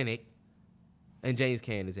clinic, and James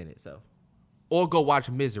Caan is in it. So, or go watch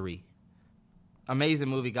Misery. Amazing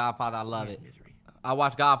movie, Godfather. I love it. Misery. I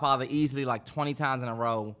watched Godfather easily like 20 times in a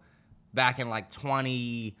row back in like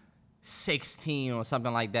 2016 or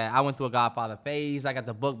something like that. I went through a Godfather phase. I got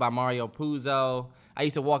the book by Mario Puzo. I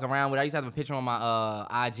used to walk around with it. I used to have a picture on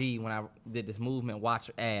my IG when I did this movement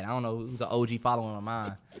watch ad. I don't know who's an OG following of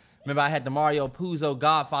mine. Remember, I had the Mario Puzo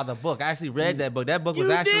Godfather book. I actually read that book. That book was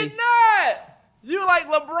actually... You did not! You like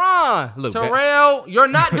LeBron. Look, Terrell, you're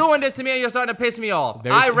not doing this to me and you're starting to piss me off.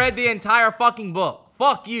 I read the entire fucking book.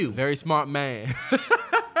 Fuck you. Very smart man.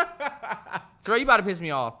 Terrell, you about to piss me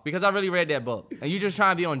off because I really read that book. And you just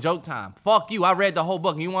trying to be on joke time. Fuck you. I read the whole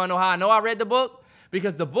book. And you want to know how I know I read the book?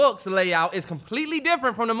 Because the book's layout is completely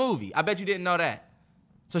different from the movie. I bet you didn't know that.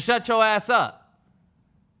 So shut your ass up.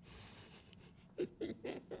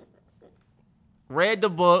 Read the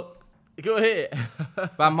book. Go ahead.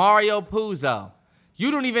 By Mario Puzo.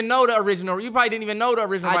 You don't even know the original. You probably didn't even know the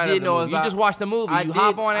original. I did know it. You just watched the movie. You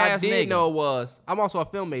hop on ass nigga. I did know it was. I'm also a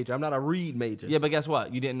film major. I'm not a read major. Yeah, but guess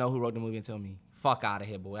what? You didn't know who wrote the movie until me. Fuck out of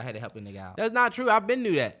here, boy. I had to help the nigga out. That's not true. I've been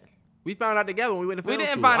knew that. We found out together when we went to film school. We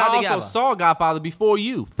didn't find out together. I also saw Godfather before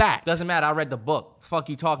you. Fact. Doesn't matter. I read the book. Fuck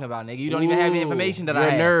you talking about, nigga. You don't even have the information that I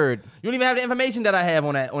have. You're a nerd. You don't even have the information that I have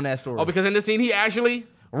on that story. Oh, because in the scene he actually...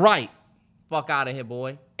 Right. Fuck out of here,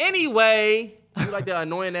 boy. Anyway... You like the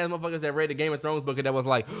annoying ass motherfuckers that read the Game of Thrones book and that was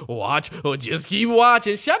like, watch or just keep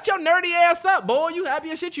watching. Shut your nerdy ass up, boy. You happy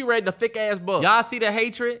as shit you read the thick ass book. Y'all see the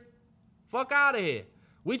hatred? Fuck out of here.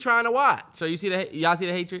 We trying to watch. So y'all see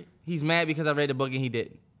the hatred? He's mad because I read the book and he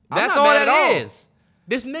didn't. That's all that is.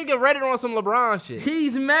 This nigga read it on some LeBron shit.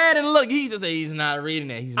 He's mad and look, he just say he's not reading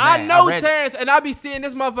it. He's mad. I know Terrance, and I be seeing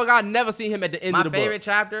this motherfucker. I never seen him at the end of the book. My favorite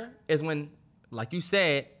chapter is when, like you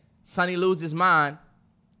said, Sonny loses his mind.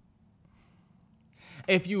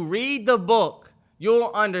 If you read the book, you'll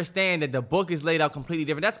understand that the book is laid out completely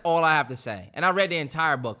different. That's all I have to say. And I read the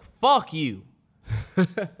entire book. Fuck you.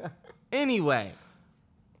 Anyway,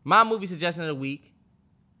 my movie suggestion of the week.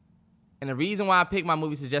 And the reason why I picked my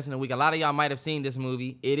movie suggestion of the week, a lot of y'all might have seen this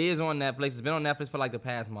movie. It is on Netflix. It's been on Netflix for like the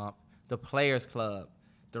past month. The Players Club,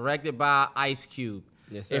 directed by Ice Cube.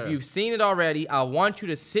 Yes, sir. If you've seen it already, I want you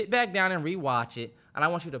to sit back down and rewatch it. And I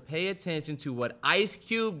want you to pay attention to what Ice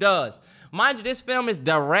Cube does. Mind you, this film is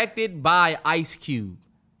directed by Ice Cube,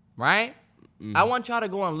 right? Mm-hmm. I want y'all to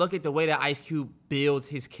go and look at the way that Ice Cube builds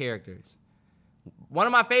his characters. One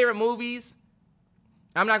of my favorite movies,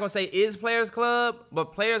 I'm not going to say is Players Club,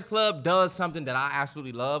 but Players Club does something that I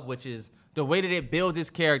absolutely love, which is the way that it builds its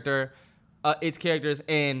characters,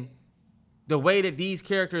 and the way that these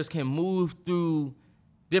characters can move through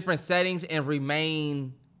different settings and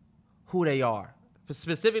remain who they are.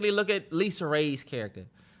 Specifically, look at Lisa Ray's character.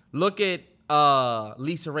 Look at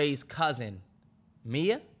Lisa Ray's cousin,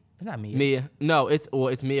 Mia. It's not Mia. Mia. No,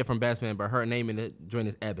 it's Mia from Batman, but her name in the joint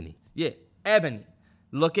is Ebony. Yeah, Ebony.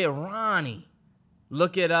 Look at Ronnie.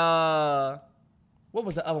 Look at what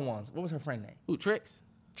was the other ones? What was her friend name? Ooh, Trix.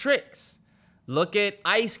 Trix. Look at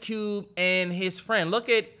Ice Cube and his friend. Look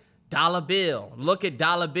at Dollar Bill. Look at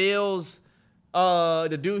Dollar Bill's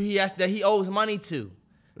the dude that he owes money to.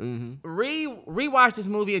 Mm-hmm. Rewatch this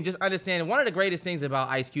movie and just understand one of the greatest things about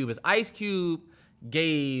Ice Cube is Ice Cube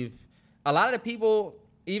gave a lot of the people,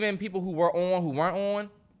 even people who were on, who weren't on,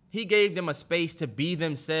 he gave them a space to be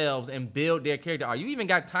themselves and build their character. You even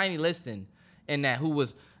got Tiny Liston in that, who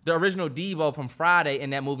was the original Debo from Friday in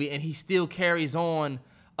that movie, and he still carries on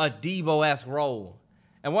a Debo-esque role.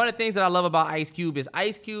 And one of the things that I love about Ice Cube is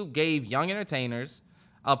Ice Cube gave young entertainers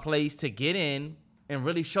a place to get in and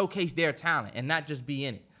really showcase their talent and not just be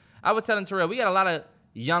in it. I was telling Terrell, we got a lot of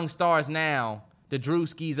young stars now, the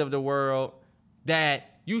Drewskis of the world,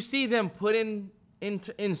 that you see them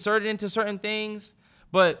inserted into certain things,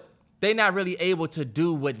 but they're not really able to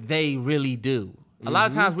do what they really do. Mm-hmm. A lot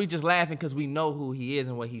of times we just laughing because we know who he is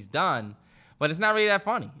and what he's done, but it's not really that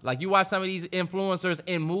funny. Like, you watch some of these influencers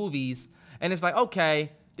in movies, and it's like,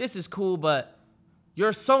 okay, this is cool, but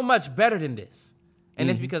you're so much better than this. And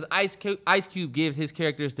it's because Ice Cube gives his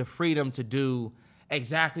characters the freedom to do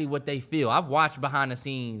exactly what they feel. I've watched behind the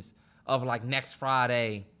scenes of like Next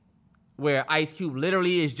Friday where Ice Cube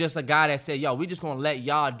literally is just a guy that said, yo, we just gonna let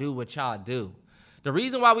y'all do what y'all do. The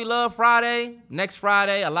reason why we love Next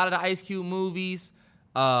Friday, a lot of the Ice Cube movies,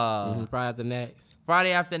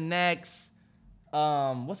 Friday After Next.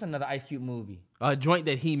 What's another Ice Cube movie? A joint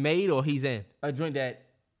that he made or he's in? A joint that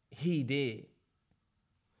he did.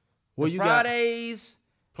 Well, you Fridays,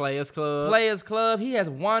 Players Club. Players Club. He has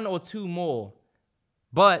one or two more.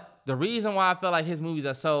 But the reason why I feel like his movies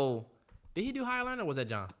are so... Did he do Highlander or was that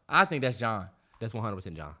John? I think that's John. That's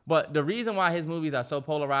 100% John. But the reason why his movies are so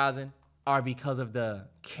polarizing are because of the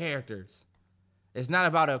characters. It's not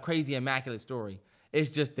about a crazy, immaculate story. It's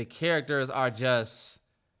just the characters are just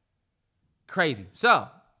crazy. So,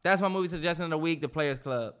 that's my movie suggestion of the week, The Players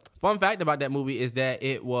Club. Fun fact about that movie is that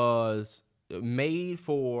it was made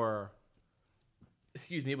for,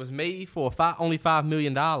 only $5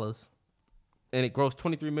 million. And it grossed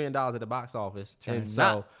 $23 million at the box office. And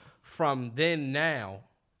so, from then now.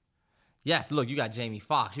 Yes, look, you got Jamie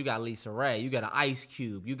Foxx, you got Lisa Ray, you got an Ice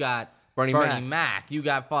Cube, you got Bernie Mac, you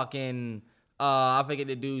got fucking, I forget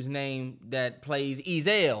the dude's name that plays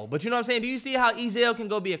Ezell. But you know what I'm saying? Do you see how Ezell can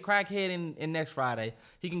go be a crackhead in Next Friday?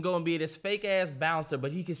 He can go and be this fake-ass bouncer,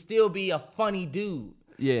 but he can still be a funny dude.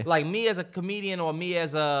 Yeah. Like me as a comedian or me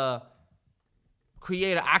as a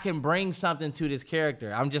creator, I can bring something to this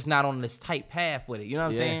character. I'm just not on this tight path with it. You know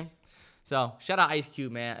what I'm saying? So, shout out Ice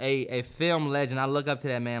Cube, man. A film legend. I look up to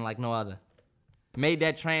that man like no other. Made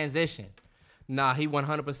that transition. Nah, he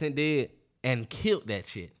 100% did and killed that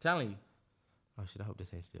shit. Telling you. Oh, shit, I hope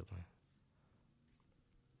this ain't still playing.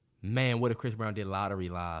 Man, what if Chris Brown did Lottery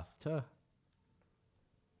Live? Tuh.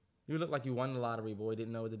 You look like you won the lottery, boy.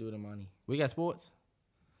 Didn't know what to do with the money. We got sports?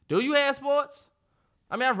 Do you have sports?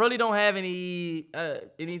 I mean, I really don't have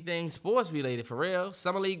anything sports related for real.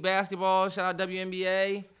 Summer League basketball. Shout out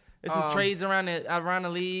WNBA. There's some trades around the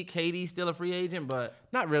league. KD's still a free agent, but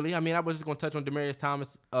not really. I mean, I was just gonna touch on Demaryius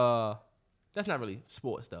Thomas. That's not really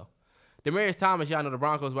sports though. Demaryius Thomas, y'all know the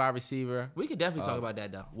Broncos wide receiver. We could definitely talk about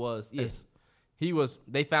that though.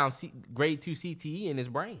 They found grade 2 CTE in his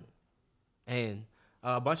brain, and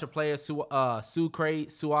a bunch of players, Su'a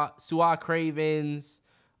Cravens,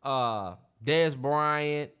 Dez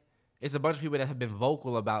Bryant. It's a bunch of people that have been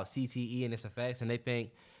vocal about CTE and its effects, and they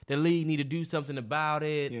think the league need to do something about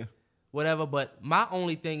it, whatever. But my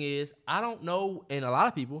only thing is, I don't know, and a lot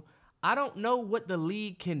of people, I don't know what the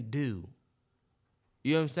league can do.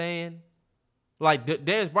 You know what I'm saying? Like,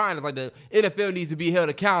 Dez Bryant is like, the NFL needs to be held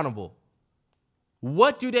accountable.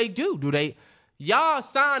 What do they do? Y'all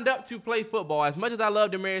signed up to play football. As much as I love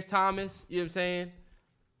Demaryius Thomas, you know what I'm saying?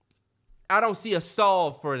 I don't see a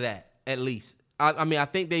solve for that, at least. I mean, I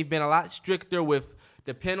think they've been a lot stricter with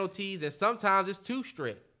the penalties, and sometimes it's too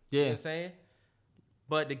strict. Yeah. You know what I'm saying?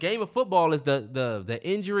 But the game of football is the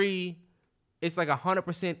injury. It's like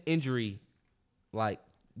 100% injury, like,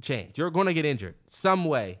 chance. You're going to get injured some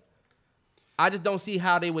way. I just don't see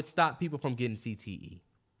how they would stop people from getting CTE.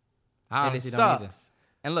 I honestly don't either.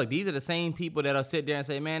 And look, these are the same people that'll sit there and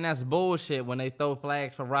say, man, that's bullshit when they throw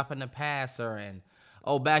flags for roughing the passer. And,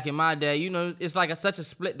 back in my day, you know, it's like such a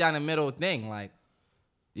split down the middle thing. Like,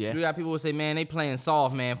 yeah. You got people who say, man, they playing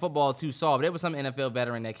soft, man. Football too soft. There was some NFL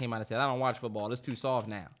veteran that came out and said, I don't watch football. It's too soft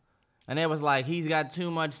now. And it was like, he's got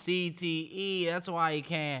too much CTE. That's why he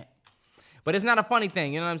can't. But it's not a funny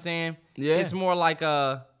thing. You know what I'm saying? Yeah. It's more like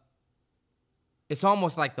it's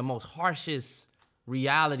almost like the most harshest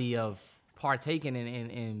reality of partaking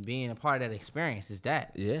in being a part of that experience is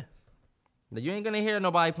that. Yeah. You ain't going to hear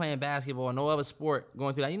nobody playing basketball or no other sport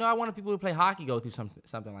going through that. You know, I wanted people who play hockey go through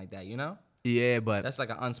something like that, you know? Yeah, but that's like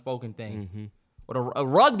an unspoken thing. Mm-hmm. But a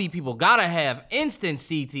rugby people got to have instant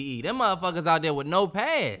CTE. Them motherfuckers out there with no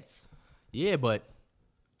pads. Yeah, but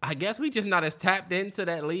I guess we just not as tapped into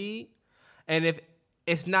that league. And if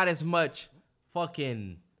it's not as much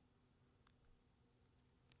fucking...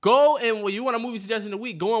 Go and when you want a movie suggestion of the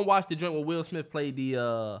week, go and watch the joint where Will Smith played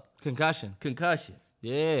the Concussion.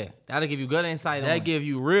 Yeah, that'll give you good insight. That'll give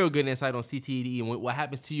you real good insight on CTE and what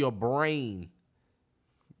happens to your brain.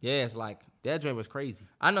 Yeah, it's like that joint was crazy.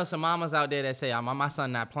 I know some mamas out there that say, my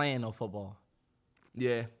son not playing no football.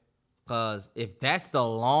 Yeah, cause if that's the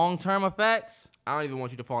long-term effects, I don't even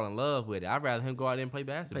want you to fall in love with it. I'd rather him go out there and play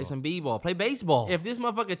basketball, play some b-ball, play baseball. If this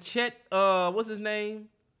motherfucker Chet, what's his name?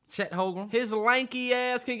 Chet Holmgren. His lanky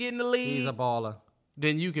ass can get in the league. He's a baller.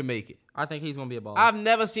 Then you can make it. I think he's going to be a baller. I've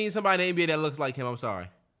never seen somebody in the NBA that looks like him. I'm sorry.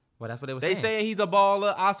 Well, that's what they were saying. They saying he's a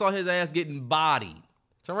baller. I saw his ass getting bodied.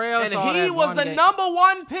 Terrell and he was the number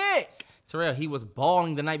one pick. Terrell, he was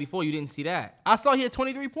balling the night before. You didn't see that. I saw he had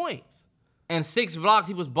 23 points. And 6 blocks.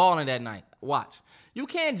 He was balling that night. Watch. You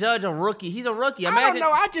can't judge a rookie. He's a rookie. I don't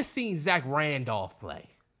know. I just seen Zach Randolph play.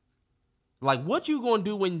 Like, what you going to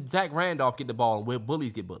do when Zach Randolph get the ball and where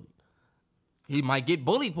bullies get bullied? He might get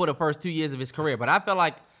bullied for the first 2 years of his career, but I feel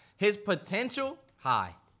like his potential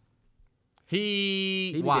high.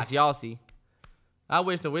 Watch, y'all see. I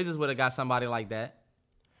wish the Wizards would have got somebody like that,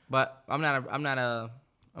 but I'm not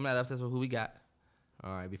obsessed with who we got.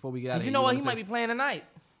 All right, before we get out of here, you know what? He might be playing tonight.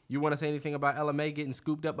 You want to say anything about LMA getting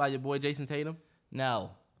scooped up by your boy Jason Tatum?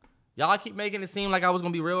 No. Y'all keep making it seem like I was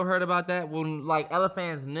gonna be real hurt about that when like Ella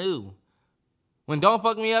fans knew. When Don't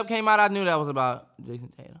Fuck Me Up came out, I knew that was about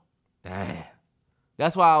Jason Tatum. Damn.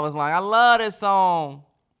 That's why I was like, I love this song.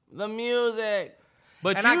 The music.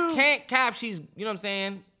 But and I can't cap she's, you know what I'm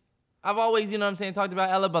saying? I've always, you know what I'm saying, talked about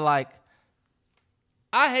Ella, but like,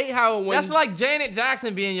 I hate how when... That's like Janet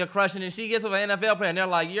Jackson being your crush and then she gets with an NFL player and they're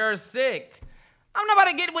like, you're sick. I'm not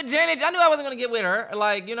about to get with Janet. I knew I wasn't going to get with her.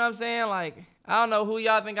 Like, you know what I'm saying? Like, I don't know who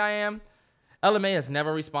y'all think I am. Ella May has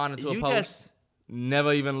never responded to a post.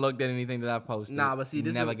 Never even looked at anything that I posted. Nah, but see,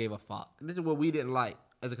 this never gave a fuck. This is what we didn't like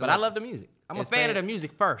as a But I love the music. I'm a fan of the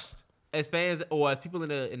music first. As fans or as people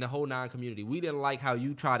in the whole non-community, we didn't like how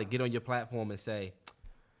you try to get on your platform and say,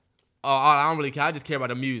 oh, I don't really care. I just care about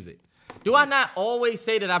the music. Do I not always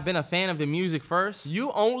say that I've been a fan of the music first?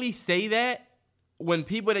 You only say that when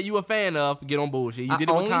people that you a fan of get on bullshit. You did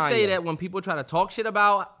it with Kanye. I only say that when people try to talk shit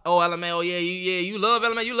about, oh, LMA, oh, yeah, you love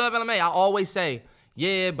LMA, you love LMA. I always say,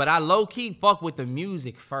 yeah, but I low-key fuck with the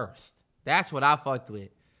music first. That's what I fucked with.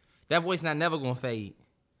 That voice not never gonna fade.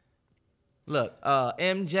 Look,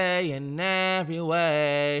 MJ in every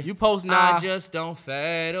way. You post I just don't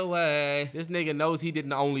fade away. This nigga knows he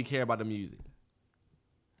didn't only care about the music.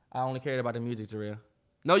 I only cared about the music, Terrell.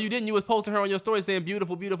 No, you didn't. You was posting her on your story saying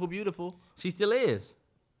beautiful, beautiful, beautiful. She still is.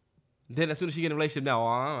 Then as soon as she get in a relationship, now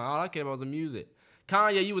all I care about was the music.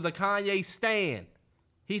 Kanye, you was a Kanye stan.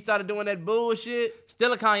 He started doing that bullshit.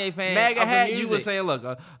 Still a Kanye fan. MAGA of hat, the you was saying, look,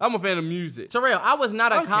 I'm a fan of music. Terrell, I was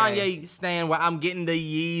not a Okay. Kanye stan where I'm getting the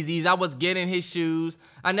Yeezys. I was getting his shoes.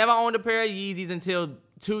 I never owned a pair of Yeezys until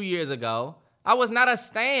 2 years ago. I was not a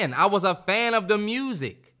stan. I was a fan of the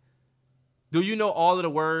music. Do you know all of the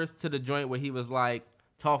words to the joint where he was like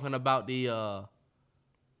talking about the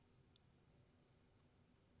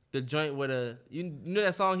joint where you know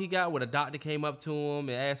that song he got where the doctor came up to him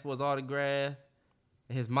and asked for his autograph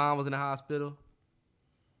and his mom was in the hospital?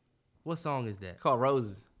 What song is that? Called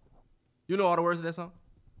Roses. You know all the words of that song?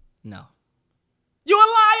 No. You a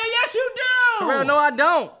liar? Yes, you do. Terrell, no, I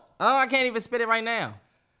don't. Oh, I can't even spit it right now.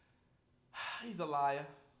 He's a liar.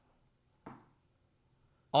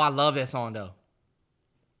 Oh, I love that song, though.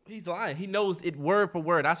 He's lying. He knows it word for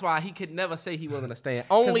word. That's why he could never say he wasn't a stan.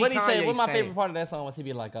 Only what Kanye he said, what my stan. favorite part of that song was he'd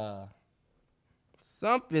be like,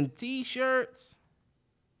 Something T-shirts.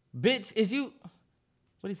 bitch, is you,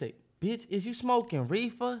 what do you say? Bitch, is you smoking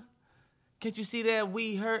reefer? Can't you see that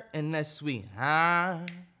we hurt and that's sweet? Huh?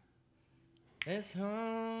 That's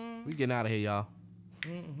home. We getting out of here, y'all.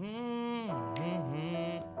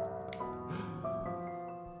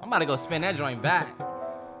 I'm about to go spin that joint back.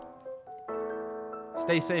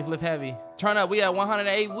 Stay safe, live heavy. Turn up, we at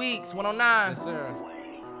 108 weeks, 109. Yes, sir.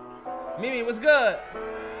 Mimi, what's good?